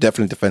Kitchen. They're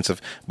definitely defensive.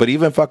 But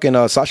even fucking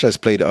Sasha has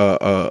played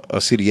a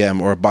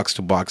CDM or a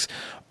box-to-box.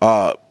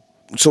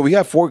 So we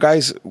have 4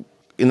 guys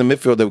in the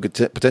midfield that we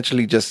could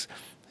potentially just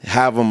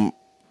have them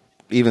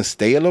even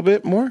stay a little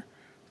bit more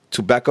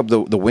to back up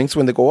the wings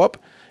when they go up.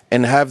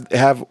 And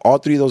have all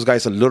 3 of those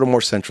guys a little more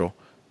central,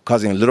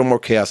 causing a little more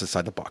chaos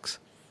inside the box.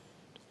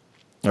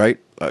 right?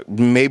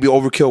 Maybe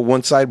overkill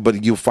one side,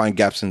 but you'll find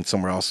gaps in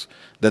somewhere else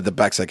that the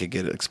backside could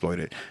get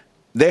exploited.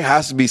 There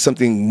has to be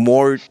something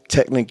more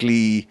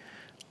technically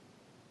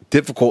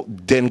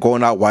difficult than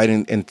going out wide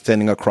and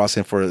sending a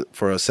crossing for a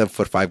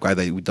 7'5" guy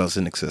that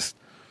doesn't exist.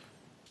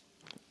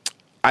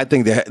 I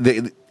think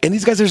and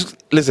these guys are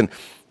listen.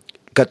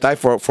 Katai,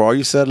 for all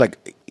you said,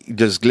 like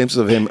just glimpses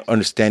of him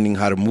understanding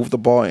how to move the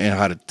ball and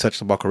how to touch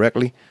the ball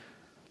correctly,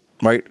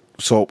 right?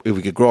 So if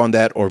we could grow on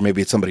that, or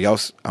maybe it's somebody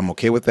else, I'm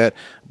okay with that.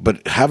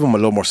 But have him a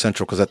little more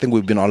central, because I think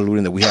we've been all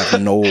alluding that we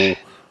have no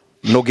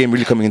game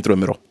really coming in through the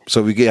middle.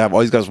 So we can have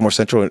all these guys more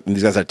central, and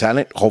these guys are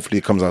talent. Hopefully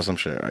it comes out some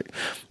shit, right?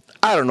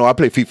 I don't know. I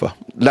play FIFA.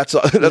 That's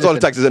all the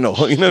Texans I know.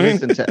 You know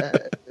what I mean?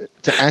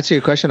 To answer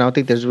your question, I don't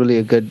think there's really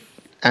a good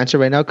answer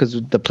right now,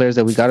 because the players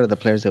that we got are the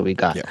players that we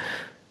got. Yeah.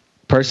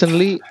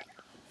 Personally,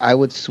 I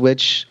would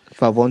switch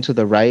Pavon to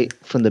the right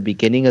from the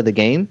beginning of the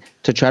game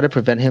to try to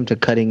prevent him to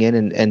cutting in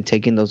and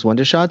taking those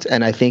wonder shots.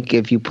 And I think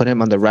if you put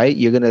him on the right,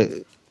 you're going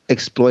to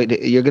exploit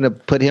it. You're going to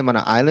put him on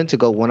an island to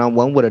go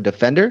one-on-one with a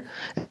defender,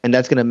 and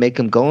that's going to make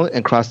him go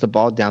and cross the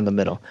ball down the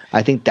middle.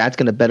 I think that's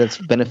going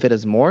to benefit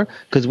us more,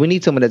 because we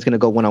need someone that's going to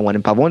go one-on-one,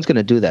 and Pavon's going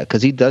to do that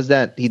because he does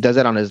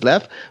that on his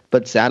left.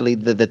 But sadly,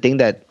 the thing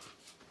that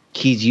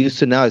he's used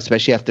to now,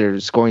 especially after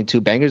scoring 2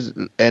 bangers,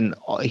 and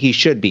he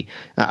should be.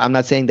 I'm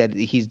not saying that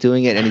he's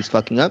doing it and he's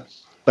fucking up,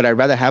 but I'd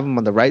rather have him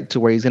on the right to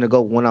where he's going to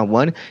go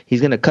one-on-one.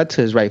 He's going to cut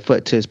to his right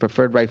foot, to his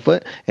preferred right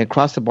foot, and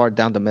cross the ball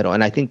down the middle.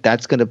 And I think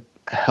that's going to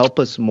help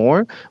us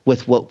more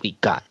with what we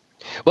got.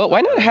 Well, why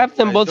not have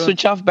them both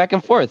switch off back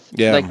and forth,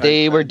 like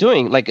they were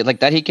doing, like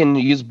that? He can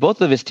use both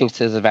of his teams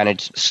to his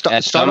advantage.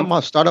 Start him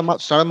off on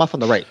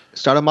the right.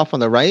 Start him off on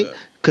the right,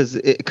 because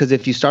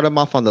if you start him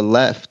off on the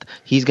left,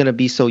 he's gonna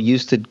be so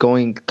used to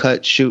going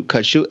cut shoot,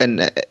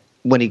 and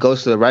when he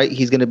goes to the right,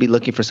 he's gonna be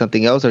looking for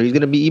something else, or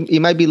he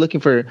might be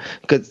looking for,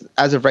 because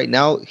as of right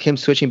now, him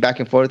switching back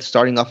and forth,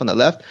 starting off on the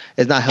left,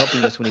 is not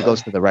helping us when he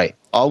goes to the right.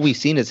 All we've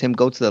seen is him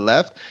go to the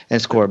left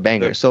and score a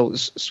banger. So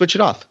switch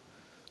it off.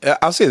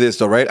 I'll say this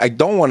though, right? I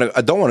don't want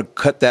to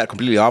cut that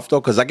completely off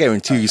though, because I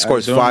guarantee you he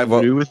scores 5. I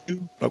agree with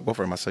you. Oh, go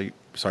for it, Marcel.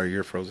 Sorry,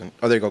 you're frozen.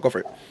 Oh, there you go. Go for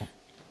it.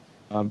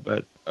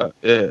 But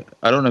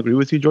I don't agree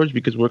with you, George,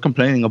 because we're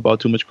complaining about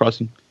too much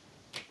crossing.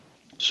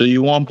 So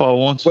you want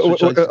Pavon?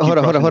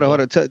 Hold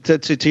on.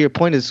 To your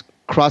point is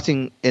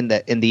crossing in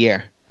the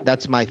air.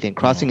 That's my thing.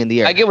 Crossing in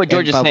the air. I get what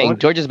George is saying.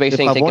 George is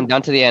basically saying take him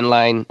down to the end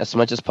line as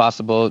much as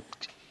possible,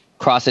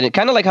 crossing it,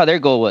 kind of like how their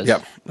goal was.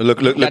 Yeah, look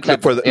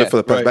for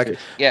the press back.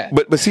 Yeah,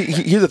 but see,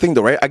 here's the thing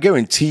though, right? I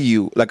guarantee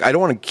you, like, I don't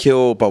want to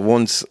kill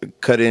Pavon's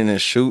cut in and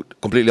shoot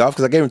completely off,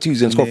 because I guarantee you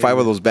he's gonna score 5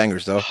 of those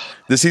bangers though.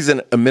 This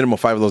season, a minimum of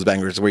 5 of those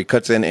bangers where he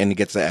cuts in and he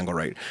gets the angle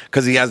right,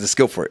 because he has the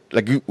skill for it.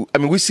 Like,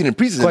 we've seen in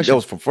preseason that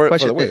was from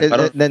further away.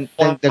 Then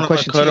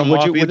question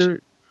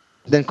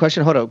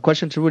to you,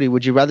 question to Rudy: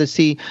 would you rather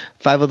see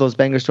 5 of those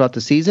bangers throughout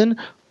the season,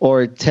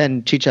 or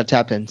 10 Chicha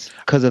tap-ins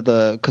because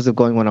of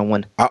going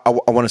one-on-one? I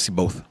want to see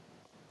both.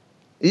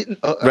 Right, you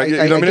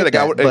know what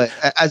I mean? But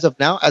as of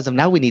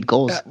now, we need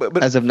goals.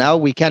 But as of now,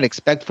 we can't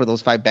expect for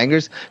those 5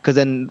 bangers, because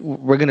then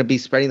we're going to be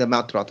spreading them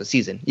out throughout the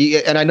season.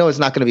 And I know it's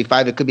not going to be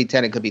 5; it could be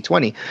 10, it could be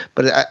 20.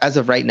 But as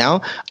of right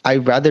now,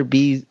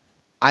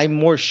 I'm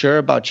more sure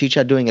about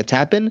Chicha doing a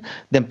tap-in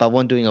than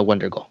Pavon doing a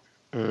wonder goal.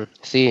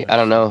 See, I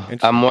don't know.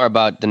 I'm more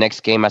about the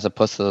next game as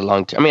opposed to the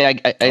long term. I mean,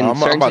 in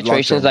certain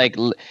situations,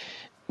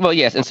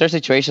 in certain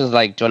situations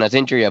like Jonah's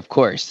injury, of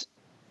course,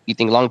 you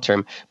think long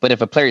term. But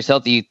if a player is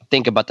healthy, you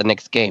think about the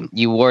next game.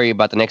 You worry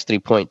about the next 3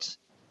 points.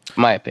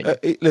 In my opinion.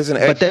 Listen,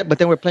 but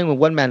then we're playing with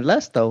 1 man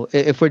less, though.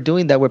 If we're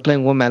doing that, we're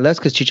playing 1 man less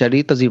because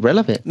Chicharito's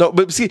irrelevant. No,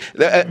 but see,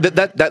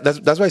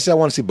 that's why I say I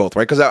want to see both,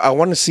 right? Because I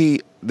want to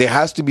see, there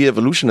has to be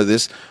evolution of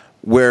this,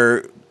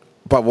 where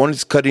Pavon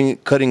is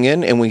cutting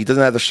in, and when he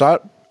doesn't have the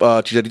shot,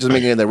 Chicharito's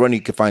making the run, he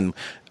can find him.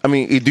 I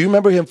mean, do you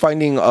remember him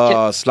finding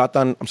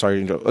Zlatan? I'm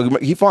sorry,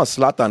 he found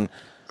Zlatan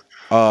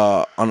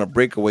on a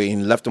breakaway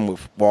and left him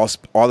with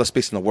all the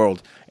space in the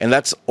world. And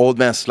that's old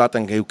man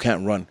Zlatan who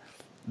can't run.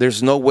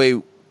 There's no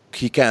way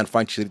he can't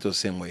find Chicharito the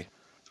same way.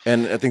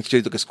 And I think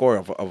Chicharito can score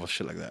of a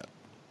shit like that.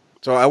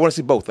 So I want to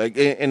see both.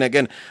 And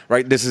again,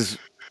 right, this is,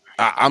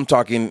 I'm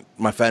talking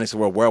my fantasy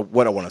world,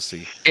 what I want to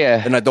see.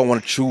 Yeah. And I don't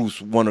want to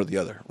choose one or the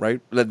other,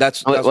 right?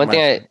 That's one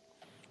thing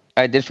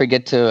I did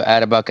forget to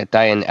add about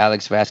Katai, and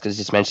Alex Vasquez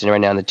just mentioned it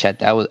right now in the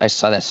chat. I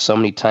saw that so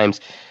many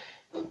times.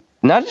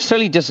 Not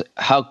necessarily just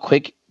how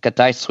quick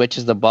Katai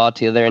switches the ball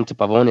to the other end to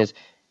Pavon is,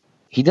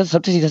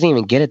 sometimes he doesn't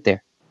even get it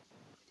there.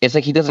 It's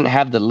like he doesn't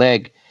have the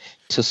leg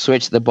to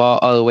switch the ball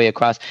all the way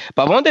across.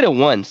 Pavon did it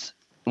once.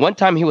 One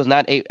time he was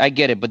not I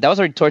get it, but that was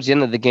already towards the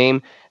end of the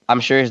game.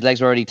 I'm sure his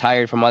legs were already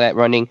tired from all that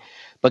running.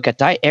 But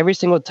Katai, every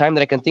single time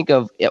that I can think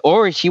of,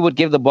 or he would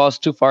give the balls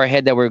too far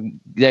ahead that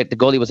the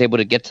goalie was able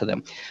to get to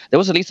them. There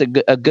was at least a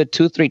good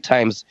 2-3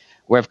 times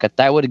where if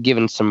Katai would have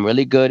given some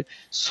really good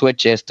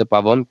switches to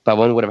Pavon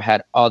would have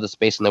had all the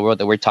space in the world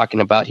that we're talking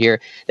about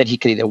here, that he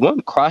could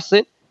either cross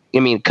it,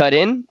 cut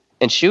in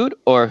and shoot,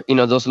 or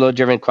those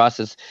low-driven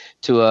crosses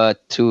to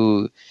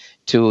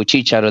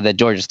Chicharito that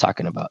George is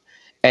talking about.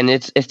 And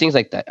it's things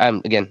like that.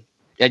 Again,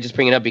 I just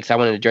bring it up because I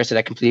wanted to address it.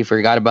 I completely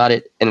forgot about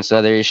it, and it's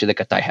another issue that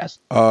Qatar has.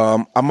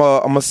 I'm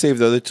gonna save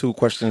the other two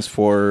questions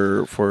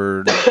for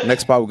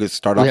next part. We could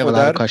start off with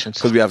that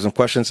because we have some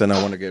questions, and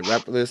I want to get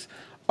wrapped with this.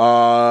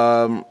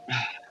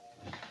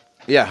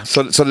 Yeah,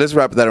 so let's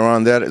wrap that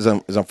around. That is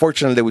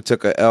unfortunate that we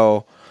took a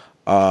L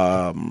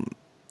on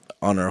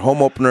our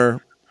home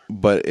opener,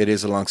 but it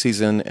is a long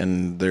season,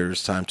 and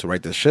there's time to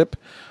right the ship.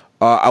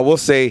 I will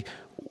say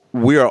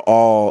we are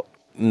all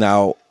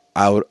now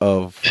out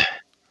of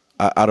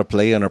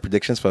play on our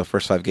predictions for the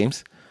first 5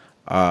 games.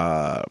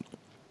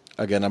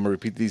 Again, I'm gonna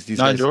repeat these. Not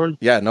guys. George.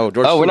 Yeah, no,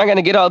 George. Oh, we're not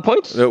gonna get all the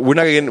points. We're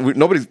not getting.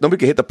 Nobody can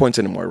hit the points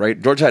anymore,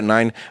 right? George had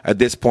 9 at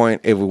this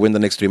point. If we win the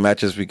next 3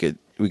 matches, we get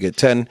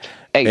 10.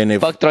 Hey,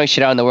 and fuck throwing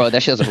shit out in the world.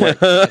 That shit doesn't work.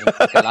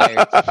 Fucking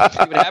liar. See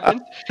what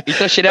happened? You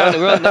throw shit out in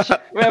the world. And that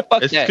shit, man,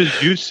 fuck it's that. It's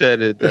because you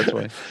said it. That's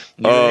why.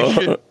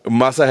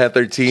 Masa had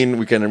 13.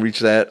 We can't reach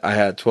that. I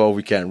had 12.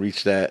 We can't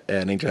reach that.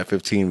 And Angel had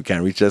 15. We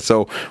can't reach that.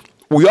 So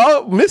we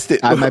all missed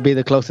it. I might be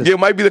the closest. Yeah, it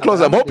might be the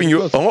closest. I'm hoping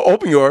you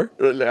are.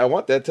 I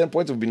want that. 10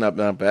 points would be not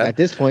bad. At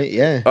this point,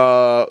 yeah.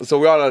 So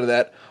we're all out of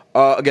that.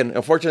 Again,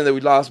 unfortunate that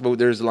we lost, but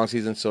there's a long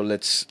season, so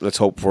let's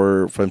hope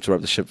for him to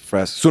wrap the ship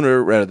fast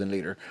sooner rather than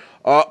later.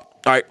 All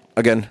right.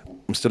 Again,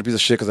 I'm still a piece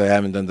of shit because I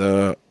haven't done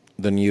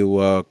the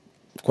new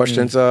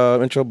questions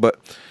intro. But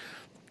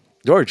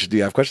George, do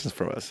you have questions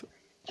for us?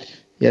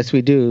 Yes,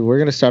 we do. We're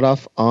gonna start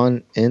off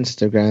on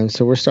Instagram.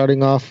 So we're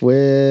starting off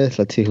with,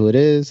 let's see who it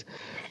is.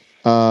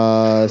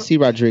 C.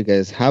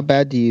 Rodriguez. How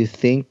bad do you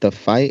think the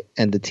fight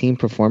and the team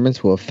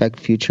performance will affect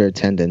future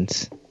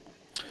attendance?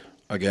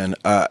 Again,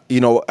 I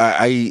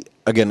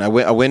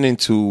went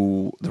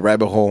into the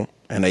rabbit hole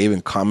and I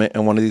even comment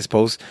on one of these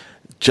posts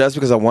just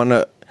because I want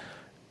to.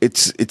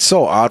 It's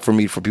so odd for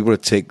me for people to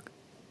take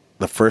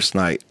the first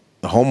night,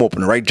 the home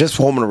opener, right? Just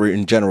home opener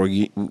in general.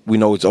 We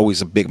know it's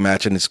always a big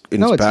match and it's packed.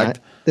 Not.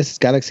 This is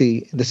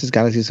Galaxy. This is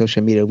Galaxy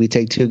social media. We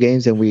take 2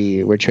 games and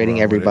we're trading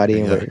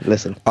everybody. And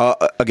listen.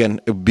 Again,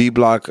 B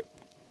Block.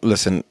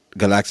 Listen,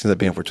 Galaxians have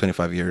been here for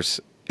 25 years.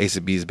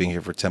 ACB has been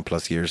here for 10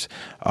 plus years.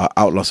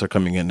 Outlaws are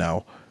coming in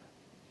now.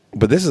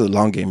 But this is a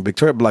long game.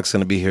 Victoria Black's going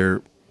to be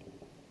here,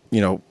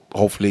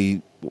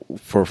 hopefully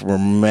for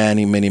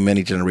many, many,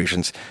 many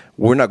generations.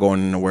 We're not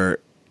going nowhere.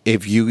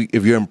 If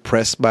you're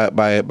impressed by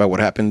what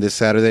happened this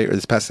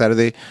past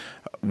Saturday,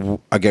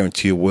 I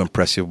guarantee you we'll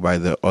impress you by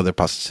the other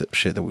positive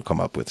shit that we come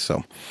up with.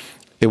 So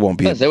it won't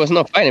be. There was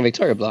no fight in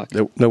Victoria Block.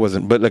 There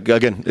wasn't. But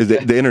again, the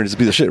internet is a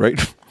piece of shit, right?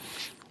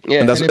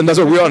 Yeah, and that's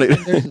what we're on it.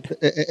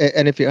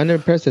 And if you're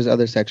underimpressed, there's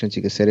other sections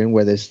you can sit in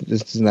where this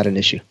is not an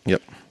issue.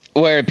 Yep.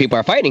 Where people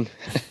are fighting.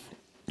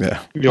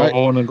 Yeah. You don't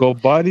want to go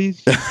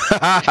bodies? All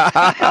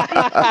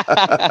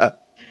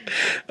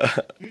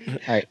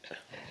right.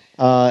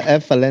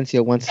 F.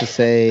 Valencia wants to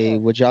say,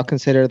 would y'all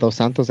consider Dos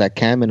Santos at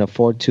Cam in a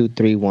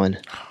 4-2-3-1?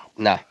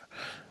 Nah.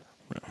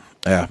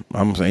 Yeah,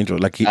 I'm an Angel.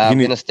 I'm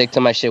going to stick to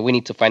my shit. We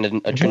need to find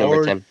a true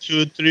number 10.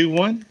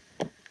 4-2-3-1?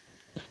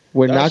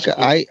 We're not going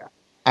to...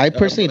 I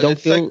personally don't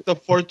feel... It's like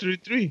the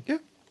 4-3-3. Yeah.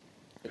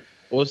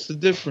 What's the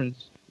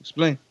difference?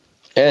 Explain.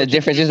 The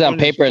difference is on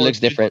paper it looks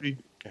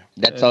different.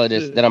 That's all it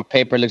is. That on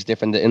paper looks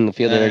different. In the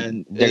field, they're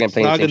going to play the same shit. It's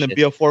not going to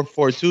be a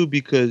 4-4-2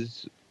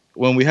 because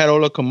when we had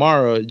Ola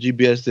Kamara,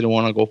 GBS didn't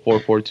want to go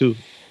 4-4-2.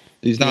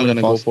 He's not going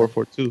to go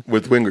 4-4-2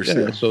 with wingers.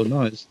 Yeah, so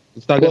no, it's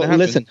not going to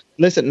happen.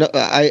 Listen. No,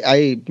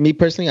 me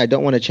personally, I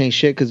don't want to change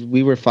shit because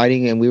we were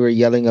fighting and we were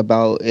yelling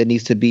about it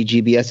needs to be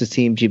GBS's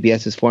team,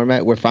 GBS's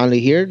format. We're finally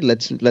here.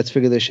 Let's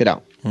figure this shit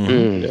out.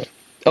 Mm-hmm. Yeah.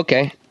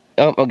 Okay,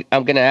 I'm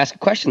going to ask a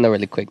question though,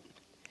 really quick.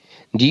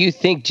 Do you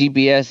think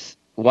GBS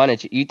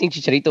wanted? You think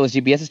Chicharito was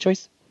GBS's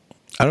choice?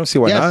 I don't see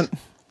why not.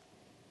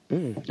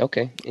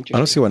 Okay, interesting. I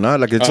don't see why not.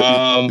 Like I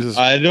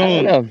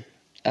don't know.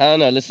 I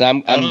don't know.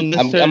 Listen,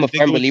 I'm a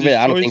firm believer.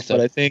 I don't think so.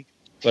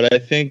 But I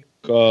think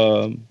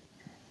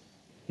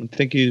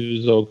he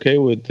was okay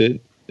with it.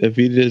 If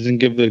he doesn't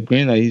give the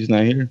green light, he's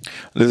not here.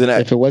 Listen,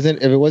 if it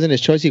wasn't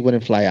his choice, he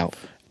wouldn't fly out.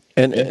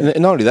 And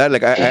not only that,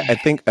 like I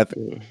think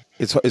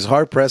it's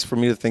hard pressed for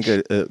me to think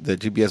that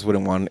GBS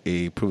wouldn't want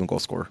a proven goal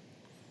scorer.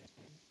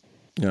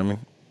 You know what I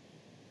mean?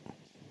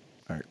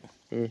 All right.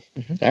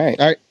 Mm-hmm. All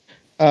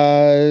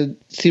right.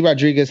 C.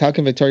 Rodriguez, how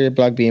can Victoria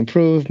Block be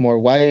improved? More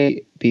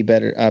white, be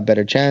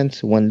better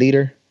chance, 1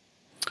 leader.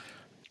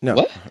 No.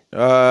 What?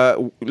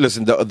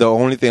 Listen, the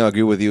only thing I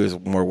agree with you is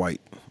more white.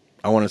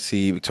 I want to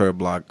see Victoria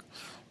Block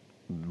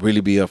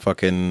really be a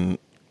fucking,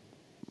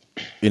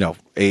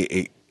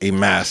 a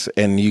mass,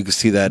 and you can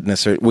see that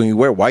necessarily when you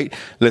wear white.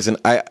 Listen,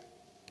 I'm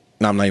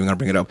not even gonna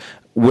bring it up.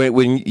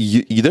 When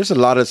you there's a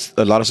lot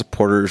of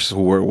supporters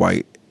who wear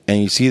white,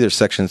 and you see their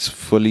sections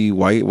fully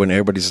white when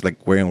everybody's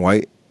like wearing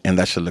white, and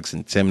that shit looks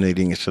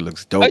intimidating. It shit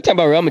looks dope. Are you talking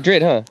about Real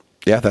Madrid, huh?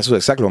 Yeah, that's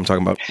exactly what I'm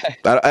talking about.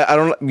 I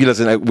don't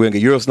listen. We're gonna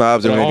get Euro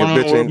snobs and we're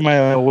gonna get bitching.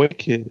 My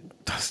wicked.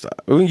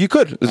 I mean, you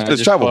could.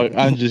 It's travel.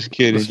 I'm just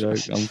kidding, Doug.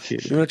 I'm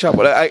kidding. You're gonna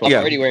travel. I'm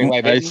already wearing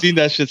white. I seen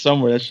that shit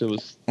somewhere. That shit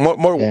was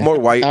more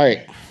white. All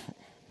right.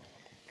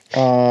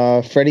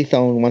 Freddie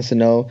Thone wants to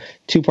know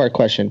 2-part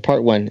question.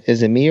 Part 1: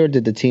 is it me or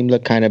did the team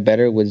look kind of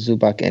better with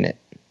Zubac in it?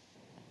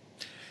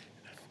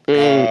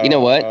 You know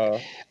what?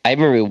 I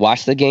even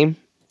rewatched the game.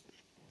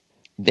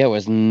 There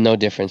was no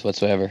difference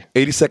whatsoever.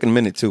 82nd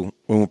minute too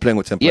when we're playing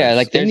with 10 players. Yeah,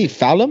 like didn't he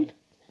foul him?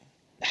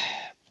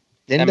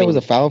 Then there was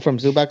a foul from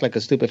Zubac, like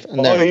a stupid.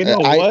 No, you know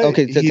what?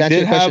 Okay, to answer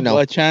your question, no.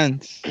 A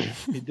chance.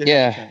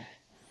 Yeah,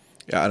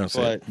 I don't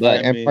see it.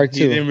 But and part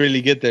two, he didn't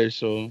really get there,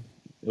 so.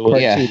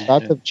 Part two,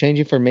 thoughts of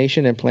changing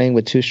formation and playing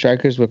with two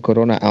strikers with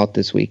Corona out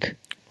this week.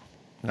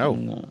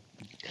 No.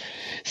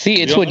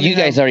 See, it's what you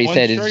guys already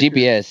said. It's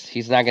GPS.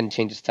 He's not going to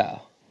change his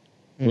style.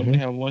 We only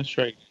have one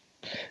striker.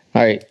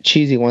 All right,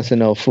 Cheesy wants to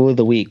know fool of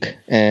the week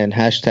and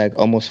hashtag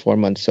almost 4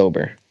 months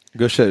sober.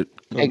 Good shit.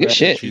 Hey, good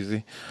shit.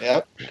 Cheesy.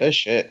 Yep, good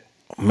shit.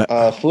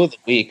 Fool of the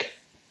week.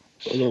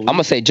 I'm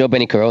gonna say Joe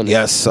Benny Corona.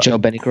 Yes. Joe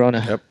Benny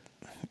Corona. Yep.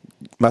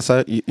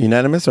 Massa,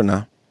 unanimous or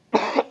not?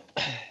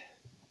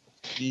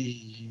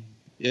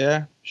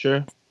 Yeah,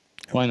 sure.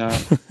 Why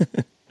not?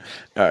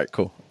 All right,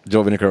 cool.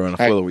 Joe Benny Corona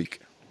for the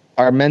week.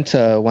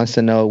 Armenta wants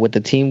to know, with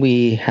the team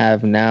we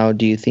have now,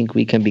 do you think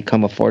we can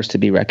become a force to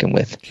be reckoned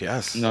with?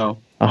 Yes. No.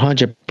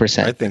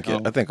 100%. I think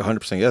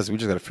 100% yes. We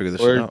just got to figure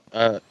this shit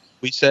out.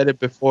 We said it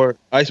before.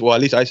 At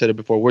least I said it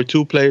before. We're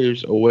 2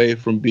 players away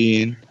from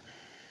being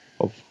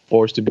a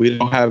force to be. We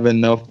don't have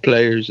enough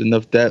players,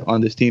 enough depth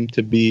on this team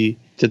to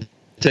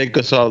take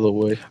us all the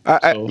way.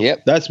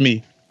 Yep. That's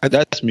me.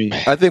 That's me.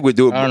 I think we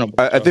do it. I don't know.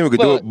 I think we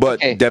could do it, but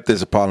okay. depth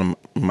is a problem,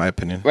 in my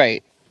opinion.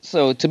 Right.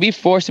 So to be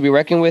forced to be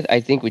reckoned with, I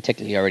think we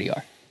technically already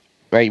are.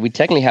 Right. We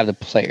technically have the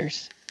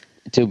players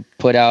to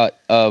put out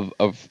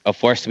a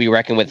force to be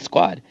reckoned with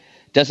squad.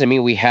 Doesn't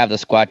mean we have the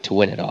squad to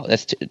win it all.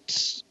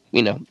 It's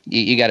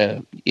you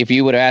gotta. If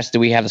you would have asked, do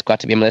we have the squad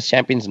to be MLS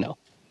champions? No.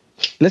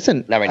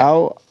 Listen, not right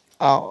now.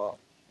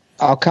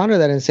 I'll counter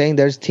that in saying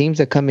there's teams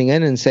that coming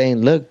in and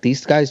saying, look,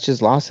 these guys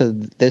just lost to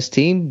this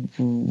team.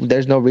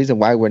 There's no reason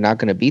why we're not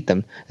going to beat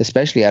them,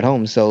 especially at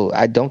home. So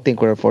I don't think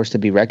we're a force to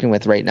be reckoned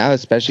with right now,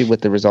 especially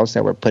with the results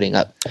that we're putting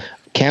up.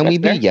 Can we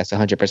be? Yes,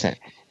 100%. I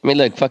mean,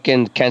 look,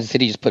 fucking Kansas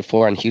City just put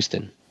 4 on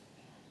Houston.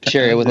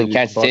 Sure, it wasn't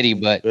Kansas City,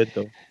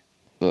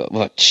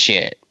 but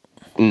shit.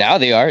 Now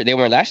they are. They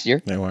weren't last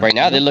year. Right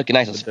now they're looking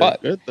nice as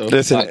fuck.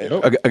 Listen,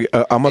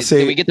 I'm gonna say.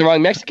 Did we get the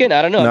wrong Mexican?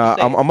 I don't know. Nah,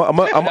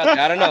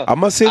 I don't know.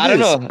 I'm gonna say this. I don't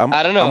know. I'm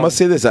gonna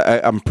say this.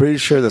 I'm pretty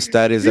sure the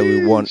stat is that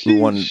we won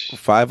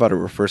 5 out of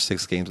our first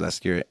 6 games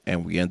last year,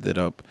 and we ended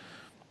up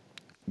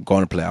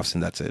going to playoffs,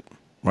 and that's it.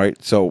 Right.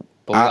 So.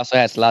 But we also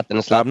had Slot,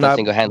 and Slot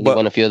single-handedly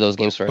won a few of those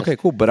games for us. Okay,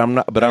 cool. But I'm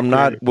not.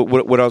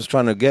 What I was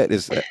trying to get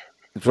is,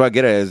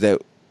 that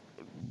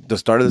the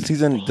start of the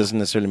season doesn't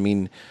necessarily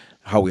mean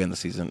how we end the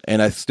season, and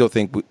I still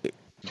think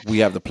we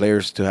have the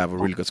players to have a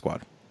really good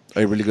squad,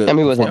 a really good. I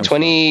mean, was it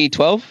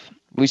 2012?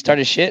 We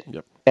started shit,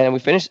 Yep. and we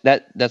finished.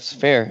 That's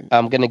fair.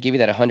 I'm gonna give you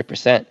that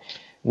 100%.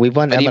 We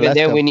won MLS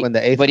Cup when the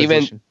 8th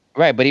position.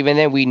 Right, but even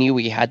then, we knew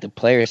we had the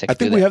players. I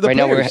think we have the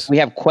players. Right now, we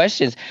have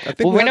questions.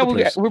 Well, right now,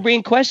 we're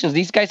bringing questions.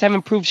 These guys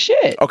haven't proved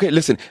shit. Okay,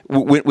 listen.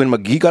 When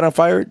McGee got on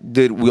fire,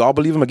 did we all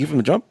believe in McGee from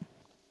the jump?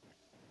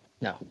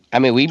 No. I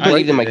mean, we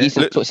believed in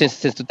McGee since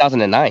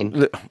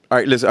 2009. All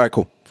right, listen. All right,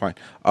 cool. Fine.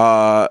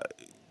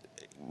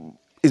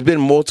 It's been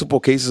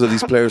multiple cases of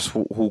these players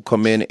who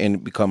come in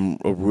and become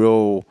a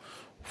real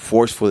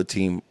force for the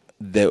team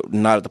that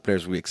not the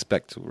players we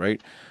expect to,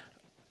 right?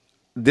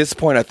 At this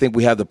point, I think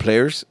we have the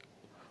players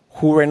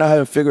who right now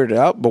haven't figured it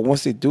out, but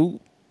once they do,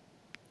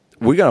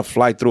 we're going to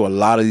fly through a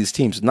lot of these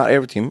teams. Not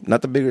every team,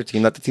 not the bigger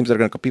team, not the teams that are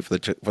going to compete for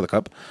the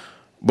cup,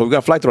 but we're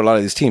going to fly through a lot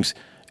of these teams.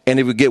 And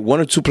if we get 1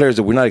 or 2 players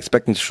that we're not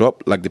expecting to show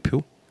up, like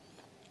DePuy,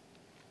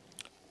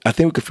 I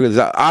think we could figure this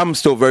out. I'm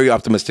still very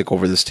optimistic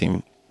over this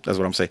team. That's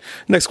what I'm saying.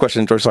 Next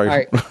question, George. Sorry. All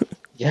right.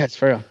 Yeah, it's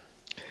for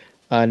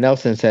real.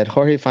 Nelson said,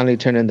 Jorge finally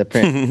turned in the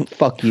print.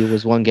 Fuck you, it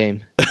was 1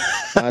 game.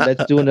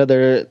 Let's do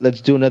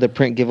another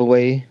print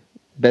giveaway.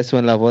 Beso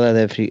en la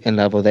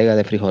bodega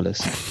de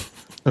frijoles.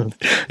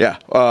 Yeah.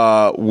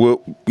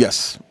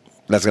 Yes,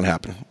 that's gonna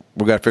happen.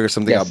 We're gonna figure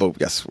something out, but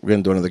yes, we're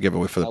gonna do another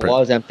giveaway for the print. The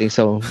wall is empty,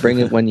 so bring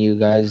it when you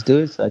guys do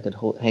it, so I could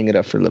hang it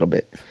up for a little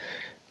bit.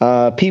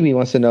 PB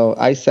wants to know,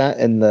 I sat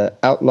in the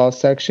outlaw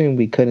section.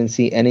 We couldn't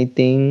see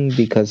anything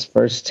because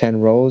first 10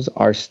 rows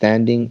are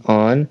standing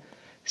on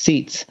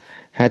seats.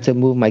 Had to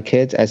move my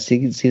kids as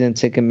season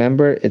ticket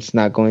member. It's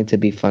not going to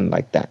be fun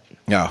like that.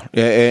 Yeah,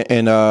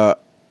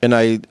 and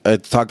I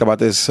talked about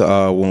this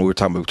when we were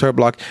talking about Victoria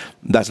Block.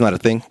 That's not a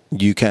thing.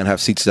 You can't have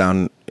seats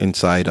down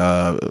inside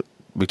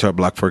Victoria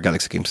Block for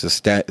Galaxy games.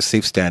 It's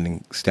safe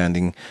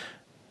standing.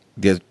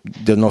 There's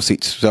no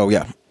seats. So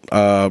yeah,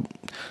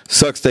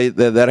 sucks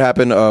that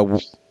happened.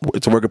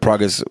 It's a work in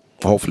progress.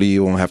 Hopefully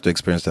you won't have to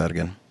experience that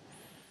again.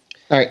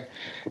 All right.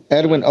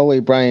 Edwin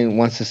O'Brien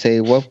wants to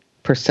say, what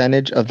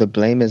percentage of the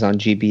blame is on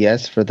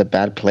GBS for the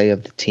bad play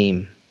of the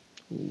team?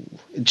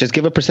 Just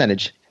give a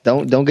percentage.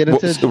 Don't get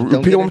into.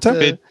 Repeat it one more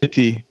time.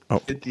 50. Oh.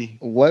 50.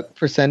 What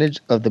percentage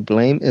of the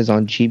blame is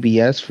on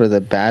GBS for the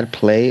bad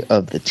play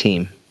of the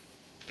team?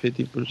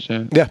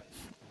 50%. Yeah,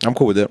 I'm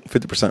cool with that.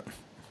 50%.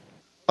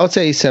 I would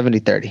say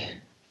 70-30.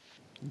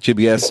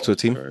 GBS to a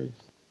team.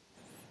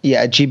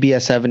 Yeah,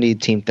 GBS 70,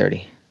 team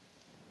 30.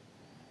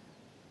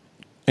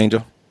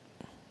 Angel.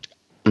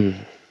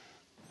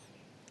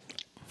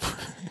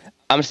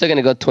 I'm still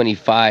gonna go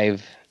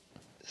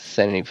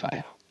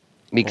 25-75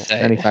 because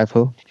 75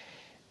 who?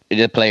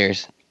 The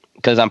players,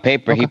 because on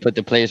paper he put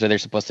the players where they're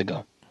supposed to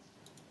go.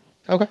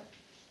 Okay.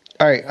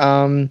 All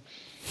right.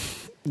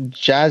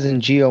 Jazz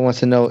and Gio wants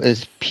to know,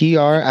 is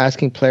PR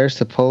asking players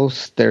to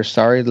post their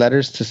sorry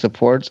letters to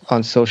support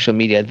on social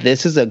media?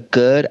 This is a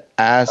good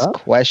ass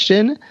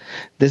question.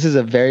 This is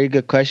a very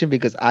good question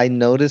because I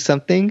noticed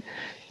something.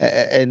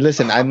 And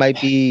listen, I might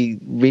be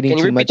reading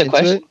too much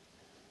into it.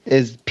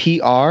 Is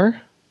PR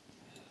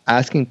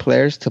asking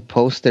players to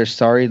post their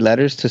sorry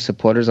letters to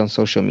supporters on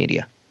social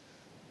media?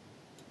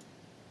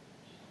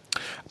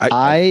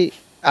 I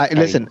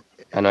listen.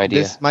 I have no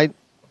idea.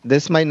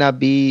 This might not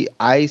be.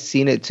 I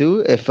seen it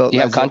too. It felt. Do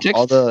you have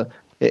context?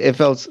 It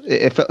felt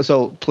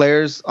so.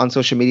 Players on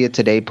social media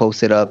today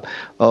posted up,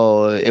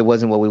 "Oh, it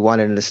wasn't what we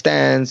wanted in the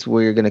stands.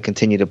 We're going to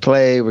continue to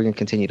play. We're going to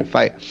continue to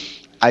fight."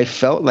 I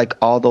felt like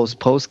all those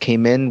posts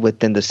came in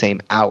within the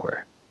same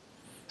hour,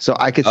 so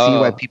I could see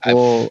why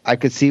people. I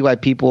could see why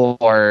people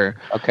are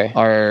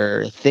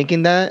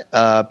thinking that.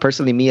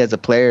 Personally, me as a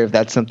player, if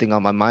that's something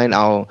on my mind,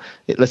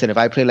 listen. If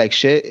I play like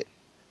shit,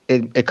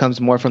 it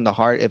comes more from the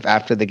heart. If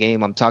after the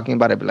game I'm talking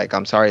about it, but like,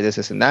 I'm sorry,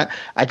 this and that.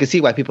 I can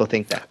see why people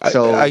think that.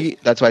 So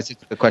that's why it's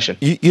the question.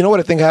 You know what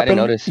I think happened? I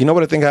didn't notice. You know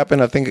what I think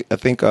happened? I think,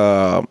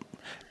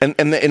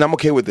 and I'm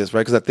okay with this,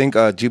 right? Because I think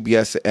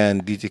GBS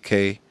and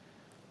DTK,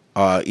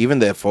 even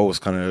the FO was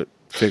kind of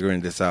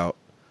figuring this out.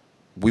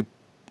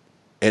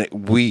 And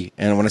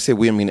when I say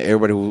we, I mean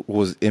everybody who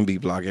was in B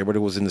Block, everybody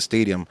who was in the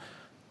stadium.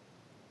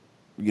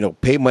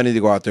 Pay money to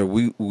go out there.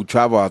 We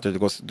travel out there to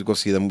go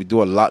see them. We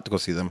do a lot to go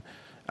see them.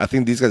 I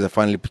think these guys are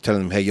finally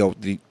telling them, hey, yo,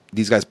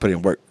 these guys put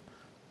in work.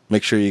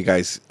 Make sure you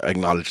guys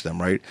acknowledge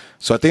them, right?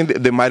 So I think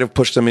they might have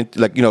pushed them in,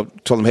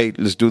 told them, hey,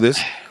 let's do this.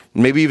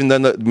 Maybe even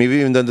done the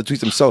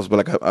tweets themselves.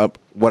 But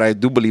what I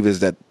do believe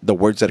is that the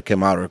words that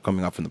came out are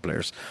coming out from the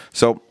players.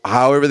 So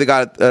however they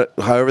got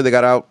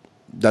out,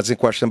 that's in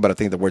question. But I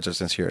think the words are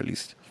sincere at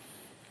least.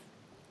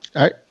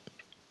 All right.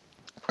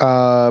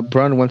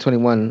 Brun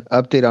 121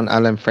 update on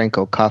Alan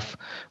Franco. Cough.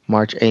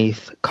 March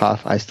 8th.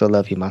 Cough. I still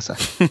love you, Masa.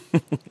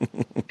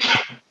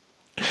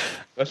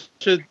 That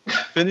should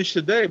finish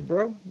today,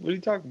 bro. What are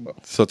you talking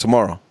about? So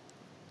tomorrow.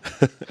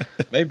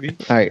 Maybe.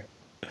 All right.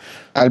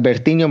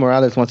 Albertino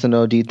Morales wants to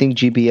know, do you think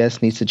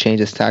GBS needs to change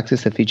its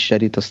taxes to fit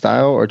Chicharito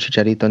style, or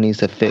Chicharito needs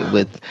to fit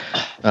with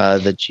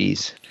the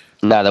cheese?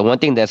 Nah, the one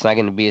thing that's not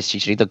going to be is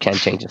Chicharito can't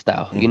change his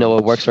style. You know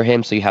what works for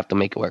him, so you have to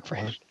make it work for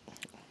him.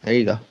 There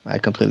you go. I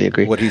completely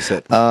agree. What he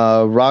said.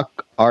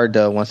 Rock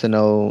Arda wants to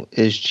know,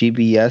 is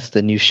GBS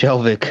the new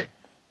Shelvick?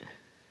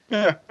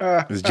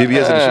 Is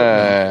GBS the new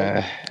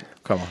Shelvick?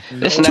 Come on.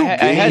 Listen,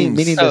 I had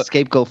meaning the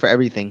scapegoat for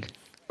everything.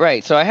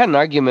 Right. So I had an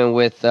argument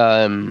with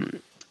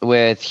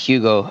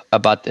Hugo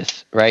about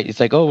this, right? It's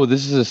like, oh, well,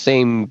 this is the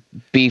same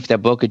beef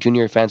that Boca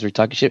Junior fans were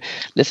talking shit.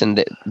 Listen,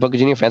 the Boca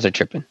Junior fans are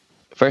tripping.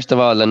 First of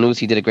all, Lanús,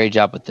 he did a great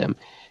job with them.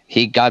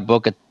 He got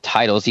Boca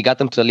titles. He got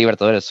them to the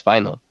Libertadores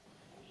final.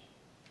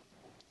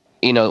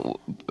 You guys,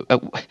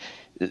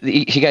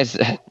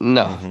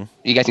 no. Mm-hmm.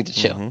 You guys need to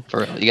chill. Mm-hmm.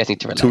 For real. You guys need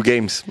to relax. 2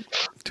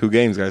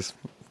 games, guys.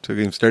 2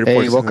 games,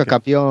 34. Hey, Boca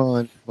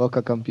campeón.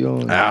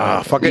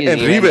 Fucking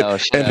and River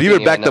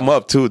backed them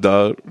up too,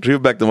 dog. River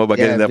backed them up by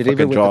getting that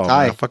fucking draw.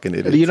 Man, fucking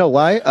idiot. You know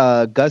why?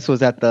 Gus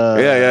was at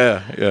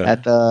the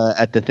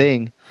at the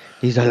thing.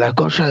 He's like, la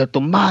cosa de tu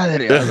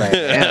madre. I was like,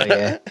 hell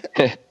yeah.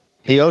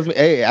 He owes me.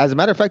 Hey, as a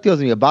matter of fact, he owes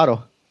me a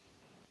bottle.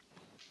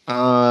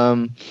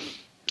 Talanense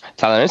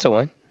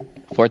won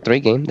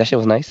 4-3 game. That shit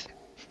was nice.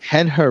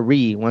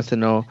 Henry wants to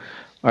know,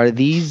 are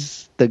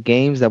these the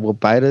games that will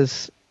bite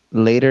us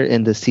later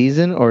in the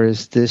season, or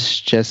is this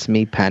just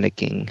me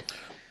panicking?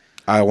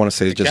 I want to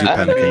say it's just you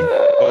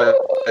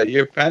panicking.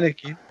 You're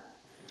panicking.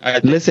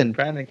 Listen,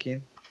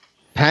 panicking.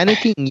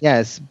 Panicking,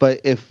 yes, but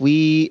if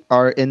we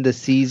are in the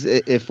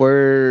season, if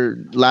we're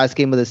last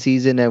game of the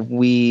season and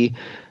we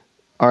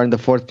are in the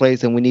 4th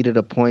place and we needed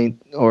a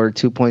point or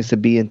 2 points to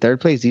be in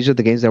 3rd place, these are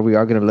the games that we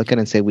are going to look at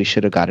and say we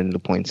should have gotten the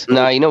points.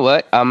 Nah, you know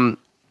what?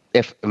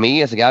 If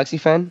me as a Galaxy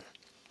fan,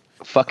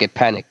 fuck it,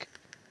 panic.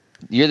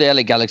 You're the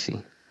LA Galaxy.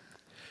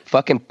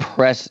 Fucking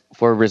press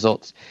for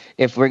results.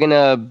 If we're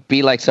gonna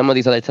be like some of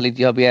these other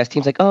Teletubby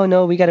teams, like, oh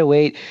no, we gotta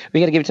wait, we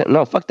gotta give it time.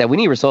 No, fuck that. We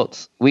need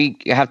results. We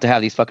have to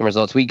have these fucking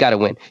results. We gotta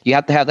win. You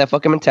have to have that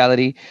fucking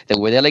mentality that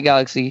we're the LA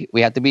Galaxy.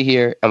 We have to be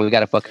here, and we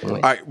gotta fucking win.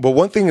 All right, but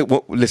one thing.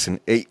 Listen,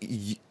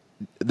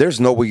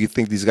 there's no way you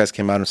think these guys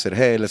came out and said,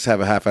 "Hey, let's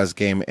have a half-ass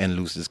game and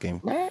lose this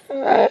game."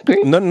 I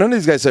agree. None of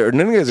these guys are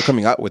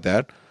coming out with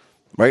that,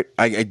 right?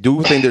 I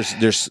do think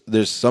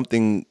there's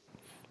something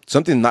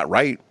not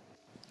right.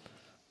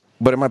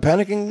 But am I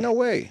panicking? No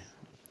way.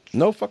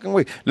 No fucking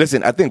way.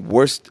 Listen, I think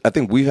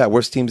we've had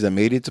worse teams that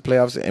made it to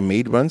playoffs and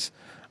made runs.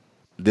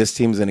 This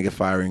team's going to get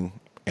firing,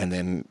 and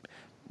then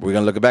we're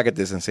going to look back at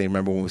this and say,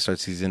 remember when we start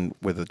season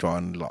with a draw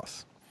and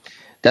loss.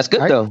 That's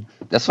good, though.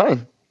 That's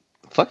fine.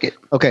 Fuck it.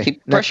 Okay,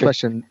 next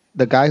question.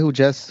 The guy who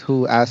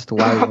asked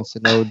why wants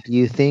to know, do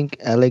you think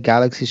LA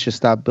Galaxy should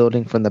stop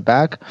building from the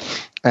back?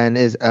 And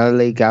is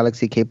LA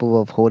Galaxy capable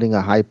of holding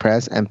a high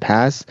press and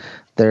pass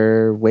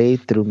their way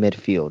through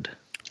midfield.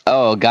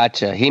 Oh,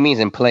 gotcha. He means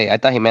in play. I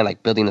thought he meant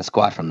like building the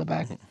squad from the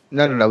back.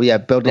 No. Yeah,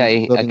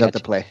 building up the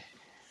play.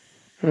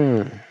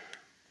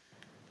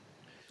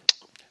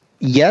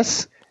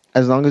 Yes,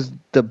 as long as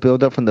the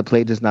build up from the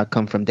play does not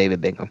come from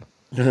David Bingham.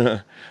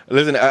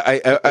 Listen,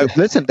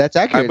 listen. That's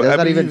accurate.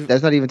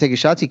 That's not even taking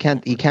shots. He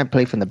can't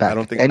play from the back. I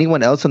don't think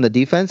anyone else on the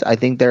defense. I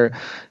think they're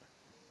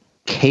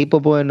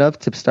capable enough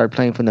to start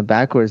playing from the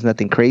back, where it's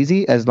nothing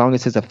crazy, as long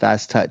as it's a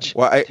fast touch.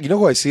 Well, you know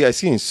who I see? I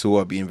see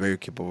Insua being very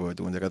capable of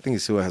doing that. I think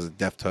Insua has a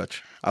deft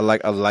touch. I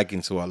like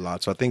Insua a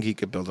lot, so I think he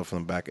could build up from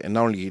the back, and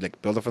not only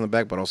like build up from the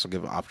back, but also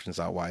give options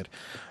out wide.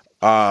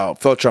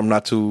 Felcher, I'm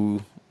not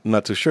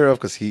too sure of,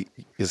 because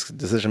his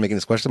decision making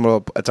is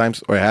questionable at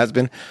times, or it has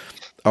been.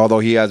 Although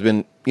he has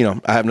been,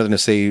 I have nothing to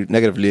say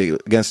negatively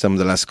against him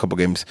the last couple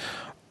games.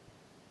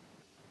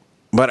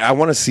 But I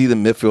want to see the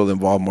midfield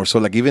involved more. So,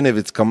 like, even if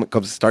it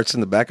starts in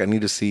the back, I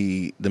need to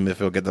see the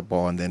midfield get the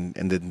ball and then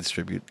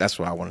distribute. That's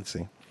what I want to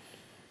see.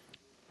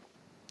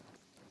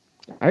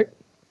 All right.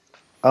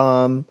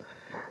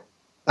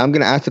 I'm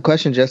going to ask the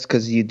question just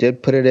because you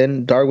did put it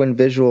in. Darwin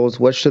Visuals,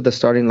 what should the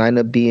starting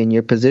lineup be in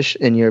your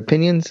position? In your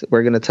opinions,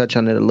 we're going to touch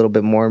on it a little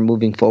bit more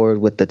moving forward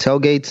with the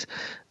tailgates,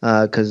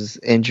 because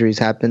injuries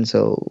happen.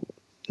 So,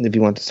 if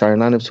you want the starting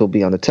lineups, we'll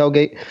be on the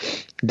tailgate.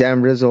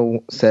 Dan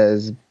Rizzo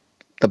says,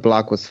 the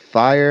block was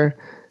fire.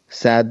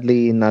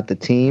 Sadly, not the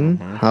team.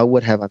 Mm-hmm. How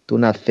would have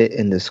Antuna fit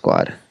in this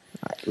squad?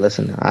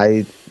 Listen,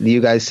 you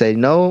guys say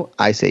no.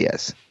 I say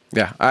yes.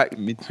 Yeah,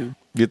 me too.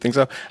 You think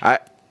so?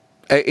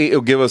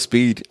 It'll give us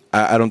speed.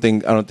 I don't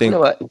think. You know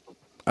what?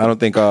 I don't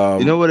think.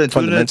 You know what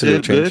Antuna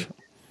did good?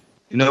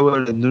 You know what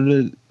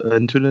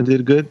Antuna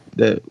did good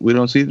that we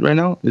don't see right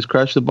now is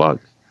crash the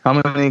box. How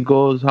many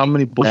goals? How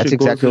many bullshit That's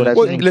exactly goals?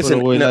 What I think.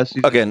 Listen,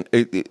 again,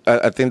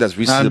 I think that's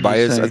recency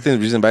bias. I think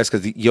recency bias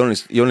because he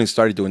only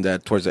started doing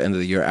that towards the end of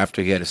the year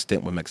after he had a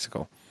stint with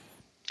Mexico.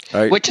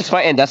 Right? Which is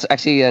fine, and that's what I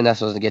was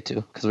going to get to,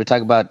 because we're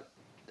talking about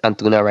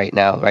Antuna right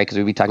now, right? Because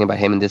we'll be talking about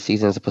him in this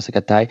season as opposed to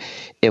Katai.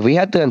 If we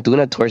had the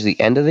Antuna towards the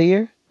end of the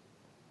year,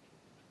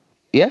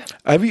 yeah.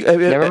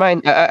 Never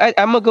mind. I'm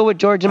gonna go with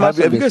George and Have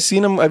you guys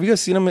seen him? Have you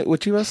guys seen him with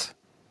Chivas?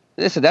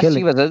 Listen, that's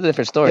Chivas. That's a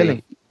different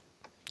story.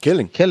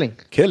 Killing.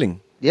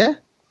 Yeah,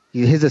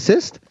 his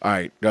assist. All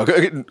right.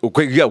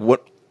 Okay. Yeah.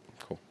 What?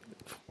 Cool.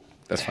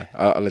 That's fine.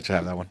 I'll let you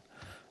have that one.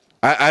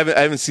 I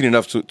haven't seen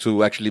enough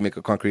to actually make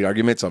a concrete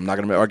argument, so I'm not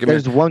gonna make an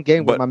argument. There's one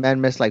game where my man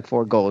missed like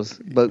 4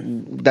 goals, but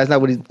that's not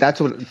what. That's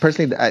what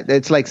personally.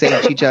 It's like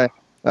saying Chicha.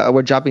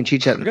 We're dropping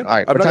Chicha. Okay. All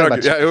right. We're not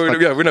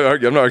arguing. We're not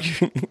arguing. I'm not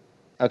arguing.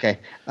 Okay.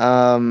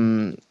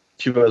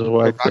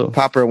 Chivas Rock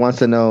Popper wants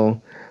to know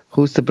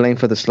who's to blame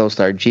for the slow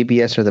start,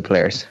 GBS or the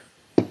players?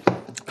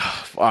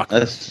 Fuck.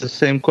 That's the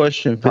same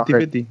question.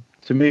 50-50.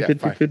 To me,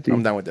 50-50.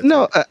 I'm down with that.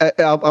 No,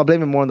 I'll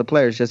blame it more on the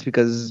players just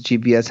because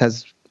GBS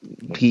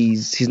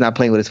he's not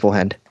playing with his full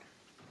hand.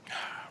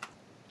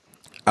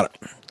 I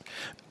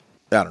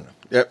don't know.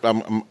 Yeah,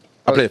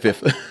 I'll play a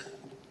fifth.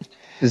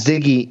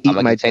 Ziggy,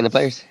 the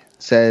players.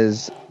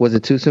 Says, was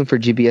it too soon for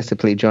GBS to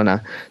play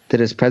Jonah? Did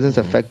his presence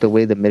affect the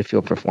way the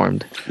midfield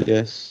performed?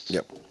 Yes.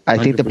 Yep. I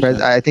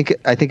think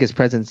I think his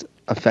presence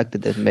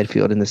affected the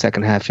midfield in the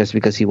second half just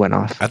because he went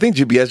off. I think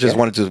GBS just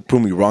wanted to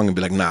prove me wrong and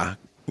be like, nah.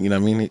 You know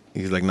what I mean?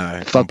 He's like,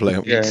 nah, don't play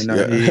him.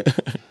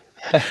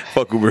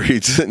 Fuck Uber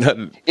Eats. We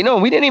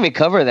didn't even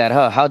cover that,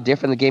 huh? How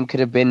different the game could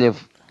have been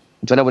if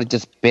Jonah would have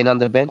just been on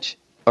the bench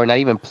or not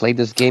even played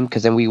this game,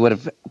 because then we would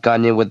have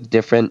gone in with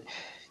different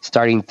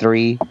starting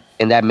 3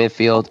 in that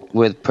midfield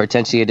with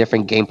potentially a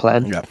different game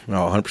plan. Yeah,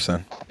 no,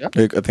 100%. Yeah. I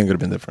think it would have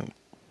been different.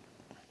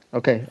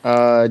 Okay.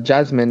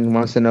 Jasmine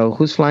wants to know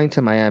who's flying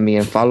to Miami,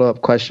 and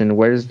follow-up question,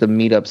 where's the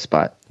meetup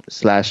spot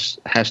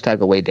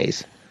 / away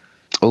days?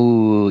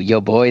 Oh,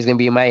 your boy's going to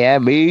be in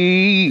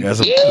Miami.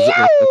 Listen, I'm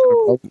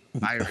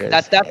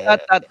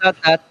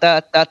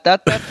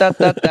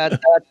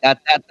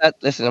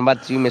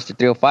about to do Mr.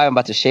 305. I'm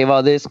about to shave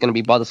all this. Going to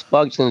be bald as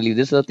fuck. Just going to leave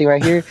this little thing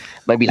right here.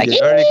 Might be like, you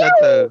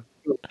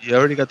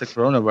already got the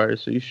coronavirus,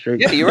 so you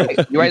straight. Yeah, you're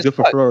right. You're right. Good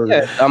for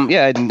Florida.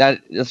 Yeah,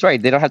 that's right.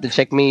 They don't have to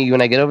check me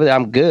when I get over there.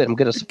 I'm good. I'm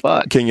good as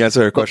fuck. Can you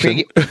answer a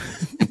question?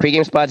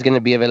 Pre-game spot is going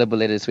to be available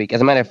later this week. As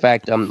a matter of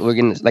fact, we're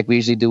going to, like we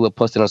usually do, we'll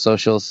post it on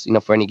socials.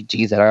 For any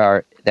G's that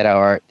are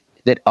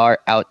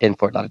out in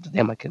Fort Lauderdale.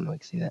 Damn, I couldn't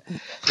wait to see that.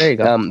 There you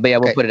go. But yeah,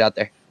 we'll put it out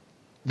there.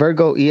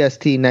 Virgo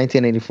EST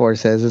 1984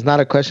 says, it's not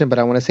a question, but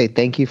I want to say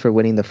thank you for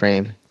winning the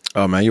frame.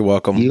 Oh, man, you're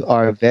welcome. You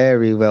are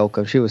very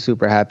welcome. She was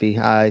super happy.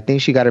 I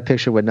think she got her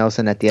picture with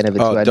Nelson at the end of it,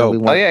 too. I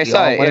know I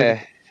saw it,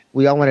 yeah.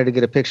 We all wanted to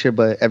get a picture,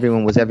 but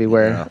everyone was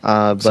everywhere.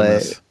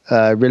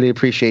 Really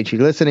appreciate you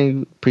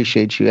listening.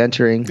 Appreciate you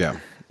entering. Yeah.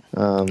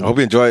 I hope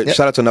you enjoy it. Yep.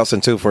 Shout out to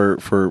Nelson, too, for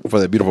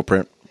that beautiful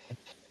print.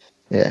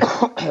 Yeah.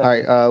 All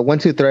right.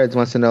 12 Threads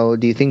wants to know,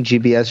 do you think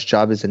GBS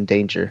job is in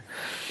danger?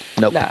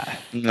 Nope. Nah.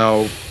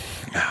 No.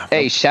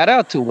 Hey, shout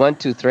out to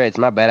 12 Threads.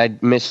 My bad, I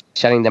missed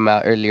shouting them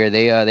out earlier.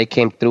 They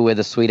came through with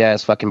a sweet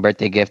ass fucking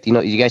birthday gift.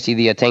 You guys see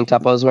the tank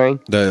top I was wearing?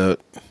 The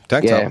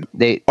tank top.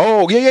 Yeah.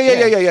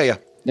 Yeah.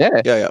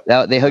 Yeah.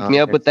 They hooked me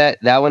up with that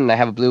one. And I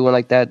have a blue one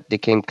like that. They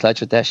came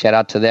clutch with that. Shout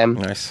out to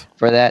them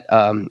for that.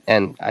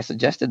 And I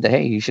suggested that,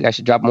 hey, I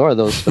should drop more of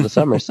those for the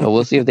summer. So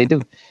we'll see if they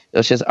do.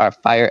 Those shits are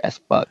fire as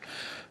fuck.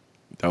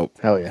 Dope.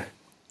 Hell yeah.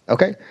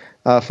 Okay.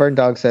 Fern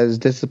Dog says,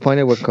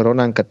 disappointed with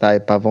Corona and Katay.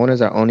 Pavon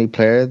is our only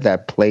player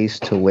that plays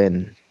to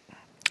win.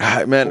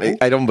 Man,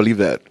 I don't believe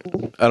that.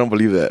 I don't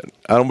believe that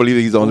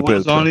he's the only player.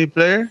 Who's the only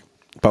player?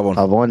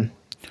 Pavon.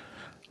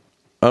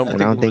 I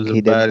don't think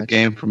he did. Bad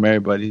game from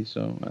everybody.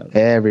 So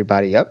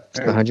everybody, yep,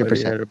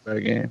 100%. Had a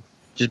bad game.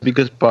 Just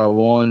because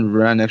Pavon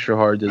ran extra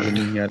hard doesn't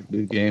mean he had a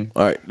good game.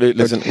 All right,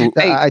 listen.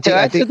 I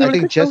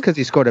think just because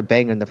he scored a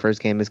banger in the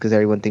first game is because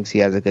everyone thinks he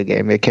has a good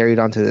game. It carried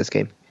on to this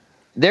game.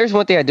 There's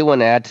one thing I do want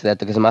to add to that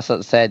because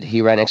Masa said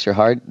he ran extra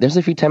hard. There's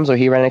a few times where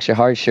he ran extra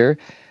hard, sure,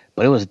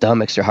 but it was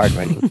dumb extra hard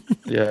running.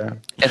 Yeah,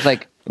 it's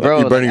like, bro,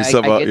 you're burning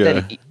yourself out.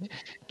 Yeah.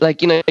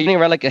 Like, you're gonna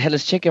run like a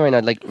headless chicken right now.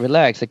 Like,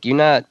 relax. Like, you're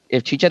not.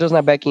 If Chicharo's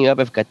not backing you up,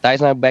 if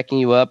Katay's not backing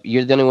you up,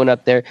 you're the only one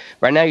up there.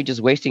 Right now, you're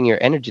just wasting your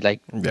energy. Like,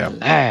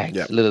 relax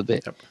a little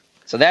bit. Yep.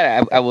 So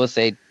that I will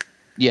say,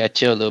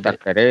 chill a little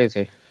bit.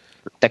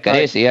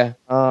 Tacarese, yeah.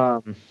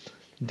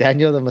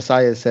 Daniel the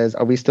Messiah says,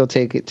 "Are we still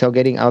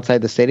tailgating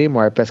outside the stadium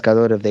or at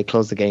Pescador if they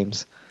close the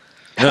games?"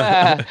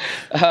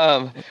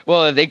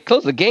 Well, if they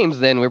close the games,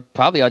 then we're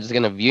probably all just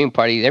gonna viewing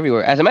parties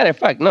everywhere. As a matter of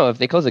fact, no. If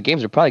they close the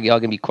games, we're probably all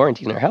gonna be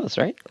quarantined in our house,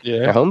 right?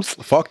 Yeah, our homes.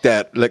 Fuck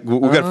that. Like we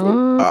got.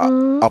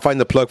 I'll find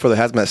the plug for the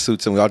hazmat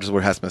suits, and we all just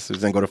wear hazmat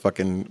suits and go to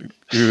fucking.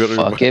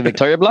 Okay,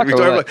 Victoria Block.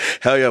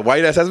 Hell yeah,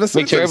 white ass hazmat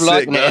suits. Victoria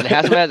Block and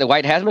hazmat, the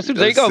white hazmat suits.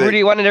 There you go.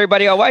 Rudy wanted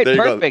everybody all white.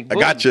 Perfect. I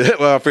got you.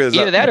 Well,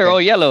 either that or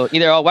all yellow.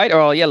 Either all white or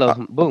all yellow.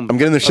 Boom. I'm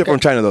getting the ship from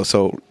China though,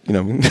 so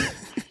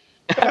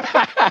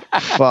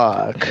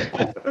Fuck.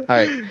 All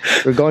right,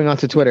 we're going on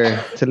to Twitter.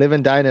 To Live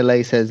and Die in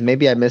LA says,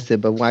 maybe I missed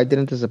it, but why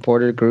didn't the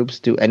supporter groups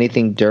do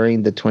anything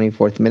during the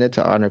 24th minute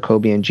to honor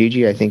Kobe and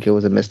Gigi? I think it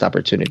was a missed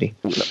opportunity.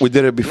 We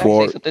did it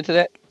before. Can I say something to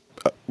that?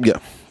 Yeah,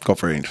 go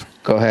for it.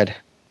 Go ahead.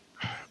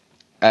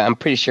 I'm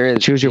pretty sure.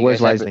 Choose your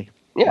words wisely.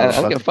 Yeah, I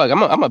don't give a fuck. I'm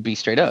gonna be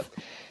straight up.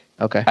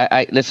 Okay.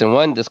 I listen.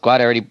 One, the squad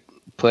already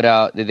put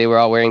out that they were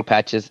all wearing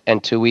patches,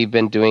 and two, we've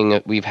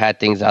had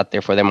things out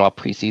there for them all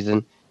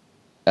preseason.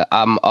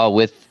 I'm all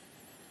with.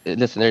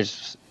 Listen,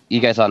 you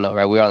guys all know,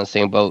 right? We're on the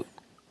same boat.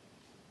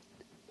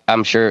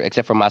 I'm sure,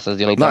 except for Masa's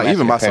the only time. No,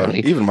 even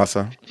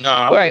Masa. No.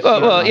 All right.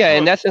 Well, yeah,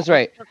 in that sense,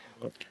 right.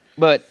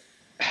 But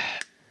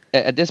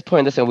at this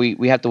point, listen,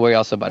 we have to worry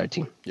also about our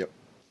team. Yep.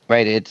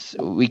 Right.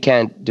 We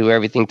can't do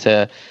everything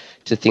to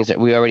things that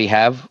we already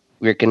have.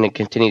 We're going to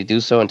continue to do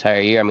so entire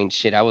year. I mean,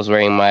 shit, I was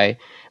wearing my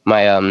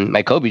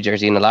Kobe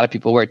jersey, and a lot of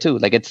people wear it too.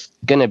 Like, it's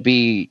gonna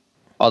be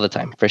all the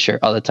time, for sure,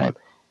 all the time.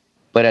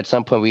 But at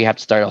some point, we have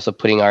to start also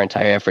putting our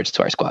entire efforts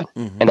to our squad.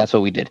 And that's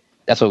what we did.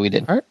 All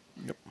right.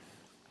 Yep.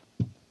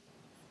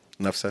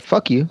 Enough said.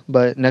 Fuck you,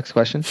 but next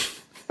question.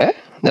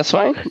 That's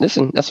fine.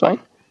 Listen, that's fine.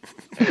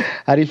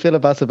 How do you feel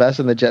about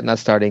Sebastian Lletget not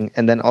starting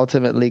and then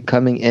ultimately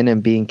coming in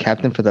and being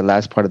captain for the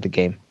last part of the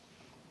game?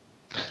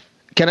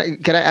 Can I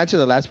answer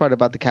the last part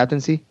about the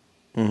captaincy?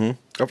 Mm-hmm.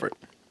 Go for it.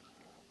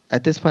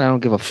 At this point, I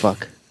don't give a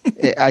fuck.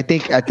 I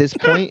think at this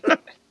point...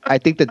 I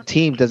think the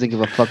team doesn't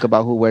give a fuck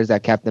about who wears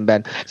that captain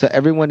band. So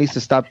everyone needs to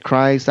stop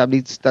crying.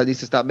 Needs to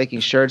stop making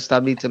shirts. You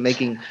need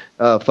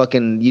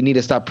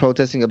to stop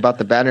protesting about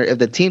the banner. If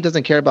the team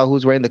doesn't care about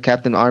who's wearing the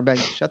captain armband,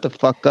 shut the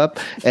fuck up.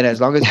 And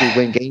as long as we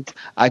win games,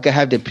 I could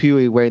have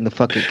Dupuy wearing the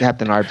fucking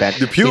captain armband.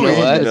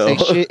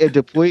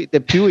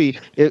 Dupuy,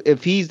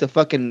 if he's the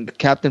fucking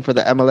captain for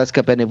the MLS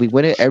Cup, and if we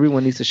win it,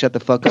 everyone needs to shut the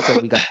fuck up.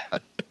 And we got.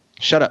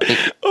 Shut up.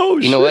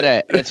 You know what?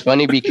 It's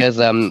funny because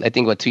I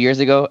think 2 years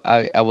ago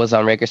I was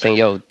on record saying,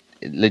 "Yo,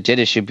 legit.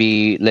 It should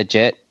be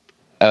legit."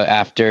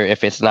 After,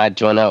 if it's not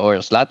Jonah or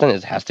Zlatan,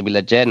 it has to be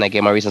legit, and I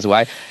gave my reasons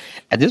why.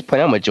 At this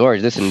point, I'm with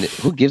George. Listen,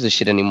 who gives a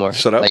shit anymore?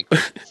 Shut up.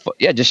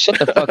 Just shut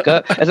the fuck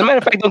up. As a matter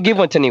of fact, don't give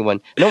one to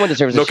anyone. No one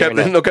deserves a shit right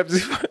now. No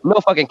captain. No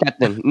fucking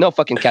captain. No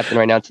fucking captain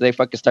right now. So they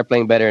fucking start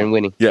playing better and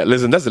winning. Yeah,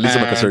 listen, that's the least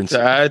of my concerns.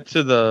 To add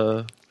to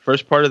the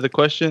first part of the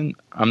question,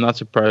 I'm not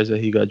surprised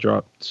that he got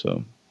dropped.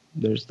 So.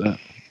 There's that.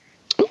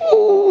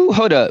 Ooh,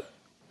 hold up.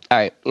 All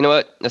right, you know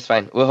what? That's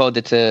fine. We'll hold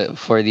it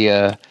for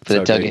the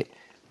tailgate.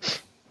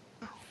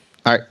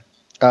 All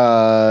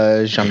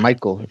right.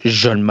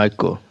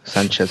 Jean-Michael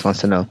Sanchez wants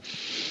to know.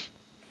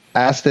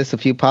 I asked this a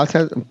few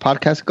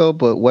podcasts ago,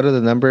 but what are the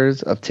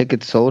numbers of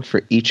tickets sold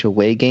for each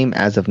away game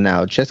as of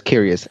now? Just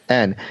curious.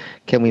 And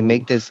can we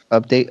make this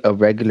update a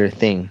regular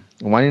thing?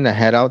 Wanting to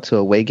head out to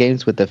away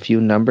games with a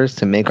few numbers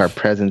to make our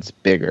presence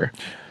bigger.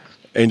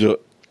 Angel.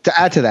 To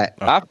add to that,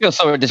 I feel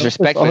so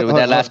disrespected with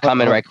that last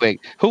comment right quick.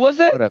 Who was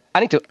that? I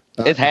need to.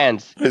 It's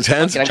Hands. It's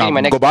Hands. Can I give you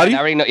my next? Go body. I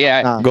already know.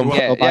 Yeah.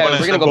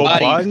 We're gonna go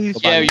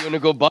bodies. Yeah, you wanna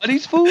go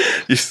bodies, fool?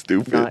 You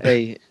stupid.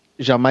 Hey,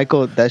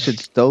 Jean-Michael, that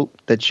shit's dope.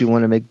 That you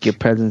want to make your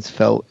presence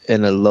felt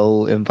in a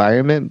low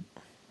environment,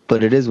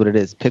 but it is what it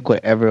is. Pick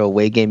whatever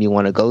away game you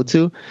want to go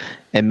to,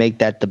 and make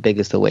that the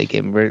biggest away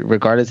game.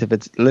 Regardless if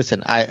it's.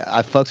 Listen,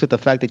 I fucks with the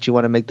fact that you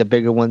want to make the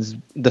bigger ones,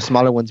 the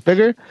smaller ones,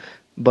 bigger.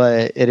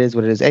 but it is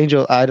what it is.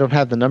 Angel, I don't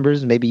have the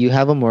numbers. Maybe you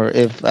have them, or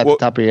if at the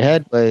top of your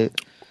head, but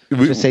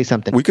just say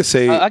something. We could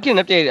say I'll give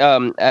an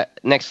update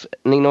next.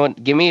 You know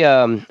what? Give me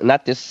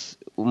not this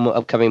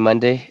upcoming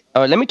Monday.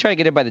 Or let me try to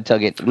get it by the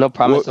tailgate. No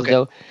promises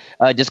though.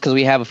 Just because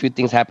we have a few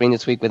things happening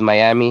this week with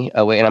Miami,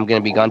 and I'm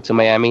going to be gone to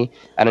Miami.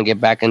 I don't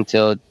get back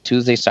until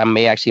Tuesday, so I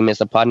may actually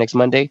miss a pod next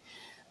Monday.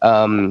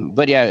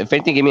 But yeah, if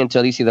anything, give me until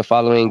at least the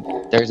following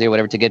Thursday or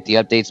whatever to get the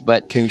updates.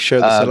 But can you share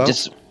the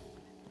sellouts?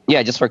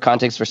 Just for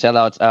context for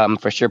sellouts,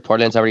 for sure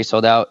Portland's already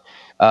sold out.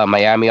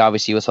 Miami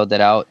obviously was sold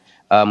that out.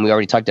 We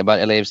already talked about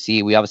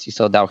LAFC. We obviously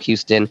sold out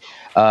Houston.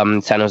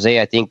 San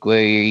Jose, I think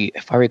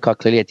if I recall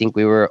clearly, I think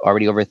we were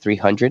already over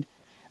 300.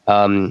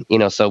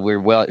 So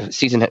we're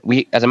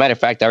as a matter of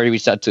fact, I already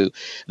reached out to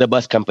the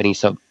bus company,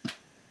 so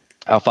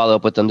I'll follow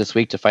up with them this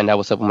week to find out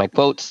what's up with my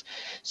quotes.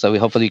 So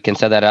hopefully we can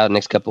set that out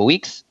next couple of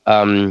weeks.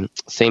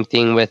 Same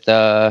thing with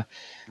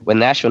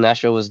Nashville.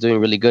 Nashville was doing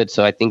really good.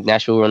 So I think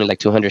Nashville were only like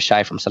 200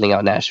 shy from selling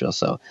out Nashville.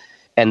 So,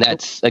 and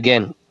that's,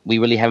 again, we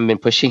really haven't been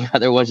pushing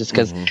other ones just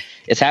because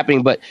it's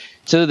happening. But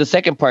to the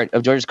second part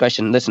of George's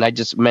question, listen, I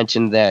just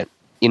mentioned that,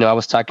 I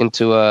was talking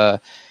to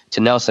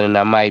Nelson, and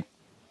I might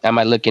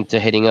look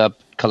into hitting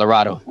up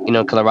Colorado.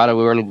 Colorado,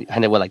 we were only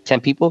had like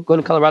 10 people going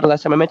to Colorado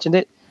last time I mentioned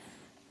it.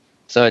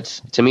 So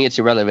to me, it's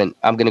irrelevant.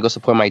 I'm going to go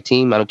support my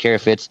team. I don't care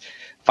if it's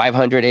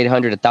 500,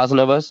 800, 1,000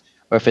 of us,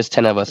 or if it's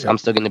 10 of us. I'm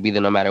still going to be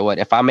there no matter what.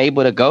 If I'm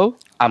able to go,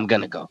 I'm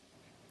going to go.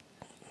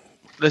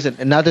 Listen,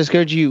 and not to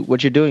discourage you,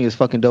 what you're doing is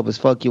fucking dope as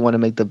fuck. You want to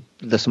make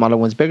the smaller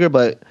ones bigger,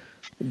 but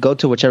go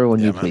to whichever one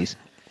you please.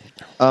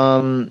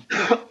 Alex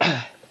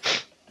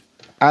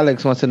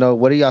wants to know,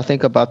 what do y'all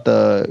think about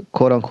the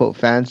quote-unquote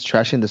fans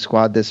trashing the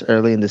squad this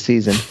early in the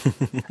season?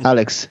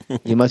 Alex,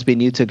 you must be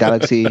new to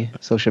Galaxy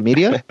social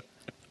media.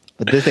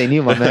 But this ain't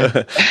you, my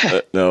man.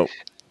 No.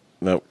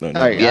 All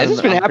right, yeah, this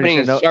has been happening.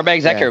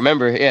 Starbags, I can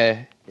remember.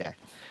 Yeah.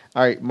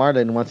 All right,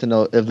 Marlon wants to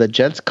know, if the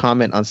Jets'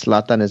 comment on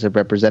Zlatan is a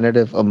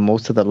representative of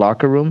most of the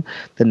locker room,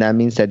 then that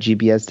means that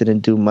GBS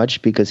didn't do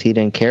much because he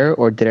didn't care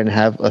or didn't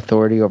have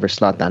authority over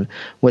Zlatan.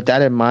 With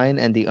that in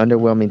mind and the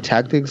underwhelming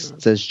tactics,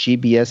 does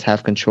GBS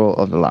have control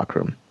of the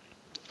locker room?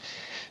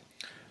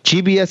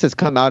 GBS has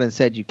come out and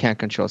said you can't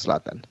control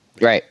Zlatan.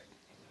 Right.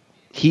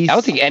 I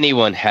don't think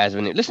anyone has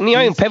been. Listen,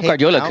 even Pep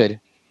Guardiola could.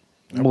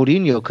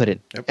 Mourinho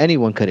couldn't. Yep.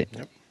 Anyone couldn't.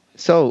 Yep.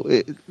 So,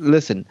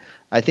 listen,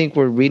 I think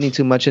we're reading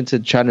too much into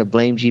trying to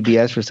blame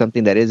GBS for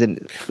something that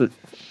isn't.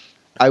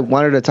 I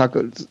wanted to talk.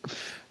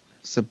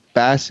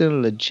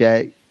 Sebastian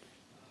Lletget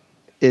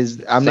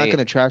is. I'm not going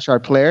to trash our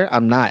player.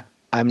 I'm not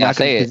going to,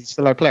 because he's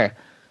still our player.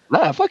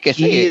 Nah, fuck it.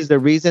 He is the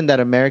reason that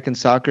American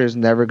soccer is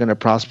never going to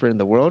prosper in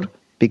the world,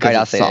 because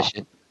it's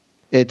soft.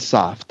 It's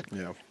soft.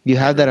 Yeah. You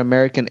have that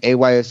American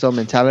AYSO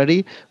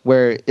mentality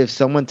where if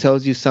someone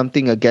tells you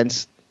something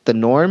against the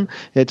norm,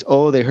 it's,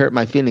 they hurt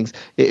my feelings.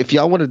 If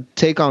y'all want to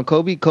take on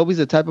Kobe's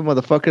the type of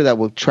motherfucker that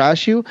will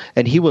trash you,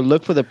 and he will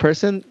look for the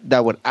person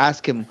that would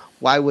ask him,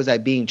 why was I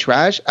being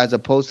trash, as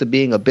opposed to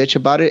being a bitch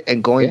about it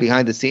and going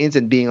behind the scenes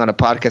and being on a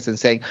podcast and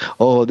saying,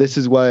 this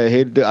is why I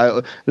hate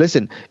it.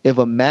 Listen, if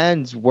a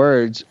man's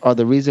words are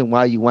the reason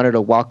why you wanted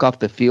to walk off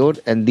the field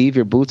and leave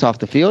your boots off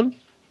the field,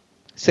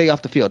 stay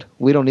off the field.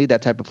 We don't need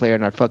that type of player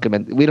in our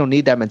we don't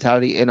need that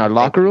mentality in our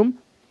locker room.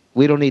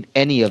 We don't need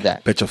any of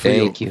that.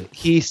 Thank you.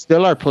 He's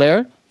still our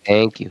player.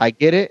 Thank you. I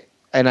get it.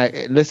 And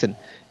listen,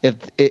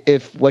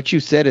 if what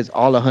you said is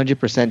all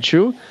 100%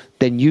 true,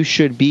 then you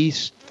should be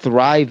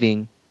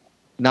thriving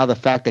now the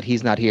fact that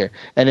he's not here.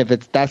 And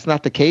if that's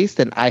not the case,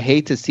 then I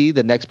hate to see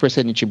the next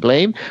person that you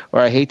blame,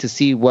 or I hate to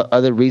see what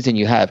other reason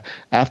you have.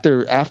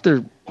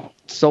 After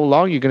so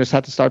long, you're going to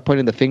have to start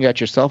pointing the finger at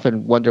yourself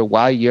and wonder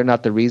why you're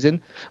not the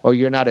reason, or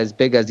you're not as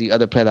big as the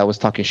other player that was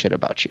talking shit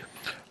about you.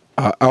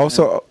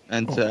 To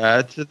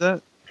add to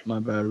that, my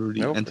bad,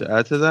 Rudy. Nope. And to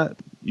add to that,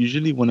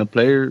 usually when a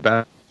player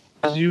bashes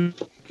you,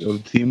 or a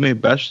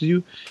teammate bashes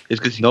you, it's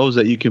because he knows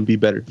that you can be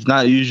better. It's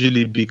not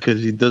usually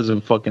because he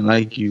doesn't fucking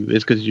like you.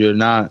 It's because you're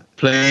not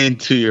playing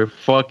to your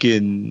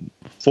fucking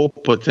full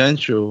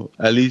potential.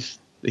 At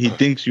least he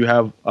thinks you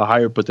have a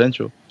higher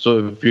potential.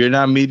 So if you're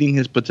not meeting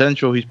his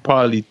potential, he's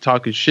probably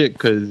talking shit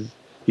because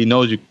he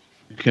knows you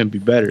can be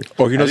better.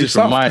 Or he knows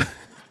yourself.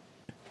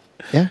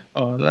 Yeah.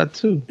 Oh, that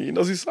too. He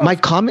knows he's soft. My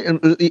comment,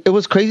 it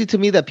was crazy to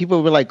me that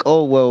people were like,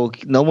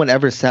 no one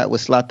ever sat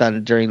with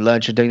Zlatan during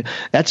lunch or during.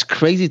 That's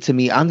crazy to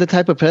me. I'm the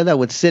type of player that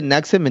would sit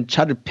next to him and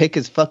try to pick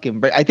his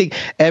fucking brain. I think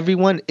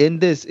everyone in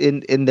this,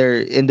 in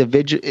their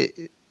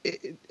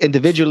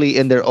individually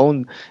in their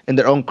own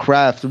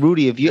craft.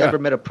 Rudy, if you ever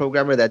met a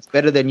programmer that's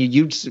better than you,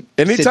 you'd sit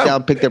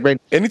down, pick their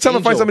brain. Anytime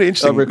I find somebody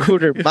interesting, a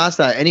recruiter,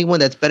 Masa, anyone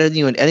that's better than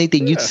you in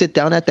anything, you'd sit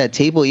down at that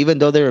table, even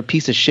though they're a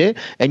piece of shit,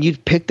 and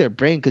you'd pick their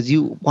brain because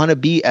you want to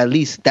be at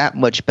least that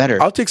much better.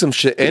 I'll take some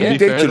shit any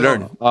day to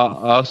learn.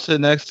 I'll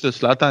sit next to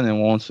Zlatan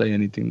and won't say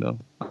anything though.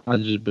 I'll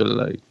just be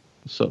like,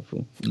 "What's up,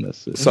 fool?" And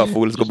that's it. What's up,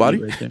 fool? Let's go,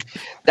 body. Right,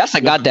 that's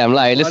a goddamn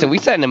lie. Listen, we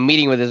sat in a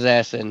meeting with his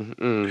ass,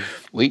 and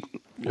we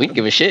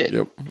give a shit.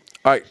 Yep.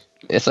 All right.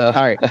 It's all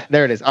right.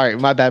 There it is. All right,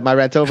 my bad. My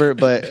rant's over,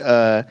 but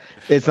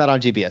it's not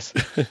on GBS.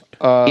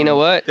 You know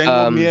what?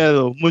 Tengo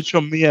miedo,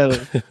 mucho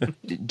miedo.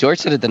 George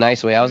said it the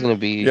nice way. I was gonna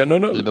be a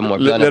little bit more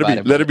blunt about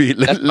it. Let it be.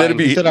 Let it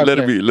be. Let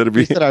it be. Let it be.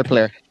 He's still our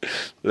player.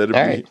 Let it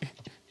All be. right.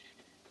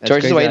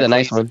 George is way the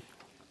nice one.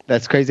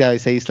 That's crazy how you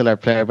say he's still our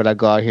player, but I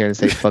go out here and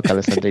say fuck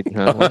Alessandro.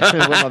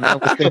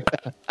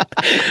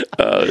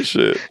 Oh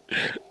shit.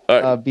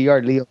 BR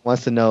Leo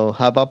wants to know,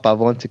 how about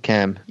Pavon to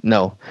Cam?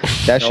 No.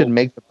 That should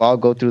make the ball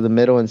go through the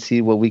middle and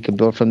see what we can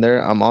build from there.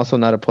 I'm also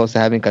not opposed to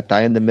having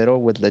Katay in the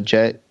middle with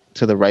Leggett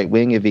to the right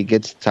wing if he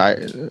gets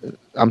tired.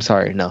 I'm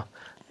sorry, no.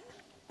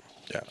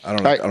 Yeah, I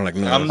don't like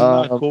I'm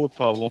not cool with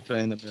Pavon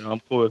playing the middle. I'm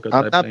cool with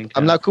Katay.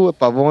 I'm not cool with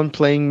Pavon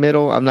playing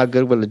middle. I'm not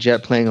good with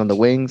Leggett playing on the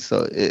wings.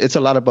 So it's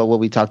a lot about what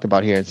we talked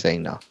about here and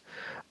saying now.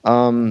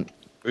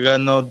 We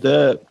got no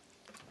depth.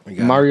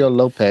 Mario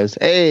Lopez.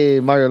 Hey,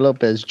 Mario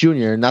Lopez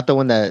Jr., not the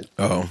one that...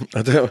 Oh,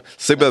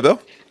 Saved by the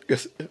Bell?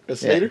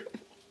 Slater?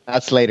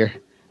 Not Slater.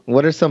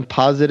 What are some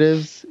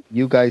positives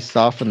you guys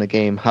saw from the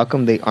game? How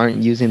come they aren't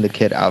using the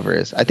kid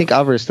Alvarez? I think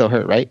Alvarez still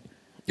hurt, right?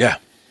 Yeah.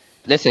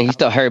 Listen, he's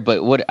still hurt,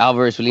 but would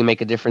Alvarez really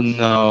make a difference?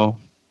 No.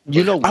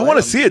 You know what? I want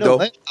to see it, though.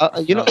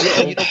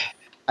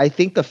 I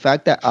think the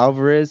fact that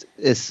Alvarez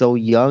is so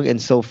young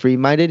and so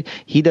free-minded,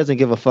 he doesn't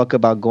give a fuck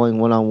about going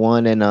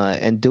one-on-one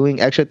and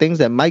doing extra things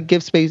that might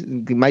give space,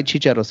 might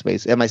Chicharito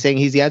space. Am I saying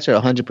he's the answer?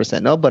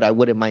 100% no, but I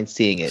wouldn't mind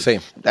seeing it. Same.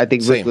 I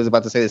think Rick was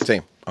about to say this.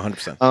 Same.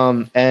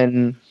 100%.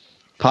 And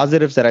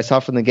positives that I saw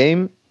from the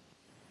game,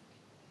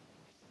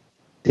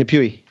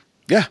 Dupuy.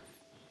 Yeah.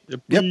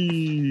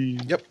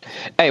 Yep.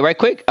 Hey, right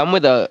quick, I'm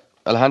with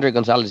Alejandro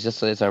Gonzalez just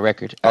so it's on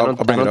record. I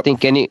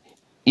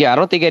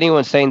don't think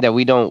anyone's saying that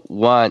we don't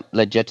want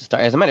Leggett to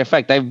start. As a matter of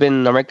fact, I've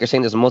been on record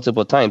saying this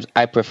multiple times.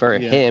 I prefer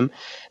him,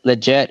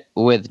 Leggett,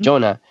 with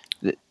Jonah.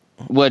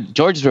 What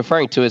George is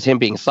referring to is him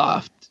being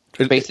soft,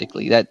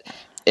 basically. That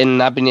and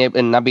not being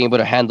able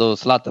to handle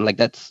Zlatan. Like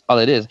that's all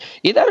it is.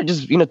 Either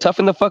just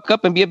toughen the fuck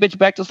up and be a bitch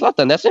back to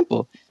Zlatan. That's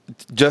simple.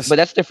 But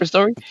that's a different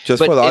story. For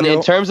the audio,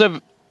 in terms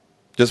of.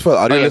 Just for the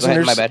audio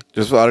listeners, my bad.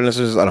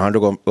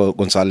 Alejandro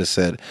Gonzalez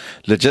said,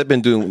 Leggett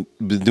been doing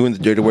the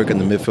dirty work in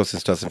the midfield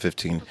since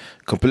 2015.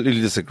 Completely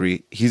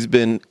disagree. He's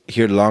been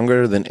here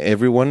longer than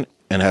everyone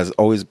and has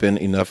always been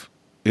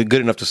good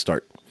enough to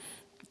start.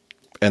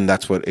 And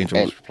that's what Angel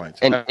was replying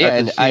to.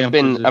 And I've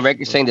been on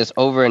record saying this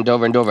over and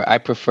over and over. I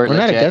prefer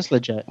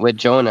Leggett with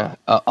Jonah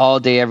all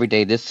day, every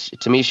day. This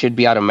to me should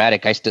be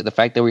automatic. The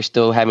fact that we're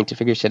still having to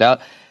figure shit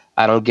out,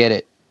 I don't get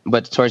it.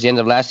 But towards the end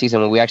of last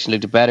season, when we actually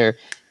looked better.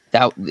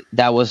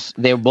 That was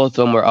both of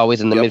them were always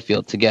in the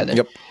midfield together.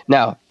 Yep.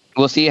 Now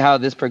we'll see how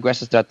this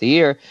progresses throughout the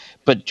year.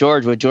 But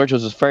what George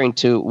was referring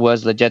to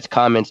was Legett's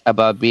comments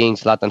about being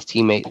Zlatan's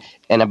teammate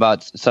and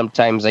about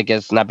sometimes I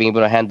guess not being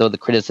able to handle the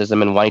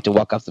criticism and wanting to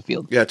walk off the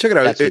field. Yeah, check it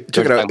out. Check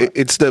it out.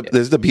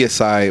 There's the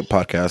BSI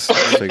podcast.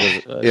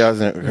 I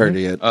hasn't heard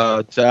it yet.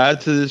 To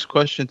add to this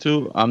question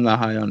too, I'm not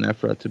high on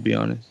Efra to be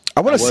honest. I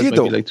want to see it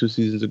though. Like 2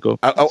 seasons ago.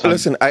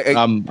 Listen,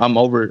 I'm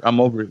over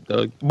it,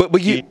 Doug. But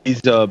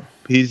he's a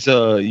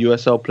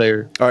USL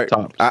player. All right.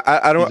 Top.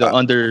 I don't. He's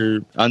under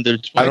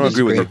 20. I don't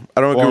agree with you.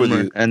 I don't agree with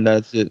you. And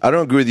that's it. I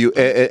don't agree with you.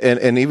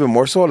 And even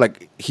more so,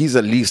 like he's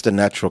at least a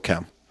natural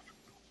Cam.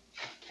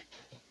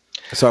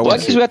 So I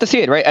guess we have to see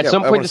it, right? At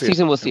some point this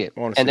season, we'll see it,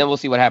 and then we'll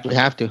see what happens. We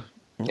have to.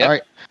 Yep. All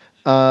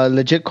right.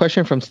 Legit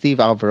question from Steve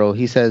Alvaro.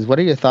 He says, "What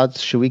are your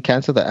thoughts? Should we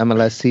cancel the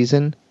MLS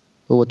season?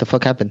 Well, what the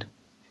fuck happened?"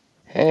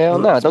 Hell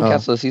no! Don't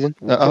cancel the season.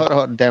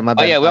 Damn, my bad.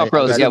 Oh yeah, we're all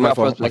pros. Yeah, we're all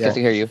pros. I can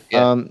hear you.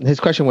 Yeah. His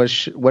question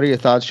was, "What are your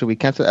thoughts? Should we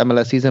cancel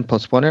MLS season,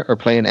 postpone it, or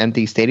play in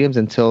empty stadiums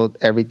until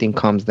everything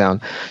calms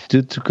down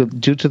due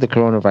to the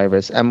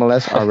coronavirus?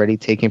 MLS already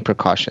taking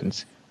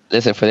precautions."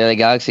 Listen, for the LA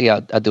Galaxy,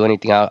 I'll do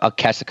anything. I'll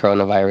catch the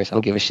coronavirus. I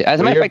don't give a shit. As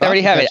a matter of fact, I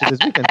already have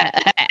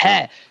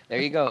it.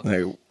 There you go.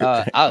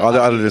 All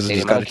the others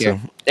just got it too.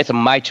 It's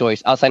my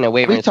choice. I'll sign a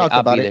waiver. We talked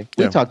about it.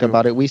 We talked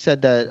about it. We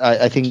said that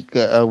I think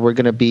we're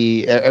gonna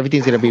be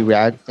everything's gonna be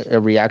a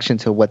reaction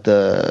to what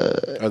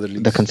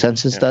the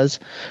consensus does.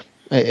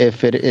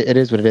 If it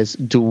is what it is,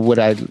 would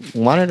I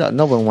want it?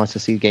 No one wants to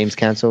see games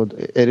canceled.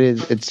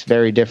 It's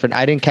very different.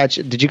 I didn't catch.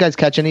 Did you guys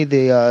catch any of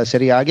the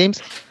Serie A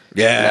games?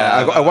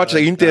 Yeah, I watched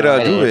the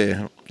Inter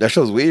Juve. That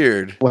show's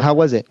weird. Well, how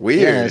was it?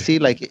 Weird. Yeah, see,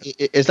 like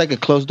it's like a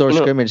closed door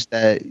scrimmage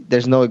that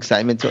there's no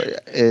excitement to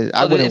it.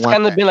 I wouldn't. It's want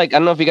kind of that. been like I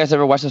don't know if you guys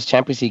ever watched those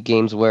Champions League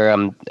games where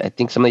I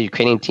think some of the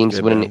Ukrainian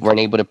teams weren't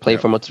able to play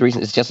for multiple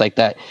reasons. It's just like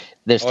that.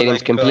 Their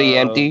stadium's completely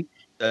empty.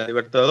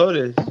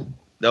 Libertadores.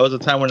 That was a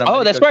time when.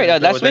 Oh, that's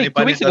right. Last week,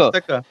 2 weeks ago.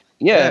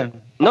 Yeah.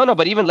 No,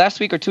 but even last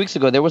week or 2 weeks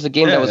ago, there was a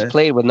game that was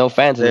played with no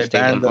fans in the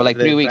stadium for like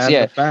 3 weeks.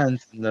 Yeah,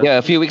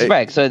 a few weeks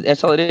back. So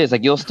that's all it is.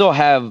 Like you'll still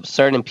have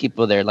certain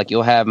people there. Like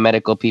you'll have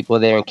medical people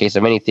there in case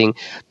of anything,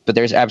 but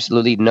there's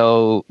absolutely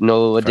no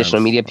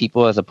additional media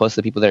people as opposed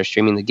to the people that are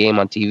streaming the game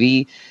on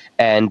TV,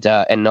 and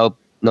no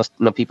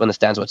people in the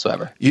stands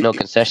whatsoever. No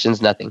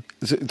concessions, nothing.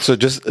 So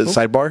just a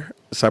sidebar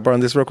on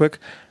this real quick.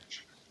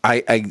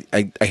 I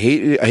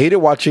hated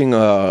watching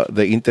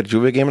the Inter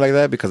Juve game like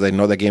that because I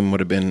know that game would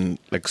have been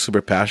like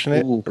super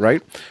passionate,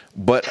 right?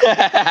 But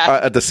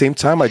at the same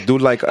time, I do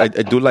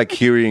like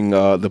hearing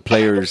the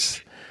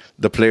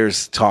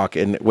players talk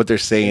and what they're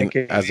saying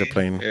as they're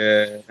playing.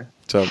 Yeah.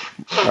 So,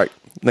 all right,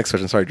 next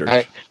question. Sorry, George. All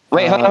right.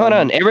 Wait, hold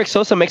on. Eric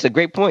Sosa makes a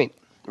great point.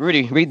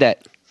 Rudy, read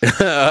that.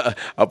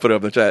 I'll put it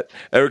up in the chat.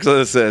 Eric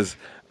Sosa says,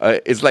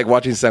 it's like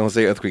watching San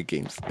Jose Earthquake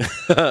games.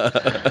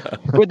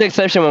 With the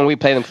exception when we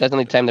play them, because that's the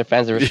only time their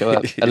fans ever show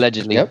up,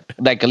 allegedly. Yep.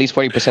 Like, at least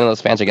 40% of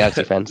those fans are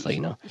Galaxy fans, so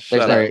you know.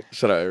 Shut out, Eric.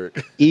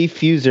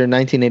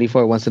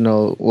 eFuser1984 wants to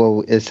know,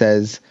 well, it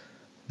says,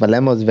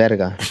 Valemos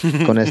verga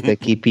con este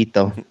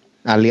equipito.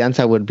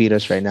 Alianza would beat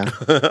us right now.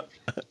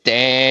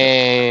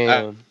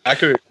 Damn.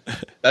 Accurate.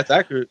 That's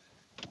accurate.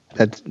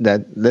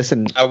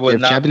 Listen, if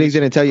Champions League's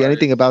didn't tell you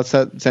anything about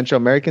Central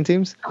American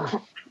teams,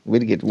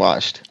 we'd get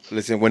washed.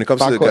 Listen, when it comes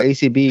Paco to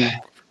the ACB,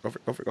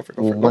 go for it.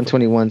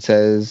 121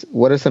 says,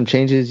 what are some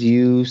changes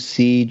you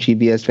see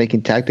GBS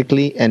making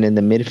tactically and in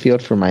the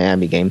midfield for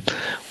Miami game?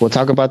 We'll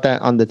talk about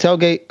that on the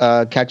tailgate.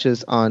 Catch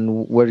us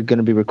on, we're going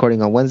to be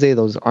recording on Wednesday.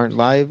 Those aren't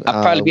live.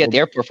 I'll probably be at the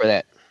airport for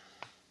that.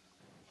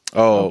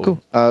 Oh, cool.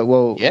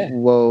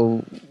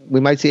 Well, we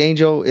might see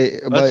Angel,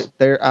 but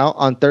they're out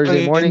on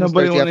Thursday mornings,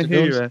 Thursday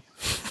afternoons.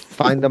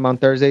 Find them on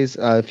Thursdays.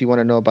 If you want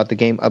to know about the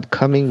game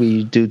upcoming,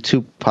 we do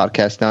 2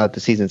 podcasts now that the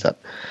season's up.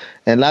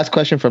 And last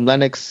question from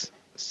Lennox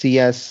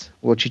CS: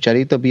 will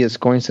Chicharito be a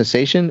scoring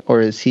sensation,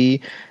 or is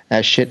he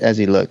as shit as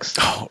he looks?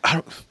 Oh,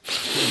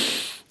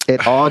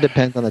 it all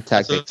depends on the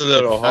tactics. It's a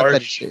little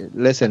harsh.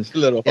 Listen, it's a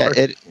little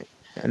harsh.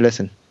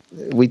 Listen,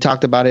 we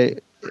talked about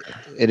it.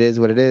 It is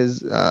what it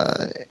is.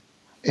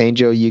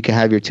 Angel, you can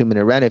have your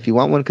 2-minute rant if you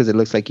want one because it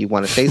looks like you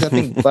want to say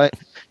something. But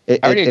I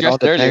already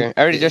addressed it earlier.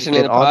 I already addressed it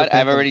in the pod.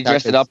 I've already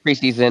addressed it all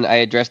preseason. I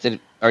addressed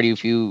it already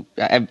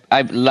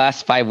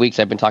last 5 weeks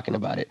I've been talking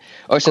about it.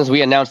 Or since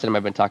we announced him,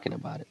 I've been talking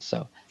about it.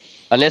 So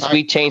unless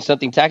we change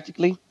something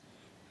tactically,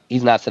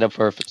 he's not set up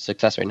for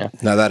success right now.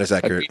 No, that is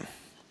accurate.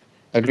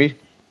 Agreed.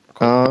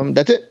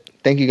 That's it.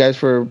 Thank you guys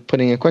for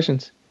putting in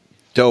questions.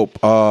 Dope.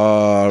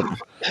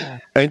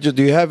 Angel,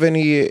 do you have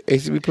any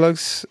ACB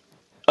plugs?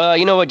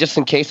 You know what? Just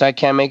in case I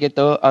can't make it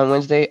though on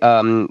Wednesday.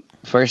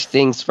 First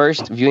things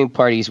first, viewing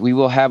parties. We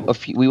will have a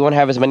few. We won't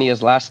have as many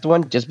as last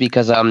one, just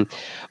because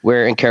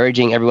we're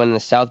encouraging everyone in the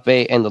South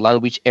Bay and the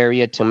Long Beach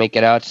area to make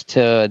it out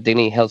to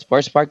Dignity Health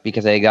Sports Park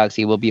because the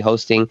Galaxy will be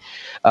hosting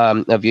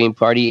a viewing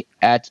party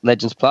at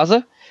Legends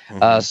Plaza.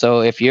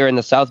 So if you're in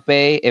the South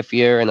Bay, if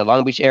you're in the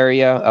Long Beach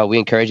area, we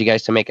encourage you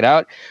guys to make it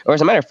out. Or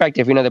as a matter of fact,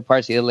 if you're in other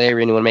parts of the LA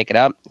area and you want to make it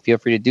out, feel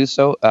free to do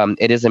so.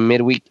 It is a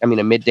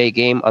midday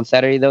game on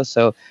Saturday though,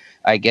 so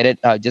I get it.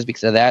 Just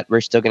because of that,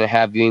 we're still going to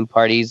have viewing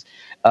parties,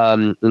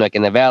 like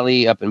in the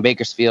Valley, up in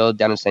Bakersfield,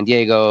 down in San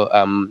Diego.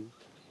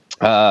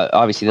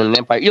 Obviously, in the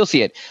Empire, you'll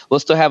see it.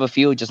 We'll still have a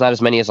few, just not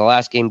as many as the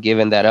last game,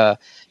 given that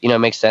it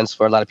makes sense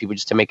for a lot of people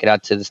just to make it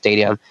out to the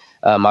stadium.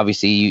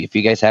 Obviously, if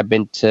you guys have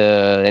been to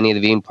any of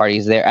the viewing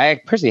parties there, I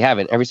personally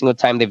haven't. Every single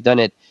time they've done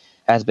it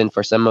has been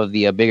for some of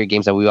the bigger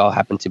games that we all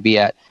happen to be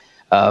at.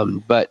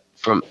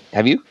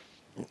 Have you?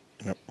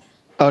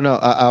 Oh no,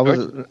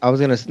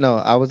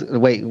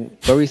 wait,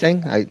 what were you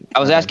saying? I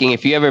was asking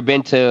if you ever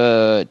been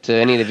to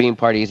any of the viewing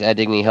parties at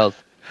Dignity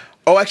Health.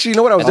 Oh, actually, you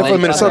know what? I was definitely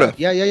in Minnesota.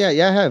 Yeah,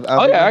 I have.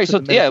 All right. So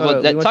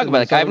talk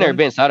about it. I've never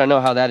been, so I don't know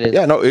how that is.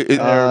 Yeah, no,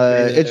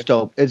 it's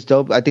dope. It's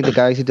dope. I think the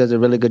Galaxy does a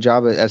really good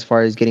job as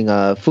far as getting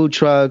food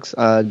trucks,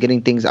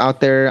 getting things out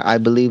there. I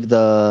believe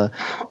the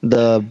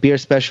beer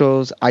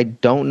specials. I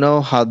don't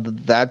know how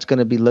that's going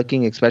to be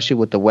looking, especially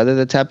with the weather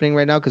that's happening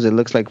right now, because it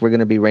looks like we're going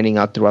to be raining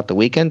out throughout the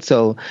weekend.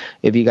 So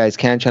if you guys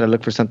can try to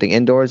look for something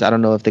indoors, I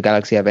don't know if the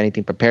Galaxy have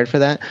anything prepared for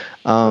that.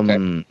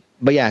 Okay.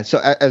 But yeah, so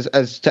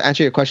as to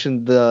answer your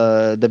question,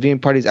 the viewing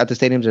parties at the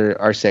stadiums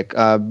are sick.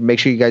 Make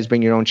sure you guys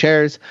bring your own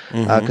chairs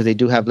because they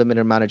do have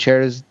limited amount of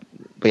chairs.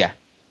 But yeah,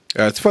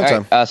 it's a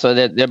fun time. So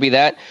there'll be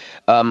that.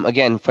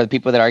 Again, for the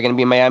people that are going to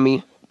be in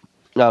Miami,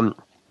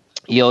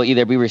 you'll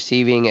either be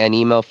receiving an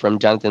email from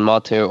Jonathan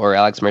Malter or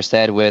Alex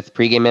Merced with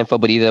pregame info.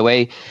 But either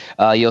way,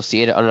 you'll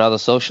see it on all the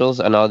socials,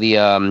 on all the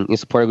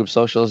supporter group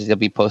socials. They'll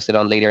be posted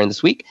on later in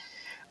this week.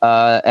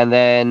 And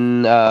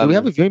then do we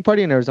have a viewing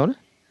party in Arizona?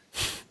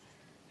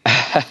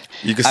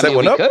 You can set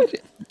one up.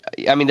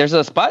 There's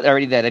a spot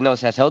already that I know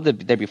has held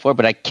it there before,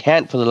 but I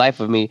can't for the life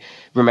of me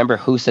remember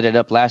who set it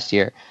up last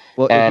year.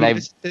 Well,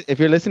 if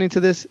you're listening to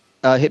this,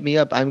 hit me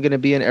up. I'm going to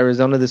be in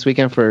Arizona this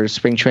weekend for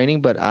spring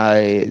training, but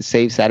I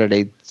saved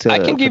Saturday. I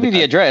can give you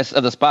the address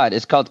of the spot.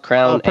 It's called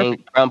Crown.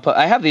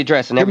 I have the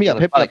address and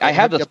everything. I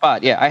have the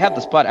spot. Yeah, I have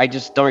the spot. I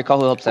just don't recall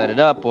who helped set it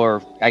up,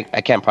 or I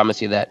can't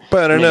promise you that.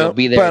 But I know.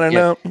 Be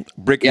there.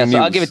 Breaking news. So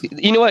I'll give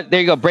it. You know what? There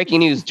you go. Breaking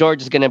news.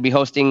 George is going to be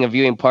hosting a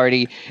viewing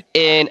party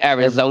in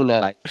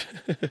Arizona.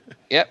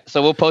 Yep.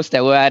 So we'll post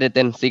that. We'll add it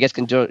then, so you guys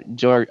can join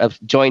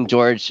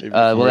George.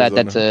 We'll add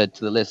that to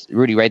the list.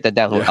 Rudy, write that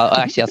down.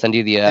 I'll send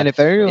you the. And if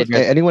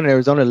anyone in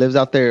Arizona lives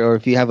out there, or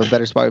if you have a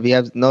better spot, if you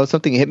have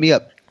something, hit me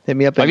up. Hit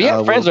me up. If you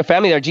have friends or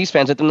family that are G's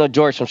fans, let them know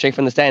George from Straight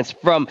from the Stands,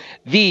 from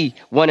the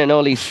one and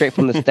only Straight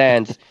from the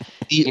Stands.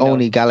 the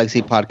only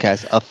Galaxy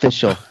podcast,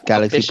 official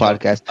Galaxy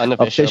podcast,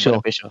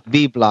 official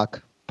V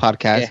Block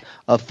podcast,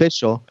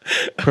 official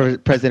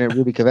President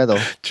Rudy Quevedo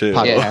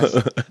podcast.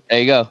 Yeah. There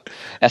you go.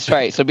 That's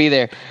right. So be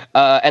there.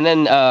 And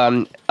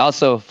then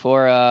also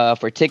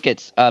for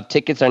tickets,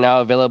 tickets are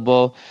now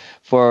available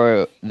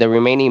for the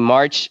remaining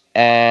March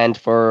and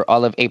for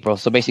all of April.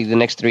 So basically, the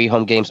next 3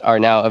 home games are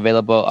now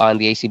available on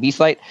the ACB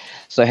site.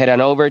 So head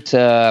on over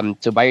to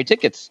buy your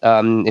tickets.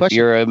 If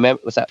you're a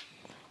member, what's that?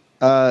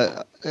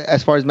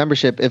 As far as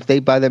membership, if they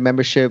buy their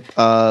membership,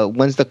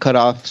 when's the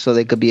cutoff so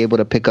they could be able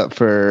to pick up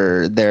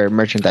for their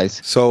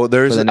merchandise? So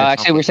there's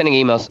actually we're sending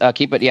emails.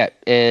 Keep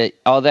it,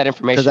 all that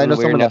information. Because I know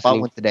someone that bought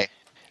one today.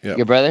 Yep.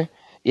 Your brother?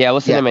 Yeah,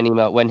 we'll send him an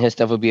email when his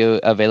stuff will be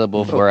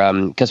available for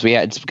because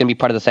it's gonna be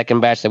part of the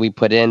second batch that we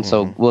put in.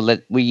 So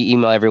we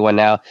email everyone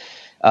now.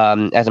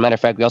 As a matter of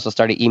fact, we also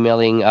started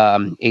emailing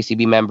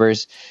ACB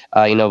members,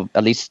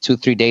 at least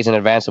 2-3 days in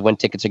advance of when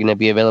tickets are going to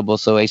be available,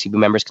 so ACB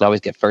members can always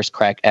get first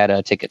crack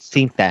at tickets.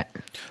 Think that.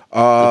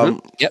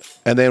 Yep.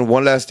 And then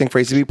one last thing for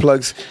ACB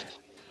plugs: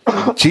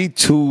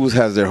 G2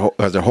 has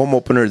their home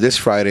opener this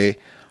Friday.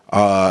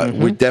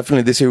 We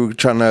definitely this year we're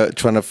trying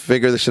to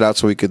figure this shit out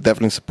so we could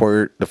definitely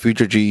support the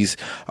future G's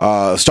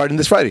starting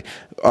this Friday.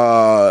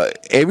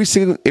 Every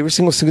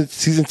single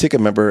season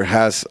ticket member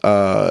has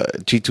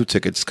G2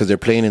 tickets because they're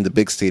playing in the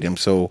big stadium.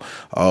 So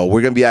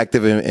we're gonna be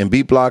active in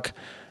B Block.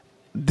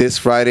 This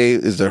Friday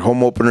is their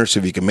home opener, so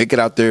if you can make it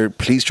out there,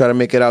 please try to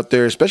make it out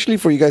there, especially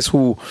for you guys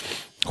who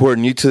are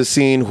new to the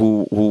scene,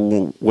 who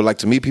would like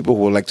to meet people,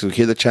 who would like to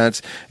hear the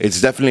chants. It's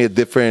definitely a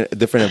different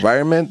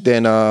environment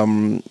than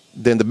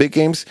the big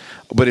games,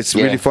 but it's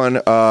really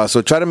fun.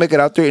 So try to make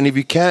it out there, and if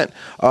you can't,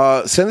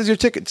 send us your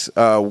tickets.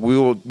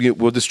 We'll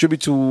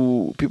distribute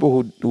to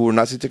people who are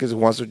not seeing tickets who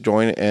wants to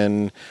join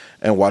and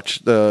watch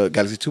the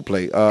Galaxy 2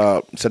 play.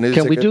 Send us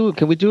Can we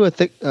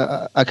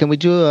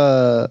do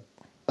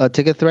a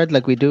ticket thread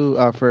like we do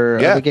for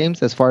other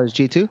games as far as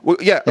G2? Well,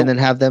 and then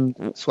have them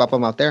swap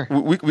them out there.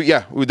 We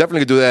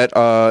definitely could do that.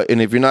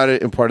 And if you're not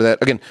in part of that,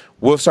 again,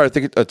 we'll start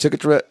a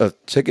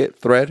ticket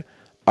thread.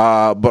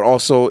 But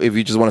also, if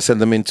you just want to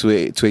send them into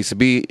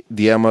ACB,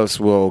 DM us.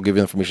 We'll give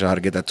you information on how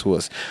to get that to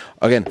us.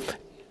 Again,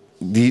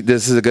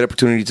 this is a good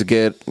opportunity to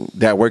get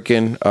that work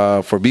in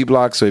for B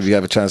Block. So if you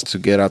have a chance to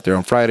get out there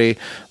on Friday,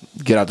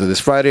 get out there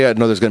this Friday. I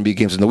know there's going to be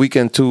games in the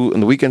weekends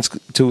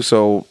too.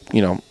 So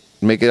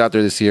make it out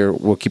there this year.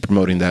 We'll keep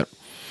promoting that.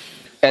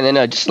 And then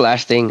just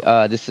last thing,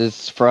 this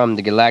is from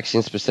the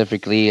Galaxians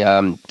specifically.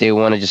 They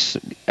want to just,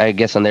 I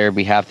guess on their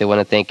behalf, they want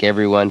to thank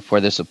everyone for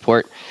the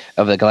support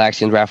of the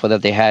Galaxians raffle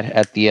that they had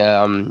at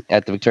the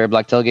Victoria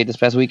Block tailgate this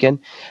past weekend.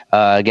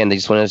 Again, they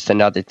just wanted to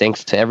send out their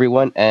thanks to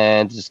everyone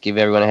and just give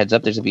everyone a heads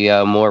up. There's going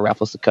to be more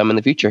raffles to come in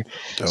the future.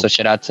 Dope. So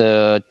shout out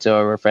to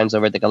our friends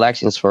over at the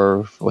Galaxians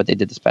for what they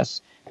did this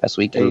past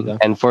weekend.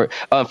 And for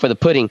the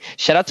pudding,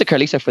 shout out to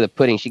Carlisa for the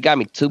pudding. She got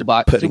me two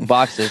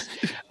boxes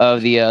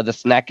of the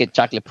Snack It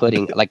chocolate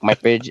pudding. Like my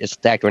fridge is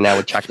stacked right now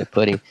with chocolate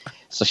pudding.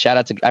 So shout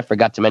out to, I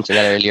forgot to mention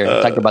that earlier.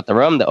 I talked about the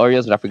rum, the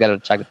Oreos, but I forgot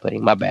about the chocolate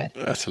pudding. My bad.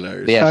 That's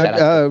hilarious. But yeah, shout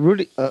out.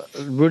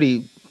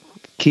 Rudy,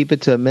 keep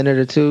it to a minute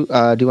or two.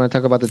 Do you want to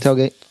talk about the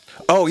tailgate?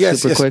 Oh,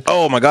 yes. Quick.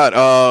 Oh, my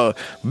God.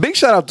 Big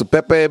shout out to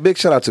Pepe. Big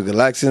shout out to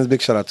Galaxians.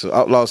 Big shout out to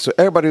Outlaws. To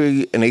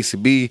everybody in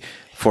ACB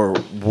for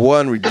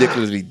one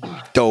ridiculously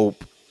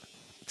dope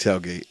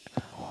tailgate.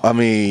 I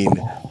mean,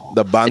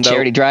 the banda,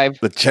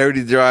 the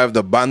charity drive,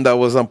 the banda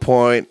was on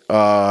point.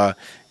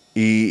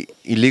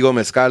 Illegal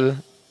mezcal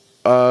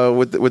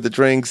with the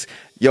drinks.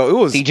 Yo, it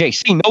was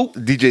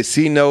DJ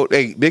C Note.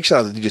 Hey, big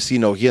shout out to DJ C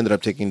Note. He ended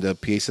up taking the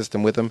PA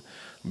system with him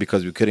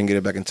because we couldn't get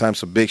it back in time.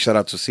 So big shout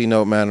out to C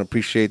Note, man.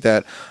 Appreciate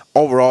that.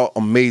 Overall,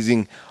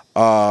 amazing.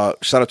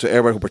 Shout out to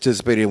everybody who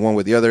participated in one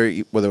with the other,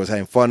 whether it was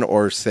having fun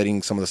or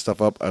setting some of the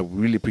stuff up. I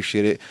really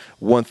appreciate it.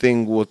 One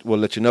thing we'll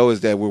let you know is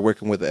that we're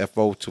working with the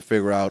FO to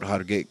figure out how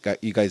to get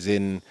you guys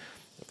in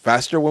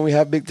faster when we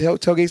have big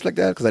tailgates like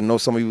that, because I know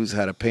some of you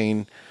had a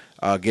pain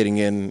getting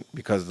in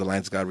because the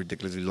lines got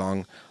ridiculously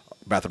long.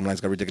 Bathroom lines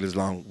got ridiculously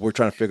long. We're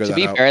trying to figure that out.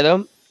 To be fair,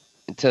 though,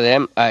 to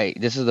them,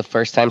 this is the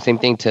first time, same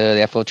thing to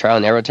the FO trial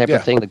and error type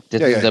of thing. Like,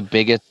 this is the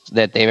biggest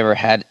that they've ever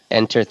had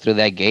enter through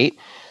that gate.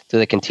 To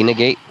the Cantina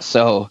gate,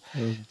 so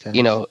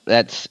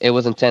it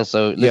was intense.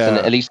 So listen,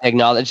 at least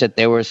acknowledge that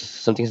there were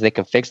some things they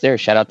can fix there.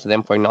 Shout out to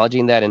them for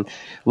acknowledging that, and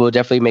we'll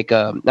definitely make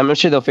I'm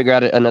sure they'll figure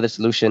out another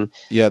solution.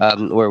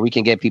 Where we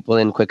can get people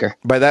in quicker.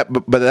 By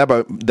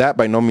that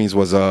by no means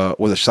was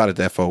a shot at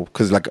the FO,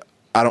 because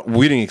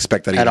we didn't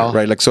expect that either,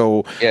 right? Like,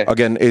 so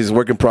again, it's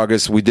work in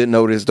progress. We did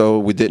notice, though.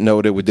 We did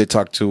note it. We did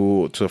talk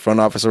to the front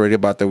office already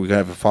about that. We can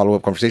have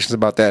follow-up conversations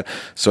about that.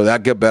 So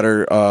that get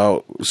better.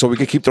 So we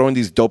can keep throwing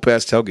these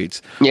dope-ass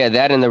tailgates. Yeah,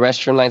 that and the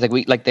restroom lines,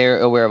 they're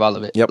aware of all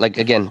of it. Yep. Like,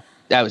 again,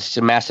 that was just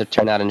a massive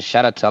turnout, and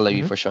shout out to all of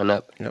you for showing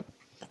up. Yep.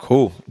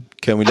 Cool.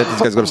 Can we let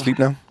these guys go to sleep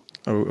now?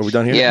 Are we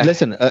done here? Yeah.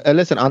 Listen,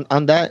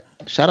 on that,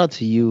 shout out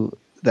to you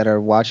that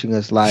are watching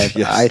us live.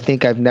 Yes. I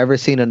think I've never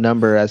seen a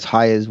number as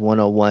high as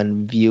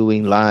 101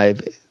 viewing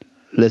live.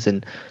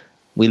 Listen,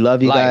 We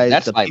love you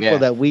guys. The people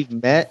that we've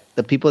met,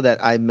 the people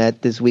that I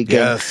met this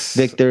weekend,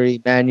 Victor,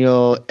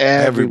 Emmanuel,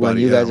 everyone.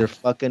 You guys are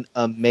fucking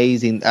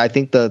amazing. I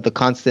think the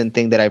constant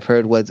thing that I've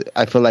heard was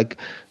I feel like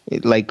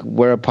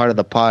we're a part of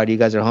the pod. You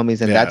guys are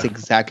homies, and that's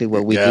exactly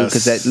what we do.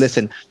 Because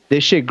listen,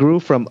 this shit grew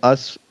from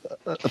us.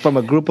 From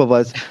a group of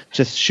us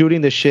just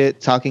shooting the shit,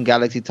 talking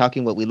Galaxy,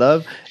 talking what we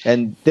love,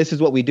 and this is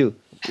what we do.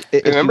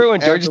 Remember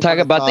when George was talking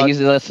about that he's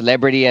a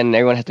celebrity and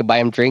everyone has to buy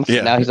him drinks?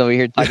 Yeah. Now he's over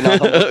here talking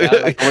about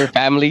like we're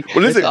family.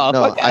 Well,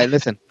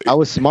 listen, I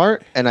was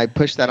smart and I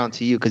pushed that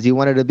onto you because you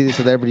wanted to be the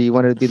celebrity, you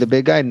wanted to be the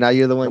big guy, and now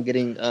you're the one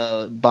getting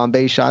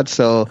Bombay shots.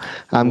 So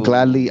I'll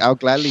gladly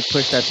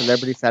push that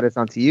celebrity status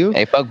onto you.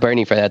 Hey, fuck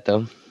Bernie for that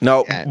though.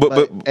 No,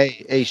 but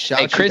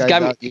Chris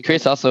got me.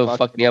 Chris also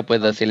fucked me up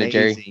with a Sailor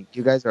Jerry.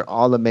 You guys are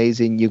all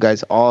amazing. You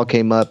guys all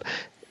came up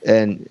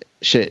and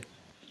shit.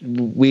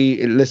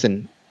 We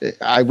listen.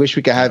 I wish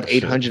we could have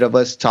 800 of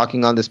us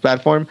talking on this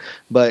platform,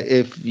 but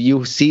if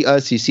you see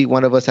us, you see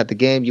one of us at the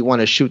game, you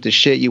want to shoot the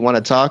shit, you want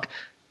to talk,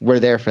 we're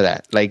there for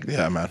that. Like,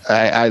 yeah, man.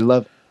 I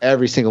love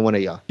every single one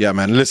of y'all. Yeah,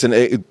 man.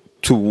 Listen,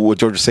 to what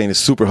George is saying is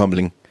super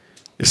humbling.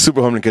 It's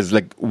super humbling because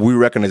like we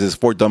recognize there's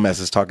 4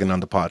 dumbasses talking on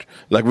the pod.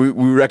 Like we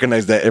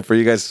recognize that for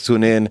you guys to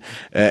tune in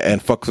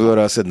and fuck with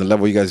us and the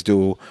level you guys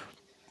do.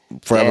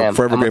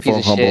 Forever grateful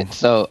and humble. Shit.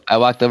 So I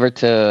walked over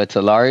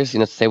to Lars,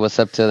 to say what's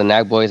up to the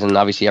Nag boys and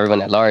obviously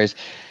everyone at Lars.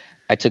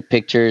 I took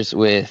pictures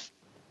with,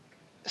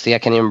 I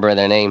can't even remember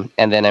their name.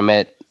 And then I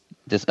met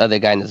this other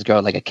guy and this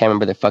girl. Like, I can't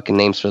remember their fucking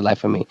names for the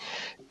life of me.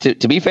 To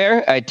be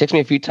fair, it takes me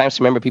a few times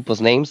to remember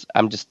people's names.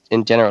 I'm just,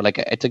 in general, like,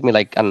 it took me,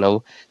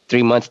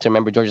 3 months to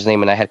remember George's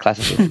name, and I had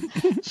classes with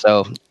him.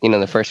 So,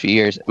 the first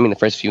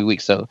few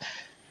weeks. So,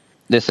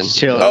 listen.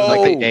 Chill.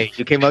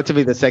 You came up to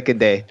me the second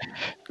day.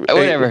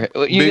 Whatever.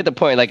 You get the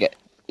point. Like,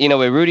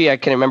 with Rudy, I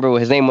couldn't remember what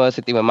his name was.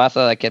 With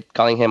Masa, I kept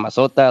calling him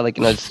Masota. Like,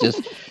 it's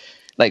just,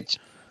 like...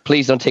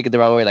 Please don't take it the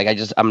wrong way. Like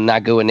I'm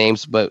not good with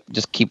names, but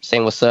just keep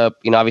saying what's up.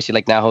 Obviously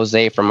like now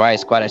Jose from Riot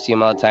Squad, I see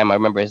him all the time. I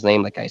remember his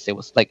name. Like I say,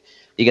 what's like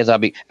you guys all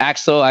be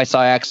Axel. I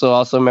saw Axel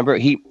also. Remember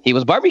he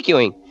was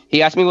barbecuing.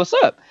 He asked me what's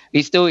up.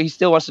 He still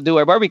wants to do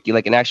our barbecue,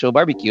 like an actual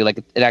barbecue, like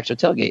an actual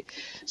tailgate.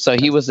 So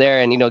he was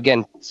there, and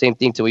again, same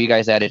thing to what you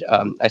guys added.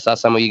 I saw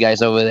some of you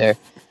guys over there.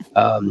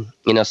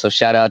 So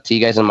shout out to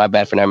you guys, and my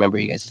bad for not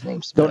remembering you guys'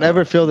 names. Don't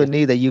ever feel the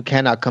need that you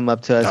cannot come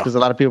up to us because a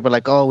lot of people are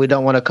like, oh, we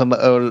don't want to come.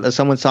 Or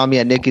someone saw me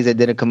at Nicky's that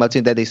didn't come up to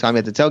me, that they saw me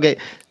at the tailgate.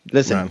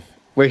 Listen,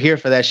 we're here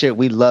for that shit.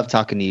 We love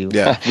talking to you.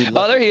 Yeah.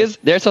 There he is.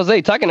 There's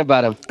Jose talking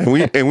about him.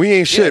 And we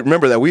ain't shit.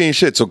 Remember that we ain't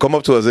shit. So come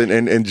up to us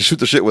and shoot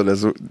the shit with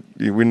us.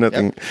 We're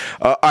nothing.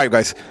 All right,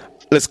 guys.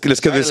 Let's get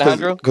this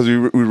because we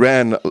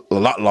ran a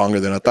lot longer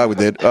than I thought we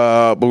did.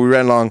 But we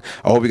ran long.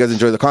 I hope you guys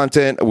enjoy the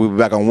content. We'll be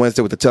back on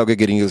Wednesday with the tailgate,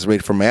 getting you guys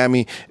ready for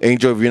Miami.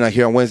 Angel, if you're not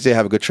here on Wednesday,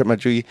 have a good trip, my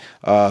G.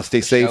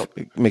 Stay safe.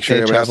 Make sure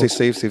everybody stays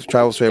safe. Safe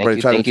travels for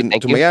everybody traveling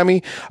to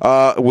Miami.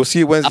 We'll see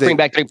you Wednesday. I'll bring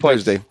back 3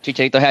 points. Thursday.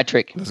 Chicharito hat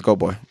trick. Let's go,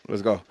 boy.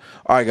 Let's go.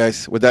 All right,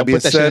 guys. With that being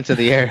said, into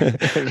the air.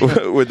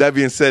 With that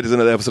being said, is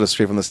another episode of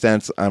Straight from the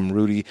Stance. I'm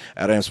Rudy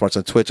at I Am Smarts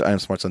on Twitch. I Am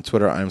Smarts on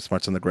Twitter. I Am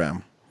Smarts on the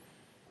gram.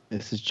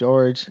 This is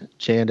George,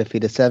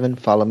 JUndefeated7.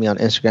 Follow me on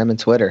Instagram and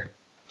Twitter.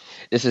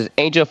 This is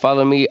Angel.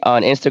 Follow me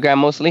on Instagram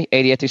mostly,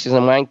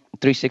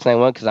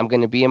 883691, because I'm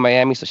going to be in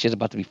Miami, so shit's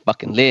about to be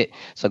fucking lit.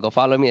 So go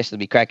follow me. That should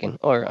be cracking.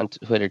 Or on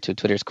Twitter, too.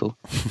 Twitter's cool.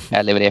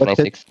 At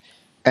LiveItF96.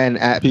 And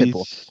at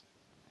Pitbull.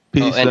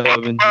 Peace,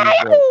 love, and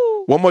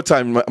one more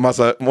time,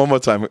 Masa. One more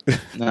time.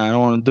 Nah, I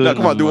don't want to do it.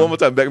 Come on, do one more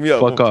time. Back me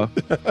up. Fuck off.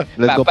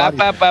 Let's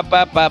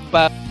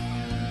go.